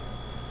smacked.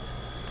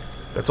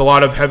 That's a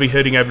lot of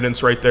heavy-hitting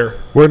evidence right there.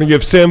 We're going to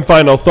give Sam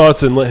final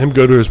thoughts and let him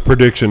go to his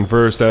prediction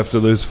first after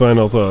those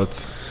final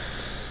thoughts.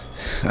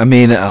 I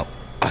mean, I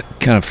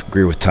kind of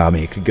agree with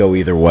Tommy. It could go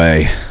either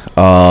way.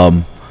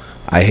 I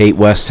hate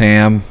West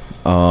Ham.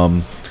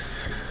 I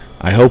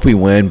hope we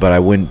win, but I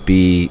wouldn't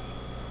be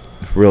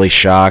really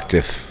shocked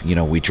if,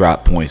 we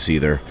drop points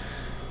either.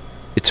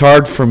 It's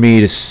hard for me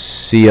to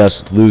see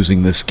us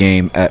losing this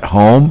game at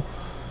home.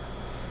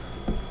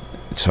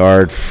 It's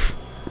hard.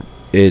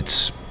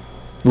 It's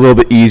a little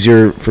bit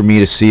easier for me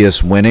to see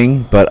us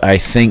winning, but I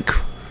think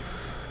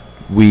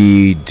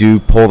we do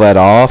pull that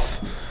off.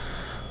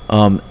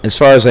 As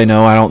far as I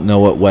know, I don't know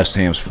what West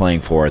Ham's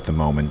playing for at the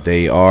moment.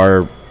 They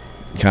are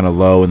kind of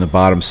low in the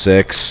bottom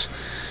six.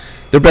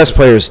 Their best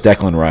player is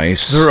Declan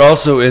Rice. They're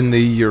also in the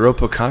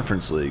Europa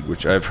Conference League,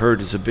 which I've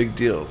heard is a big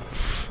deal.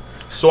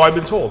 So I've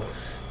been told.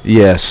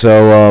 Yeah,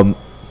 so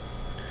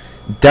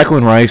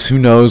Declan Rice, who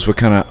knows what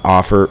kind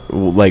of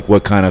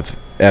what kind of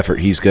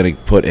effort he's going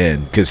to put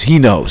in, because he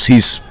knows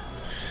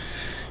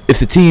if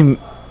the team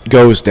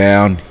goes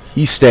down,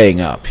 he's staying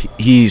up.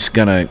 He's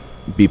going to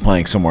be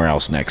playing somewhere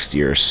else next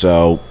year.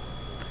 So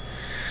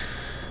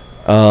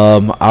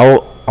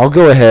I'll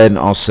go ahead and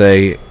I'll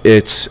say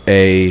it's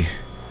a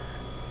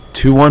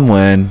 2-1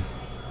 win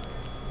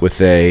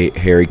with a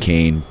Harry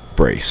Kane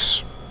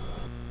brace.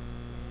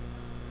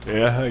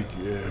 Yeah,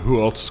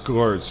 who else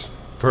scores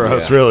for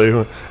us,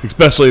 really?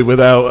 Especially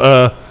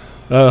without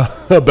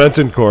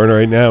Bentancur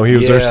right now. He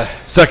was our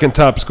second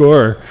top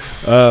scorer.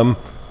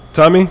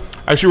 Tommy?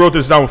 I actually wrote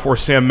this down before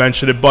Sam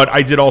mentioned it, but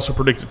I did also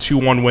predict a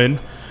 2-1 win.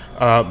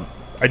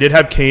 I did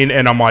have Kane,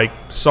 and I'm like,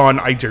 Son,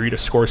 I dare you to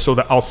score, so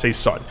that I'll say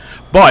Son.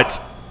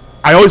 But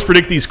I always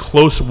predict these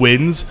close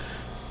wins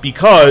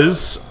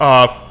because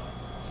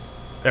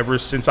ever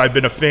since I've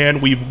been a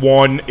fan, we've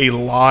won a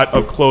lot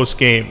of close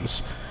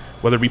games,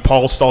 whether it be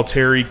Paul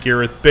Stalteri,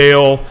 Gareth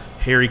Bale,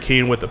 Harry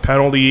Kane with the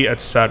penalty,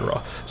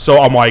 etc. So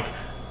I'm like,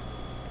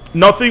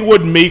 nothing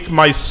would make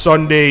my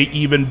Sunday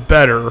even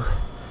better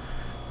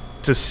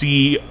to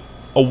see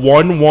a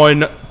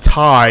 1-1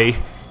 tie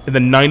in the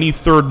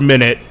 93rd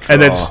minute,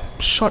 and then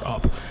shut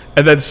up,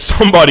 and then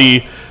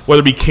somebody,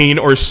 whether it be Kane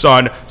or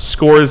Son,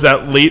 scores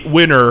that late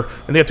winner,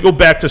 and they have to go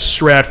back to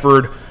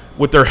Stratford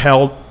with their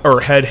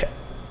head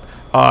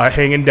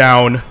hanging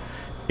down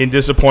in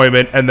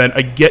disappointment, and then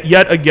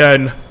yet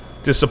again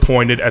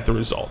disappointed at the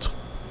result.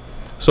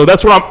 So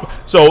that's what I'm.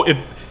 So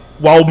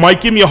while it might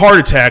give me a heart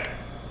attack,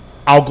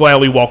 I'll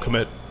gladly welcome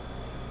it.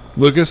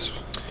 Lucas?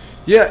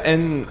 Yeah,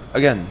 and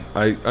again,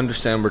 I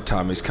understand where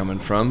Tommy's coming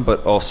from,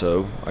 but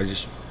also I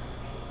just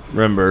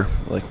remember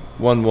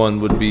 1-1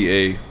 would be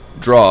a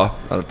draw,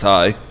 not a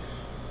tie.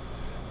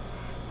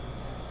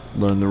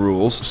 Learn the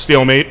rules.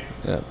 Stalemate.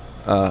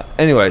 Yeah.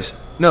 Anyways,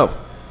 no.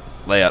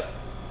 Layup.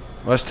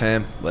 West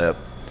Ham, layup.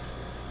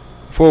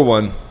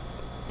 4-1.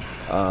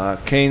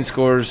 Kane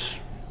scores.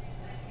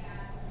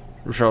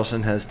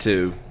 Richarlison has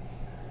 2.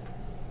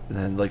 And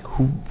then,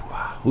 who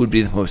would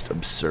be the most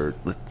absurd?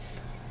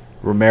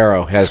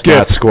 Romero has Skip.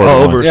 not scored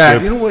All one. over Yeah,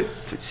 Skip. you know what?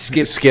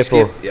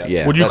 Skip.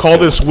 Yeah. Would you that's call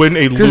good. this win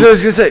a Because I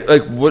was gonna say,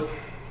 what?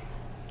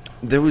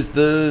 There was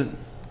the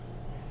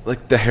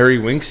Harry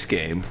Winks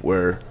game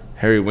where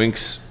Harry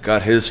Winks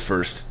got his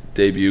first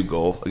debut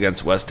goal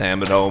against West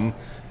Ham at home,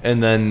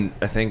 and then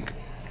I think,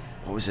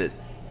 what was it?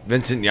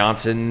 Vincent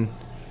Janssen,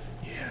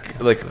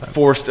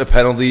 forced a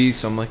penalty.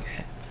 So I'm like,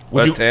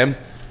 West Ham,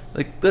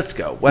 let's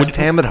go. West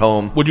Ham at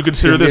home. Would you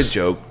consider It'll be this a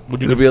joke?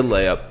 Would you It'll be a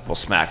layup. We'll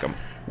smack them.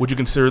 Would you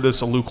consider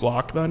this a Luke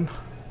Locke then?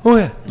 Oh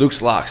yeah,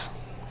 Luke's locks.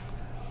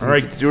 All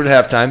right, Do it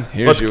at halftime.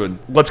 Here's you.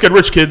 Let's get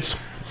rich, kids.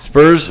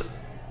 Spurs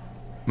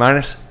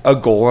minus a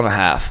goal and a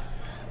half.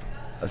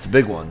 That's a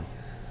big one.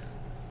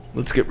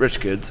 Let's get rich,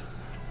 kids.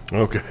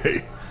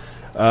 Okay.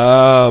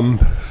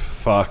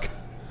 Fuck.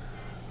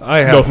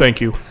 No,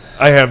 thank you.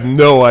 I have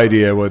no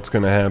idea what's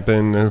going to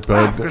happen, I'm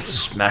but gonna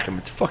smack him.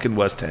 It's fucking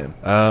West Ham.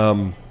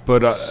 Scumbag.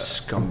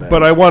 But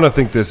But I want to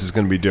think this is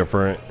going to be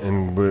different,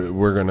 and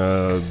we're going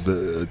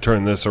to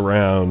turn this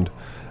around.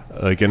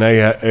 And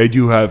I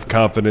do have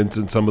confidence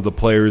in some of the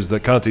players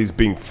that Conte's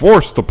being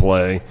forced to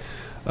play.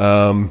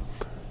 I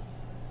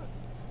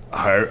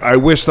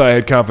wish that I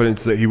had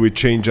confidence that he would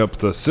change up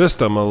the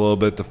system a little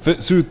bit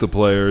to suit the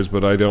players,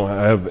 but I don't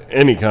have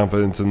any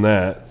confidence in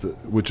that,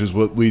 which is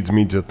what leads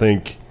me to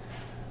think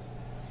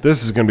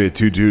this is going to be a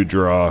 2-2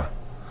 draw.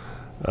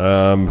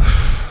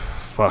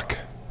 Fuck.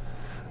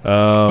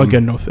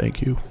 Again, no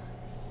thank you.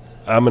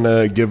 I'm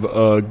going to give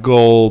a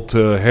goal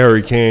to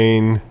Harry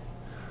Kane.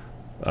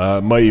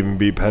 Might even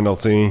be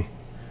penalty.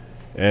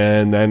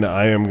 And then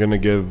I am going to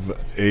give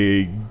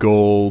a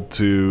goal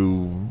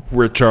to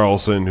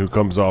Richarlison, who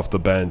comes off the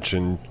bench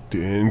and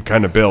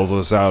kind of bails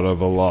us out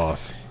of a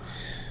loss.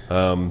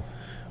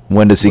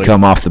 When does he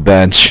come off the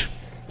bench?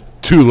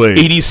 Too late.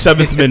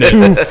 87th minute.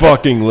 Too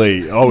fucking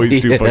late.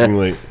 Always too fucking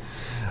late.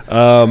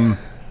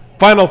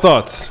 Final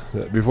thoughts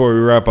before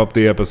we wrap up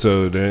the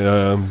episode.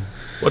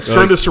 Let's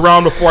turn this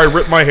around before I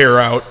rip my hair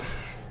out.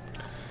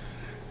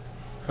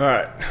 All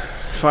right.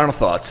 Final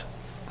thoughts.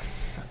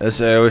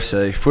 As I always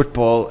say,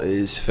 football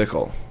is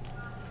fickle.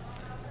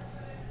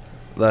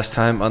 Last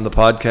time on the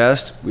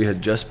podcast, we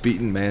had just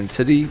beaten Man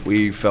City.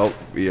 We felt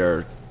we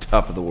are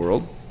top of the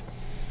world.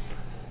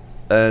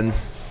 And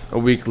a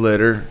week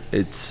later,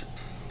 it's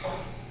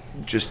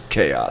just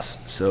chaos.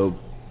 So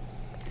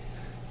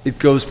it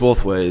goes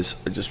both ways.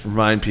 I just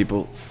remind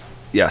people,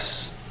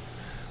 yes,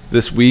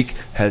 this week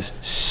has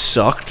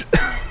sucked,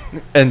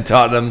 and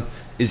Tottenham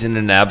is in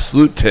an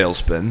absolute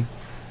tailspin.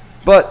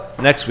 But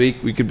next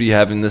week, we could be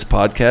having this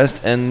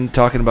podcast and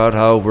talking about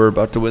how we're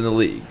about to win the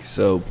league.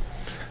 So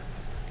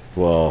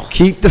Well,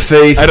 keep the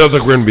faith. I don't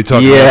think we're going to be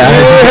talking about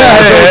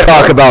yeah, don't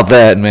talk about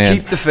that, man.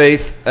 Keep the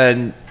faith,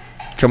 and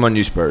come on,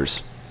 you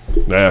Spurs.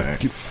 Yeah,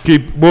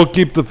 we'll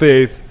keep the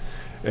faith,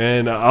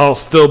 and I'll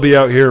still be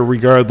out here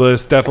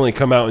regardless. Definitely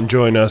come out and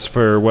join us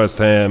for West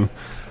Ham.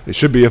 It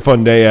should be a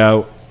fun day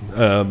out.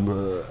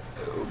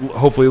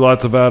 Hopefully,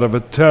 lots of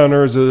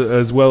out-of-towners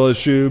as well as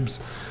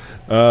Shubes.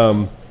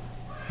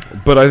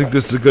 But I think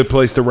this is a good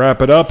place to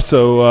wrap it up.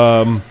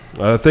 So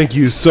thank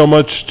you so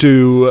much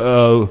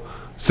to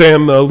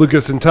Sam,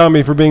 Lucas, and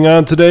Tommy for being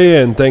on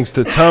today, and thanks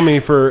to Tommy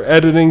for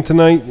editing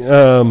tonight.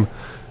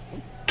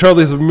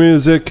 Charlie for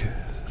music.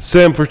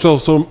 Sam for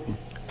social.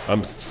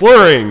 I'm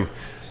slurring.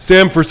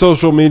 Sam for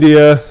social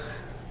media,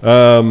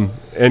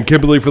 and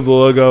Kimberly for the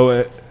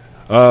logo.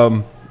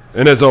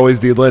 And as always,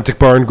 the Atlantic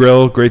Bar and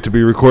Grill. Great to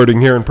be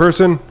recording here in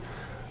person.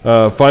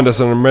 Find us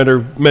on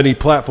many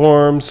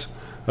platforms.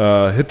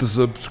 Hit the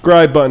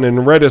subscribe button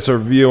and write us a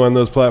review on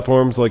those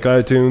platforms like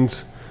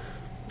iTunes.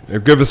 Or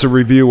give us a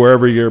review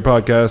wherever you get your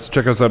podcast.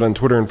 Check us out on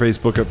Twitter and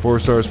Facebook at 4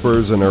 Star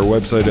Spurs and our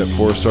website at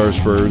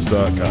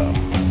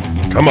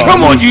 4starspurs.com. Come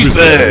on, you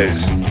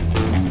Spurs!